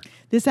provider?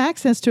 This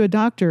access to a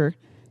doctor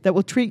that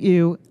will treat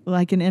you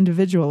like an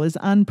individual is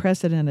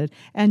unprecedented,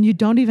 and you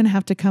don't even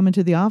have to come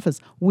into the office.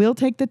 We'll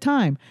take the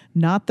time,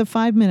 not the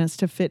 5 minutes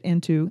to fit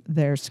into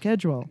their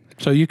schedule.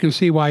 So you can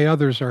see why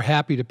others are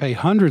happy to pay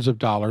hundreds of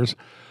dollars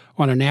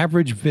on an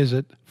average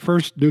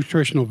first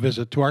nutritional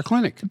visit to our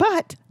clinic.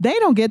 But they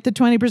don't get the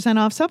 20%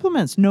 off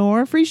supplements,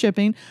 nor free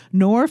shipping,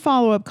 nor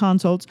follow-up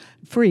consults,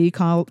 free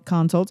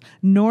consults,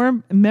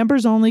 nor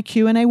members-only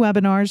Q&A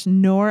webinars,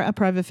 nor a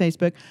private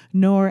Facebook,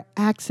 nor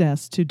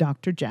access to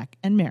Dr. Jack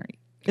and Mary.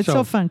 It's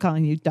so fun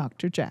calling you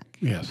Dr. Jack.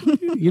 Yes.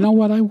 You know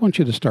what? I want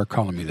you to start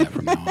calling me that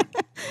from now on.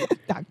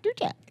 Dr.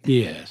 Jack.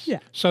 Yes. Yeah.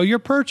 So your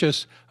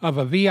purchase of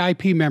a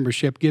VIP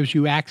membership gives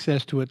you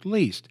access to at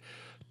least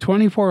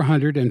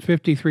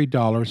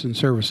 $2,453 in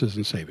services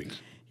and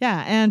savings.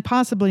 Yeah, and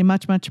possibly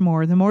much, much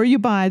more. The more you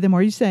buy, the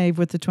more you save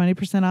with the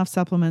 20% off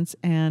supplements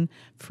and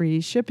free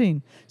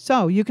shipping.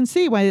 So you can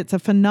see why it's a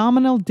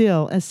phenomenal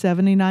deal at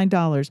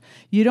 $79.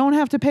 You don't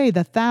have to pay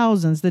the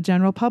thousands the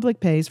general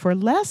public pays for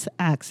less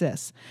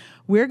access.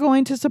 We're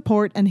going to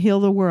support and heal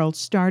the world,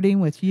 starting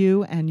with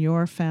you and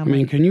your family. I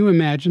mean, can you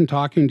imagine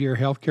talking to your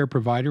healthcare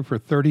provider for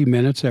 30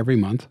 minutes every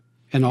month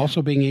and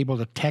also being able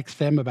to text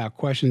them about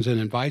questions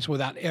and advice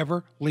without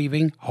ever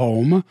leaving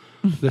home?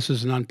 This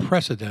is an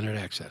unprecedented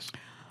access.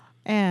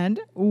 And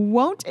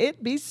won't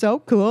it be so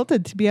cool to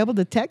be able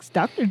to text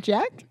Dr.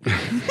 Jack?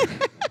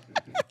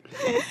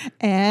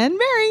 And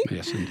Mary.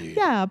 Yes, indeed.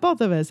 Yeah, both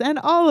of us and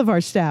all of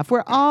our staff.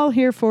 We're all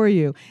here for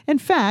you. In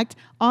fact,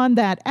 on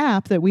that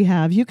app that we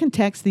have, you can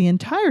text the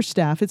entire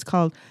staff. It's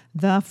called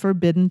The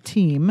Forbidden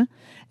Team.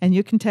 And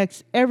you can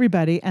text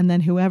everybody, and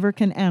then whoever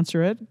can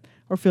answer it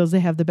or feels they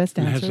have the best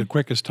And answer. it has the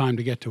quickest time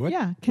to get to it.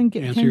 Yeah,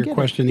 answer your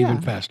question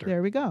even faster.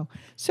 There we go.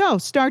 So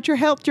start your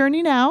health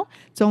journey now.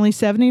 It's only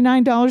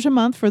 $79 a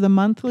month for the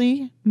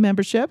monthly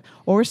membership,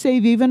 or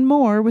save even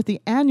more with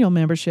the annual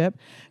membership.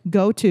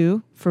 Go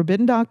to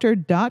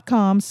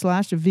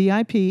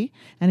forbiddendoctor.com/VIP.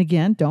 And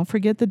again, don't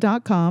forget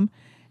the .com.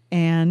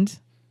 And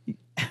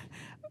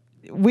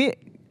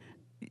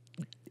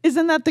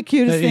isn't that the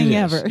cutest thing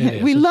ever? It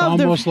is. We love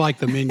it's almost like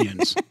the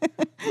Minions.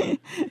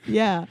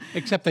 Yeah.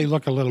 Except they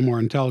look a little more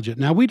intelligent.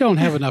 Now, we don't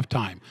have enough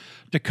time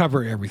to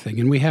cover everything,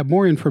 and we have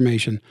more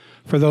information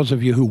for those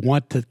of you who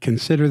want to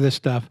consider this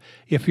stuff.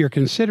 If you're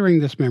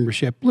considering this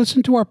membership,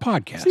 listen to our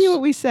podcast. See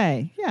what we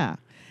say. Yeah.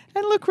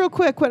 And look real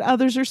quick what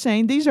others are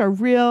saying. These are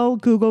real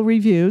Google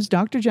reviews.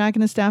 Dr. Jack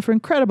and his staff are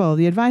incredible.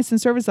 The advice and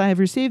service I have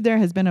received there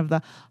has been of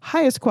the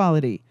highest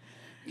quality.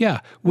 Yeah,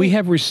 we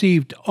have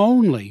received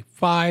only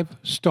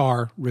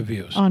 5-star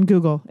reviews. On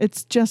Google.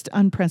 It's just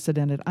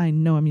unprecedented. I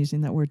know I'm using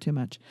that word too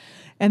much.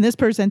 And this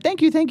person,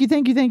 thank you.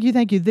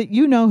 That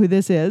you know who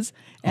this is.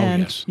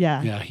 And yes.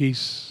 Yeah. Yeah, he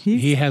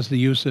has the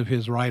use of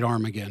his right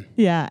arm again.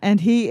 Yeah,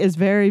 and he is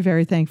very,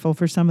 very thankful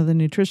for some of the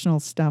nutritional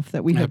stuff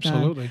that we have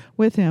done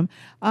with him.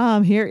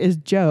 Here is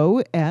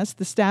Joe S.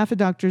 The staff at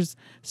Dr.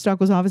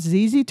 Stockwell's office is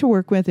easy to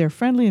work with. They're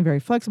friendly and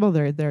very flexible.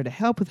 They're there to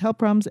help with health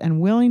problems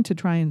and willing to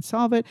try and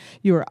solve it.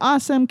 You are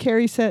awesome.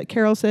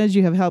 Carol says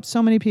you have helped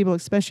so many people,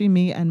 especially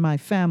me and my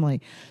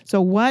family.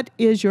 So what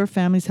is your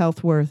family's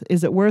health worth?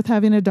 Is it worth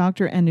having a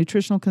doctor and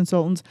nutritional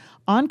consultants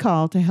on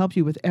call to help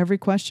you with every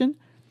question?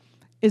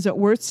 Is it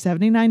worth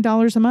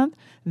 $79 a month?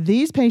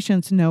 These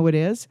patients know it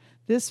is.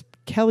 This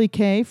Kelly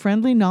K,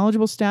 friendly,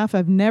 knowledgeable staff,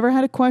 I've never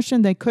had a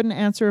question they couldn't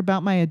answer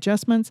about my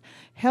adjustments,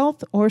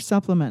 health, or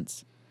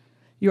supplements.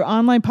 Your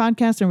online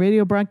podcast and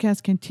radio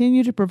broadcasts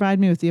continue to provide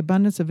me with the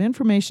abundance of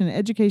information and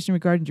education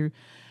regarding your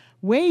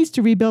ways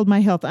to rebuild my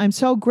health. I'm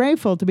so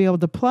grateful to be able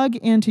to plug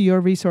into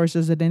your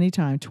resources at any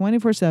time,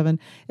 24/7,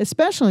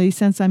 especially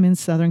since I'm in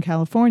Southern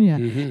California.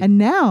 Mm-hmm. And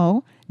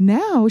now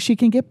she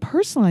can get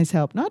personalized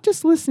help, not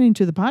just listening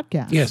to the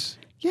podcast. Yes.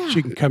 Yeah.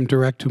 She can come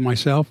direct to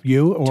myself,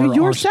 you, or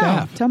to our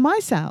staff. To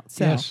myself.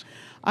 So yes.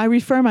 I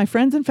refer my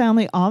friends and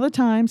family all the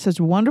time.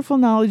 Such wonderful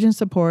knowledge and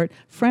support,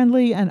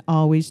 friendly and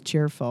always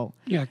cheerful.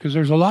 Yeah, because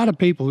there's a lot of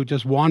people who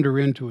just wander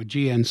into a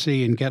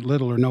GNC and get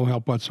little or no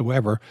help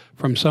whatsoever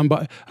from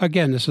somebody.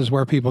 Again, this is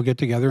where people get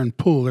together and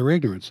pool their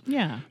ignorance.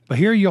 Yeah. But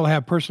here you'll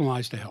have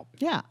personalized help.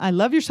 Yeah. I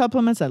love your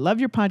supplements. I love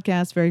your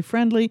podcast. Very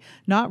friendly,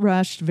 not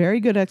rushed,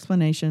 very good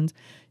explanations.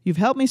 You've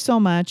helped me so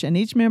much, and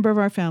each member of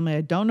our family,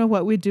 I don't know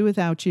what we'd do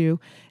without you.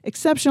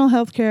 Exceptional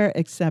healthcare,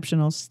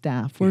 exceptional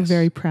staff. We're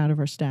very proud of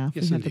our staff.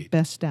 Yes, we have indeed. the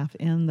best staff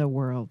in the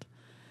world.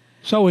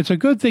 So it's a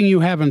good thing you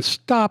haven't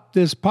stopped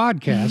this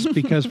podcast,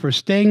 because for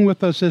staying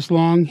with us this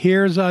long,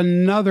 here's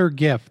another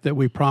gift that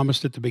we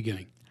promised at the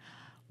beginning.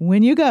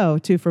 When you go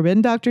to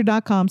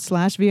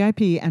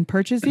forbiddendoctor.com/VIP and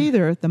purchase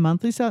either the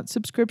monthly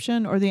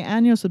subscription or the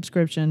annual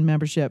subscription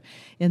membership,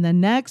 in the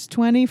next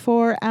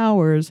 24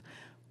 hours,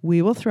 we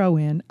will throw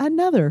in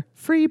another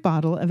free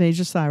bottle of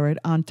Asia's Thyroid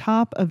on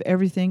top of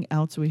everything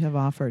else we have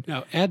offered.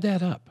 Now, add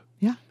that up.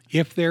 Yeah.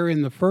 If they're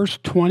in the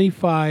first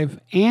 25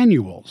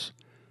 annuals,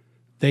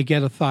 they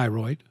get a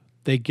thyroid,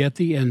 they get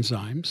the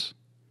enzymes,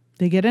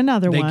 They get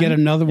another one. They get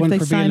another one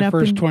for being the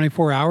first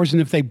 24 hours. And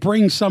if they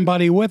bring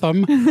somebody with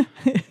them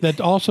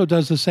that also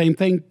does the same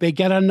thing, they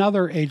get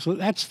another ageless.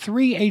 That's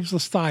 3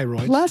 ageless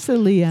thyroids. Plus the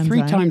Lee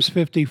enzyme. 3 times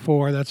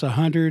 54, that's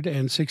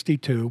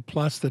 162,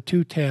 plus the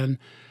 210.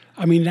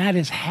 I mean, that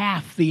is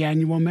half the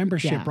annual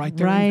membership right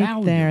there. Right in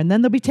value. there. And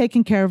then they'll be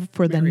taken care of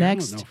for the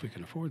next. I don't know if we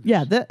can afford this.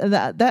 Yeah,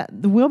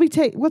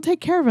 we'll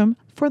take care of them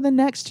for the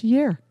next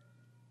year.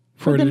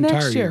 For the an next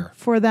entire year.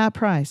 For that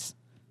price.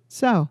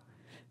 So,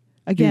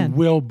 again. You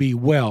will be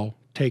well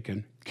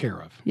taken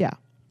care of. Yeah.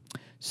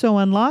 So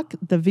unlock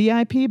the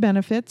VIP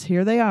benefits.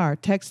 Here they are.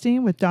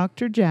 Texting with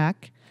Dr.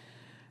 Jack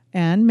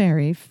and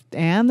Mary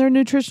and their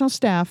nutritional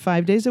staff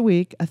 5 days a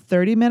week, a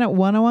 30-minute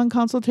one-on-one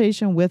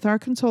consultation with our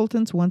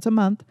consultants once a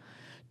month,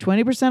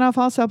 20% off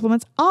all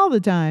supplements all the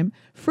time,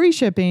 free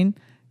shipping,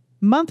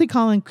 monthly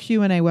call and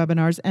Q&A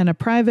webinars, and a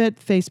private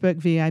Facebook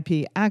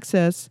VIP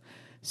access.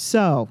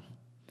 So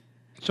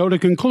to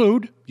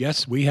conclude,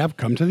 yes, we have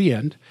come to the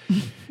end.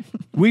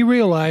 We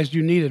realized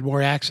you needed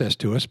more access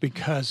to us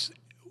because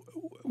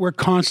we're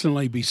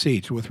constantly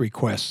besieged with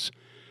requests.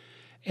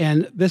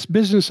 And this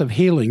business of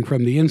healing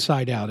from the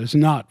inside out is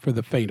not for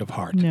the faint of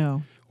heart.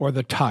 No. Or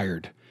the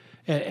tired.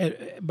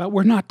 But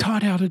we're not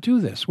taught how to do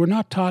this. We're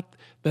not taught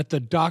that the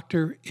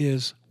doctor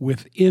is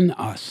within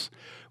us.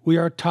 We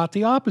are taught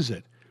the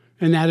opposite.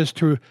 And that is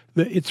true.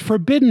 It's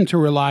forbidden to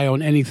rely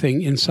on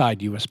anything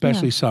inside you,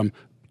 especially some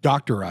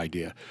doctor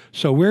idea.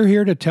 So we're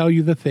here to tell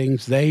you the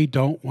things they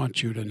don't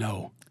want you to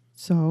know.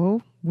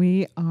 So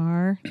we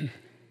are...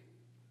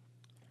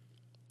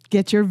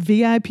 Get your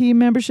VIP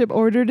membership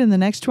ordered in the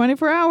next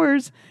 24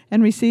 hours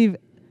and receive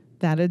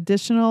that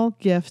additional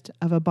gift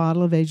of a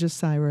bottle of Asia's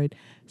thyroid,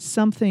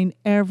 something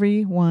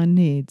everyone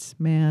needs,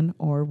 man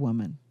or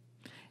woman.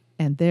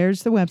 And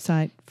there's the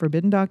website,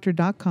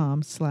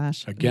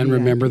 forbiddendoctor.com/VIP. Again,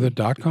 remember the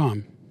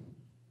 .com.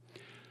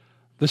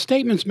 The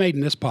statements made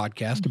in this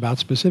podcast about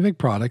specific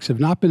products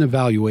have not been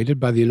evaluated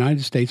by the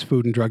United States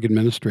Food and Drug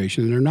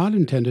Administration and are not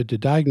intended to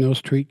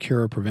diagnose, treat,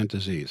 cure, or prevent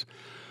disease.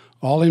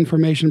 All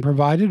information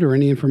provided or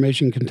any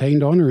information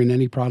contained on or in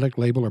any product,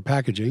 label, or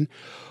packaging,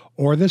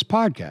 or this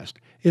podcast,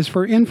 is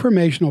for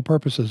informational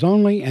purposes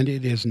only, and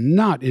it is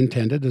not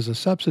intended as a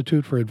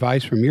substitute for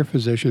advice from your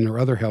physician or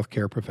other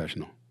healthcare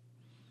professional.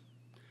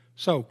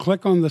 So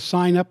click on the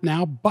Sign Up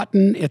Now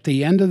button at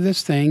the end of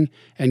this thing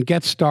and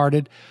get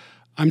started.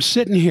 I'm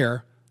sitting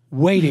here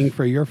waiting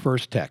for your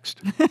first text.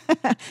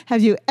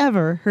 Have you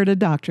ever heard a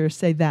doctor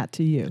say that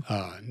to you?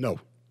 No.